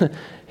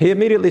 He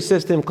immediately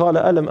says to him, قَالَ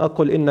أَلَمْ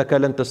أَقُلْ إِنَّكَ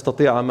لَن تَسْتَطِيعَ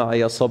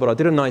مَعَيَ صَبْرًا.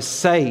 Didn't I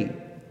say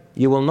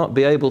you will not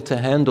be able to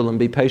handle and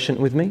be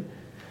patient with me?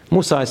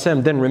 Musa alayhi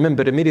salam then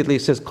remembered immediately, he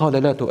says, قَالَ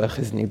لَا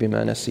تُؤَخِذْنِي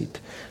بِمَا نَسِيتَ.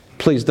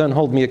 Please don't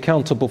hold me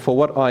accountable for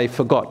what I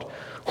forgot.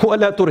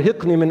 وَلَا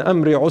تُرْهِقْنِي مِنْ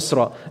أَمْرِ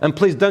عُسْرًا. And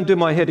please don't do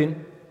my head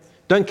in.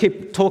 Don't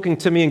keep talking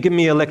to me and give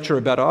me a lecture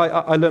about it.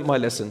 I learnt my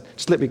lesson.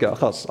 Just let me go.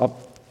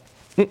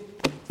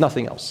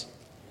 Nothing else.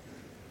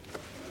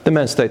 The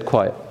man stayed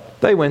quiet.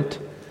 They went.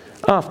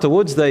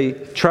 Afterwards, they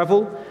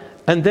traveled,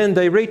 and then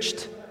they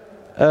reached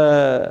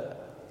a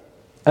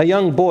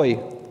young boy,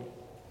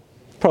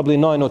 probably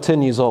 9 or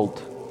 10 years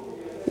old.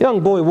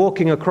 Young boy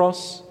walking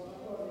across.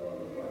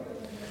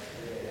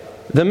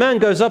 The man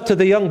goes up to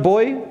the young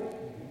boy.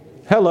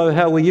 Hello,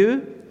 how are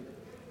you?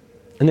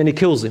 And then he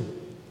kills him.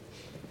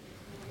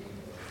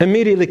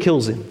 Immediately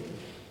kills him.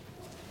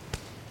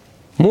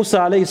 Musa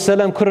alayhi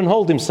salam couldn't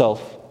hold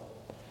himself.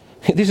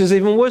 This is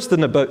even worse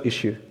than the boat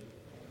issue.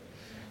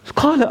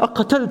 قال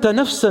أقتلت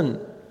نفسا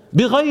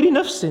بغير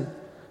نفس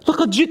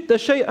لقد جئت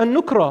شيئا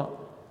نكرا.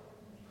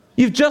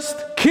 You've just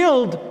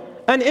killed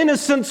an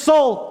innocent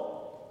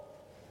soul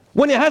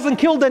when he hasn't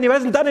killed anyone,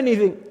 hasn't done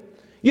anything.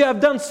 You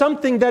have done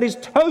something that is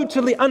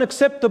totally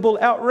unacceptable,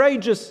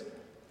 outrageous,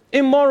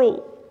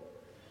 immoral.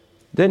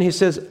 Then he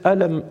says,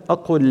 ألم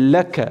أقل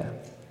لك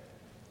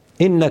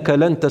إنك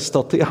لن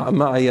تستطيع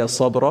معي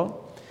صبرا.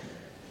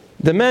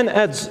 The man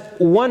adds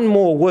one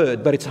more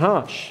word, but it's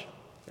harsh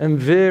and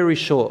very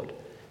short.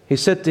 He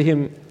said to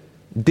him,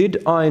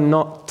 did I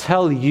not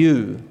tell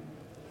you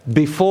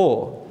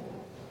before,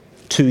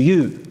 to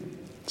you?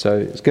 So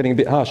it's getting a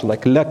bit harsh,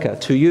 like laka,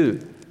 to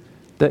you,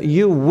 that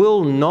you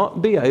will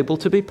not be able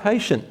to be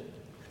patient.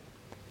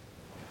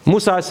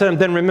 Musa a.s.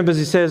 then remembers,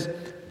 he says,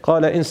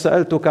 قال إن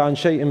سألتك عن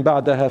شيء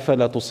بعدها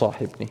فلا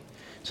تصاحبني. He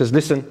says,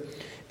 listen,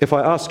 if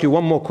I ask you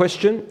one more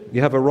question,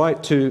 you have a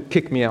right to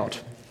kick me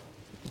out.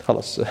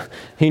 خلاص.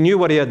 He knew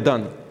what he had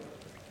done.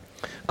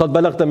 قد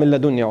بلغت من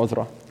لدني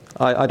عذرا.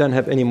 I don't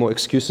have any more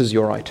excuses,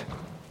 you're right.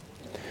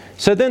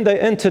 So then they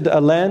entered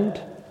a land,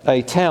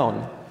 a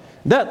town.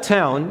 That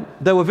town,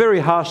 they were very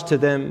harsh to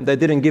them. They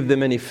didn't give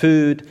them any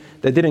food.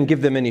 They didn't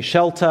give them any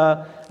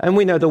shelter. And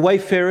we know the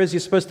wayfarers,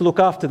 you're supposed to look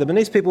after them. And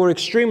these people were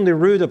extremely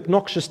rude,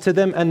 obnoxious to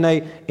them, and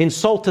they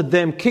insulted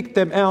them, kicked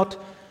them out.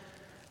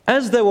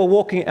 As they were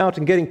walking out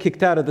and getting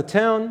kicked out of the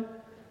town,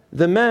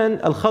 the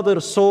man,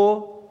 Al-Khadr,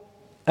 saw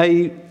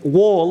a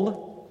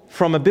wall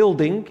from a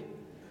building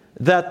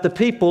that the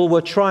people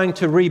were trying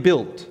to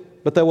rebuild,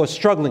 but they were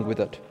struggling with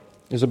it.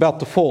 It was about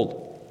to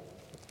fall.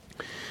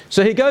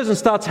 So he goes and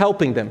starts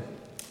helping them.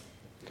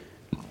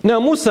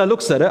 Now Musa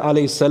looks at it,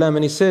 alayhi salam,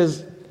 and he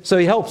says, so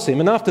he helps him,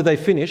 and after they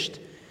finished,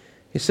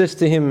 he says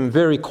to him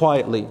very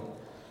quietly,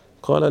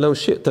 قال لو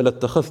شئت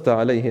لاتخذت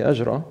عليه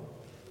أجرا.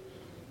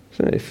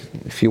 So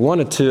if you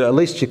wanted to, at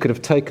least you could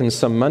have taken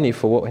some money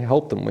for what he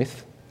helped them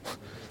with.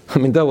 I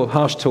mean, they were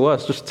harsh to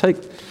us. Just take,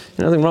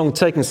 nothing wrong with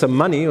taking some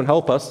money and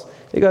help us.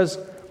 He goes,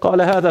 قال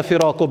هذا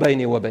فراق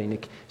بيني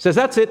وبينك. He says,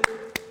 that's it.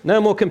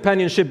 No more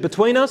companionship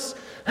between us.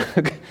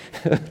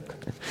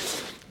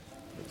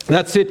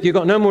 That's it. You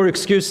got no more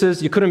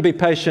excuses. You couldn't be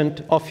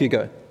patient. Off you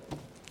go.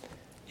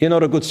 You're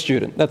not a good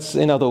student. That's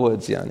in other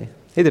words, Yani.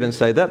 He didn't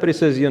say that, but he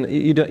says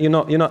you're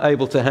not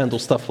able to handle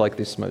stuff like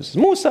this, Moses.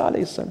 Musa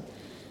alayhi salam.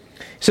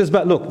 He says,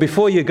 but look,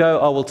 before you go,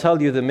 I will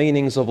tell you the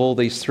meanings of all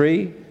these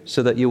three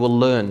so that you will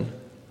learn.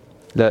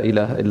 La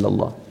ilaha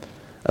illallah.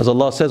 As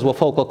Allah says,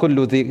 وَفَوْقَ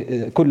كُلُّ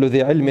ذِي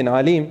عِلْمٍ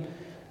عَلِيمٍ.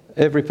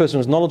 Every person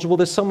who's knowledgeable,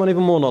 there's someone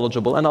even more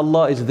knowledgeable, and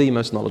Allah is the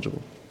most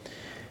knowledgeable.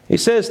 He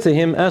says to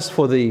him, as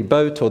for the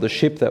boat or the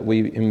ship that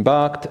we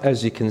embarked,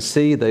 as you can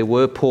see, they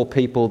were poor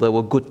people, they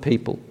were good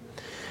people.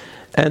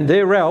 And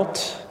their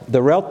route,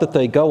 the route that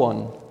they go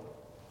on,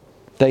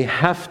 they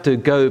have to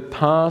go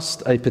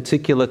past a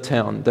particular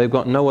town. They've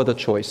got no other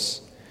choice.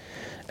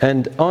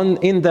 And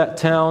in that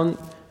town,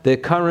 there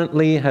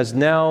currently has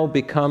now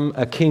become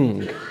a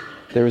king.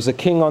 There is a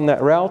king on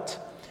that route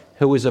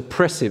who is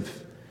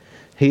oppressive.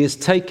 He is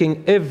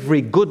taking every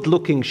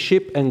good-looking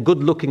ship and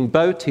good-looking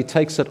boat, he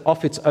takes it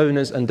off its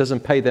owners and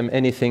doesn't pay them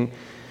anything.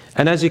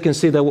 And as you can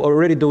see, they were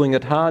already doing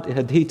it hard.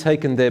 Had he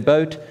taken their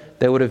boat,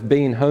 they would have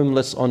been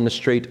homeless on the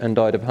street and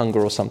died of hunger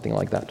or something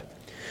like that.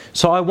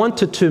 So I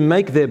wanted to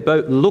make their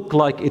boat look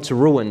like it's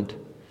ruined,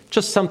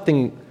 just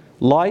something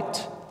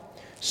light,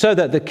 so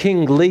that the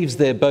king leaves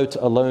their boat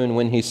alone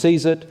when he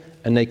sees it,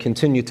 and they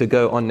continue to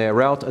go on their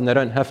route, and they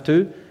don't have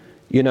to,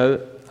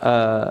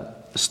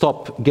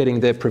 stop getting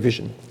their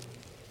provision.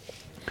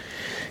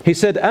 He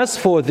said, as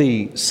for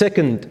the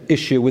second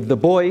issue with the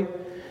boy,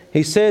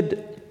 he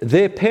said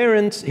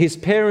his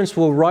parents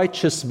were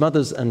righteous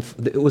mothers, and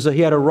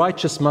he had a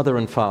righteous mother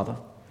and father.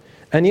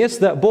 And yes,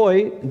 that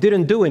boy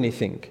didn't do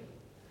anything.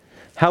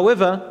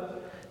 However,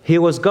 he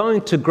was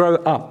going to grow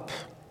up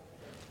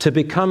to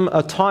become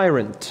a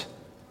tyrant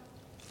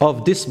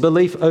of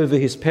disbelief over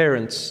his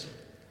parents,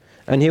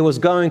 and he was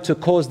going to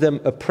cause them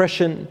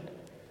oppression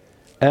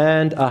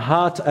and a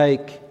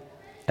heartache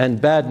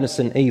and badness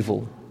and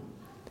evil.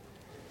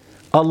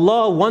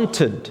 Allah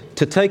wanted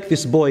to take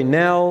this boy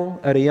now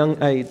at a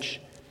young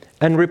age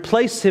and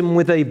replace him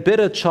with a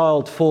better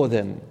child for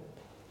them.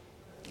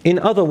 In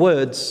other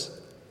words,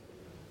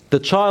 the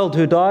child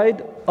who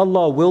died,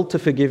 Allah willed to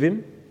forgive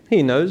him,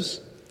 He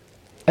knows.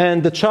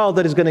 And the child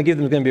that is going to give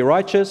them is going to be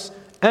righteous,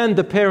 and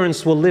the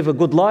parents will live a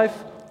good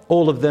life.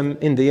 All of them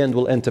in the end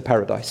will enter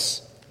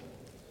paradise.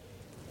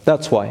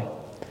 That's why.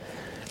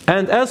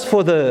 And as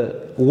for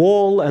the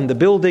wall and the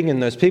building and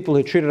those people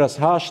who treated us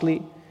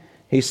harshly,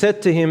 he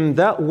said to him,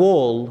 that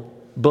wall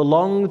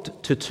belonged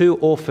to 2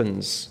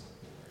 orphans,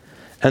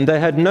 and they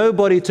had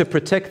nobody to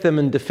protect them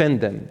and defend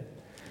them.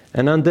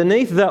 And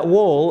underneath that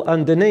wall,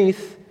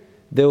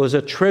 there was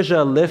a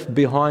treasure left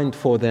behind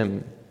for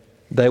them.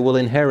 They will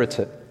inherit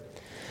it.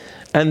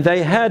 And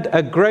they had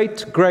a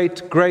great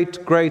grandfather.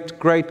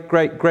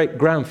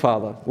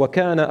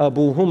 وَكَانَ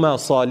أَبُوهُمَا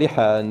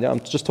صَالِحًا. And I'm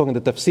just talking the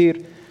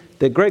tafsir.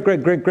 Their great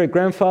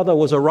grandfather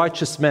was a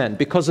righteous man.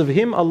 Because of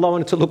him, Allah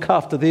wanted to look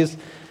after this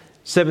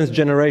 7th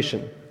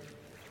generation.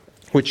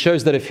 Which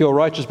shows that if you're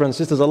righteous, brothers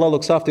and sisters, Allah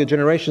looks after your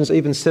generations,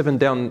 even 7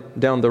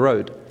 down the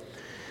road.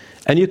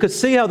 And you could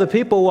see how the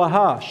people were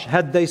harsh.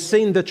 Had they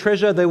seen the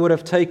treasure, they would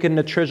have taken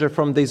the treasure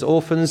from these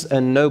orphans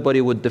and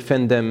nobody would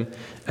defend them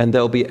and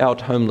they'll be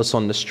out homeless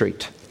on the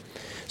street.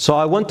 So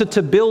I wanted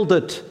to build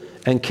it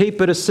and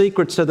keep it a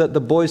secret so that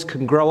the boys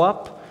can grow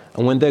up,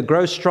 and when they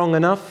grow strong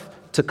enough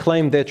to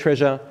claim their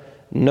treasure,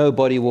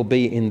 nobody will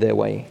be in their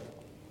way.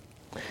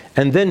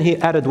 And then he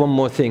added one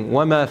more thing.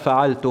 وَمَا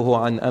فَعَلْتُهُ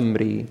عَنْ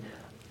أَمْرِي.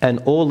 And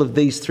all of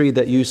these 3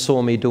 that you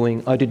saw me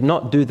doing, I did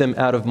not do them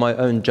out of my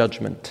own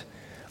judgment.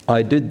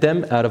 I did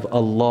them out of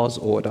Allah's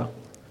order.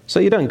 So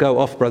you don't go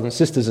off, brothers and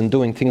sisters, and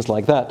doing things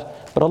like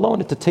that. But Allah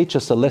wanted to teach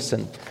us a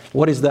lesson.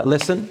 What is that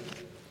lesson?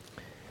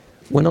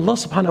 When Allah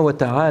subhanahu wa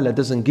ta'ala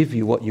doesn't give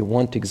you what you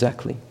want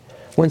exactly,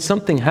 when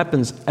something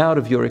happens out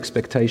of your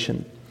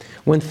expectation,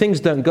 when things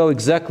don't go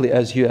exactly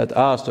as you had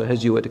asked or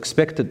as you had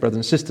expected, brothers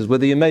and sisters,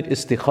 whether you made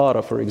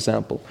istikhara, for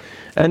example,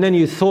 and then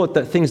you thought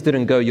that things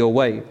didn't go your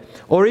way,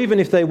 or even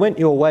if they went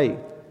your way,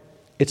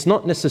 it's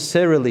not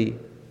necessarily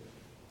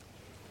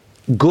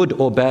good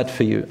or bad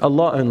for you.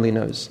 Allah only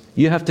knows.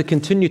 You have to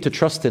continue to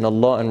trust in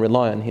Allah and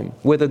rely on Him,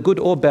 whether good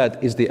or bad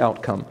is the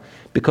outcome.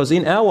 Because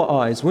in our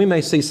eyes, we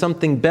may see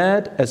something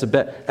bad as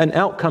an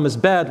outcome as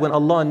bad when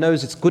Allah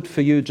knows it's good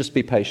for you, just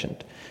be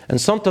patient.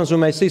 And sometimes we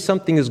may see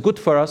something as good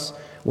for us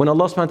when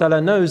Allah subhanahu wa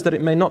ta'ala knows that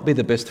it may not be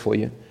the best for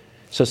you.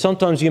 So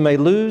sometimes you may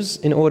lose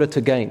in order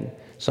to gain.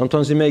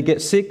 Sometimes you may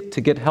get sick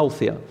to get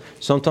healthier.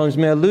 Sometimes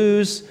you may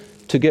lose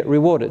to get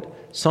rewarded.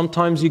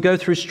 Sometimes you go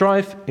through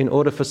strife in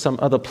order for some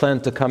other plan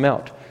to come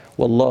out.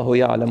 Wallahu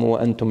ya'lamu wa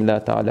antum la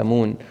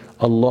ta'lamun.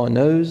 Allah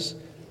knows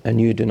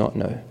and you do not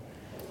know.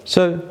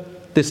 So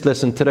this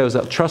lesson today was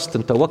about trust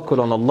and tawakkul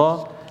on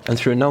Allah, and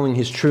through knowing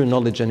His true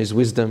knowledge and His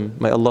wisdom,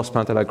 may Allah subhanahu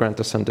wa ta'ala grant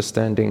us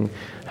understanding.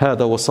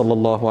 هذا وصلى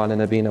الله على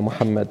نبينا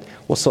محمد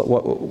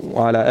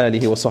وعلى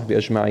آله وصحبه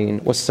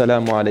أجمعين.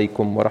 والسلام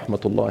عليكم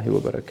ورحمة الله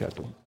وبركاته.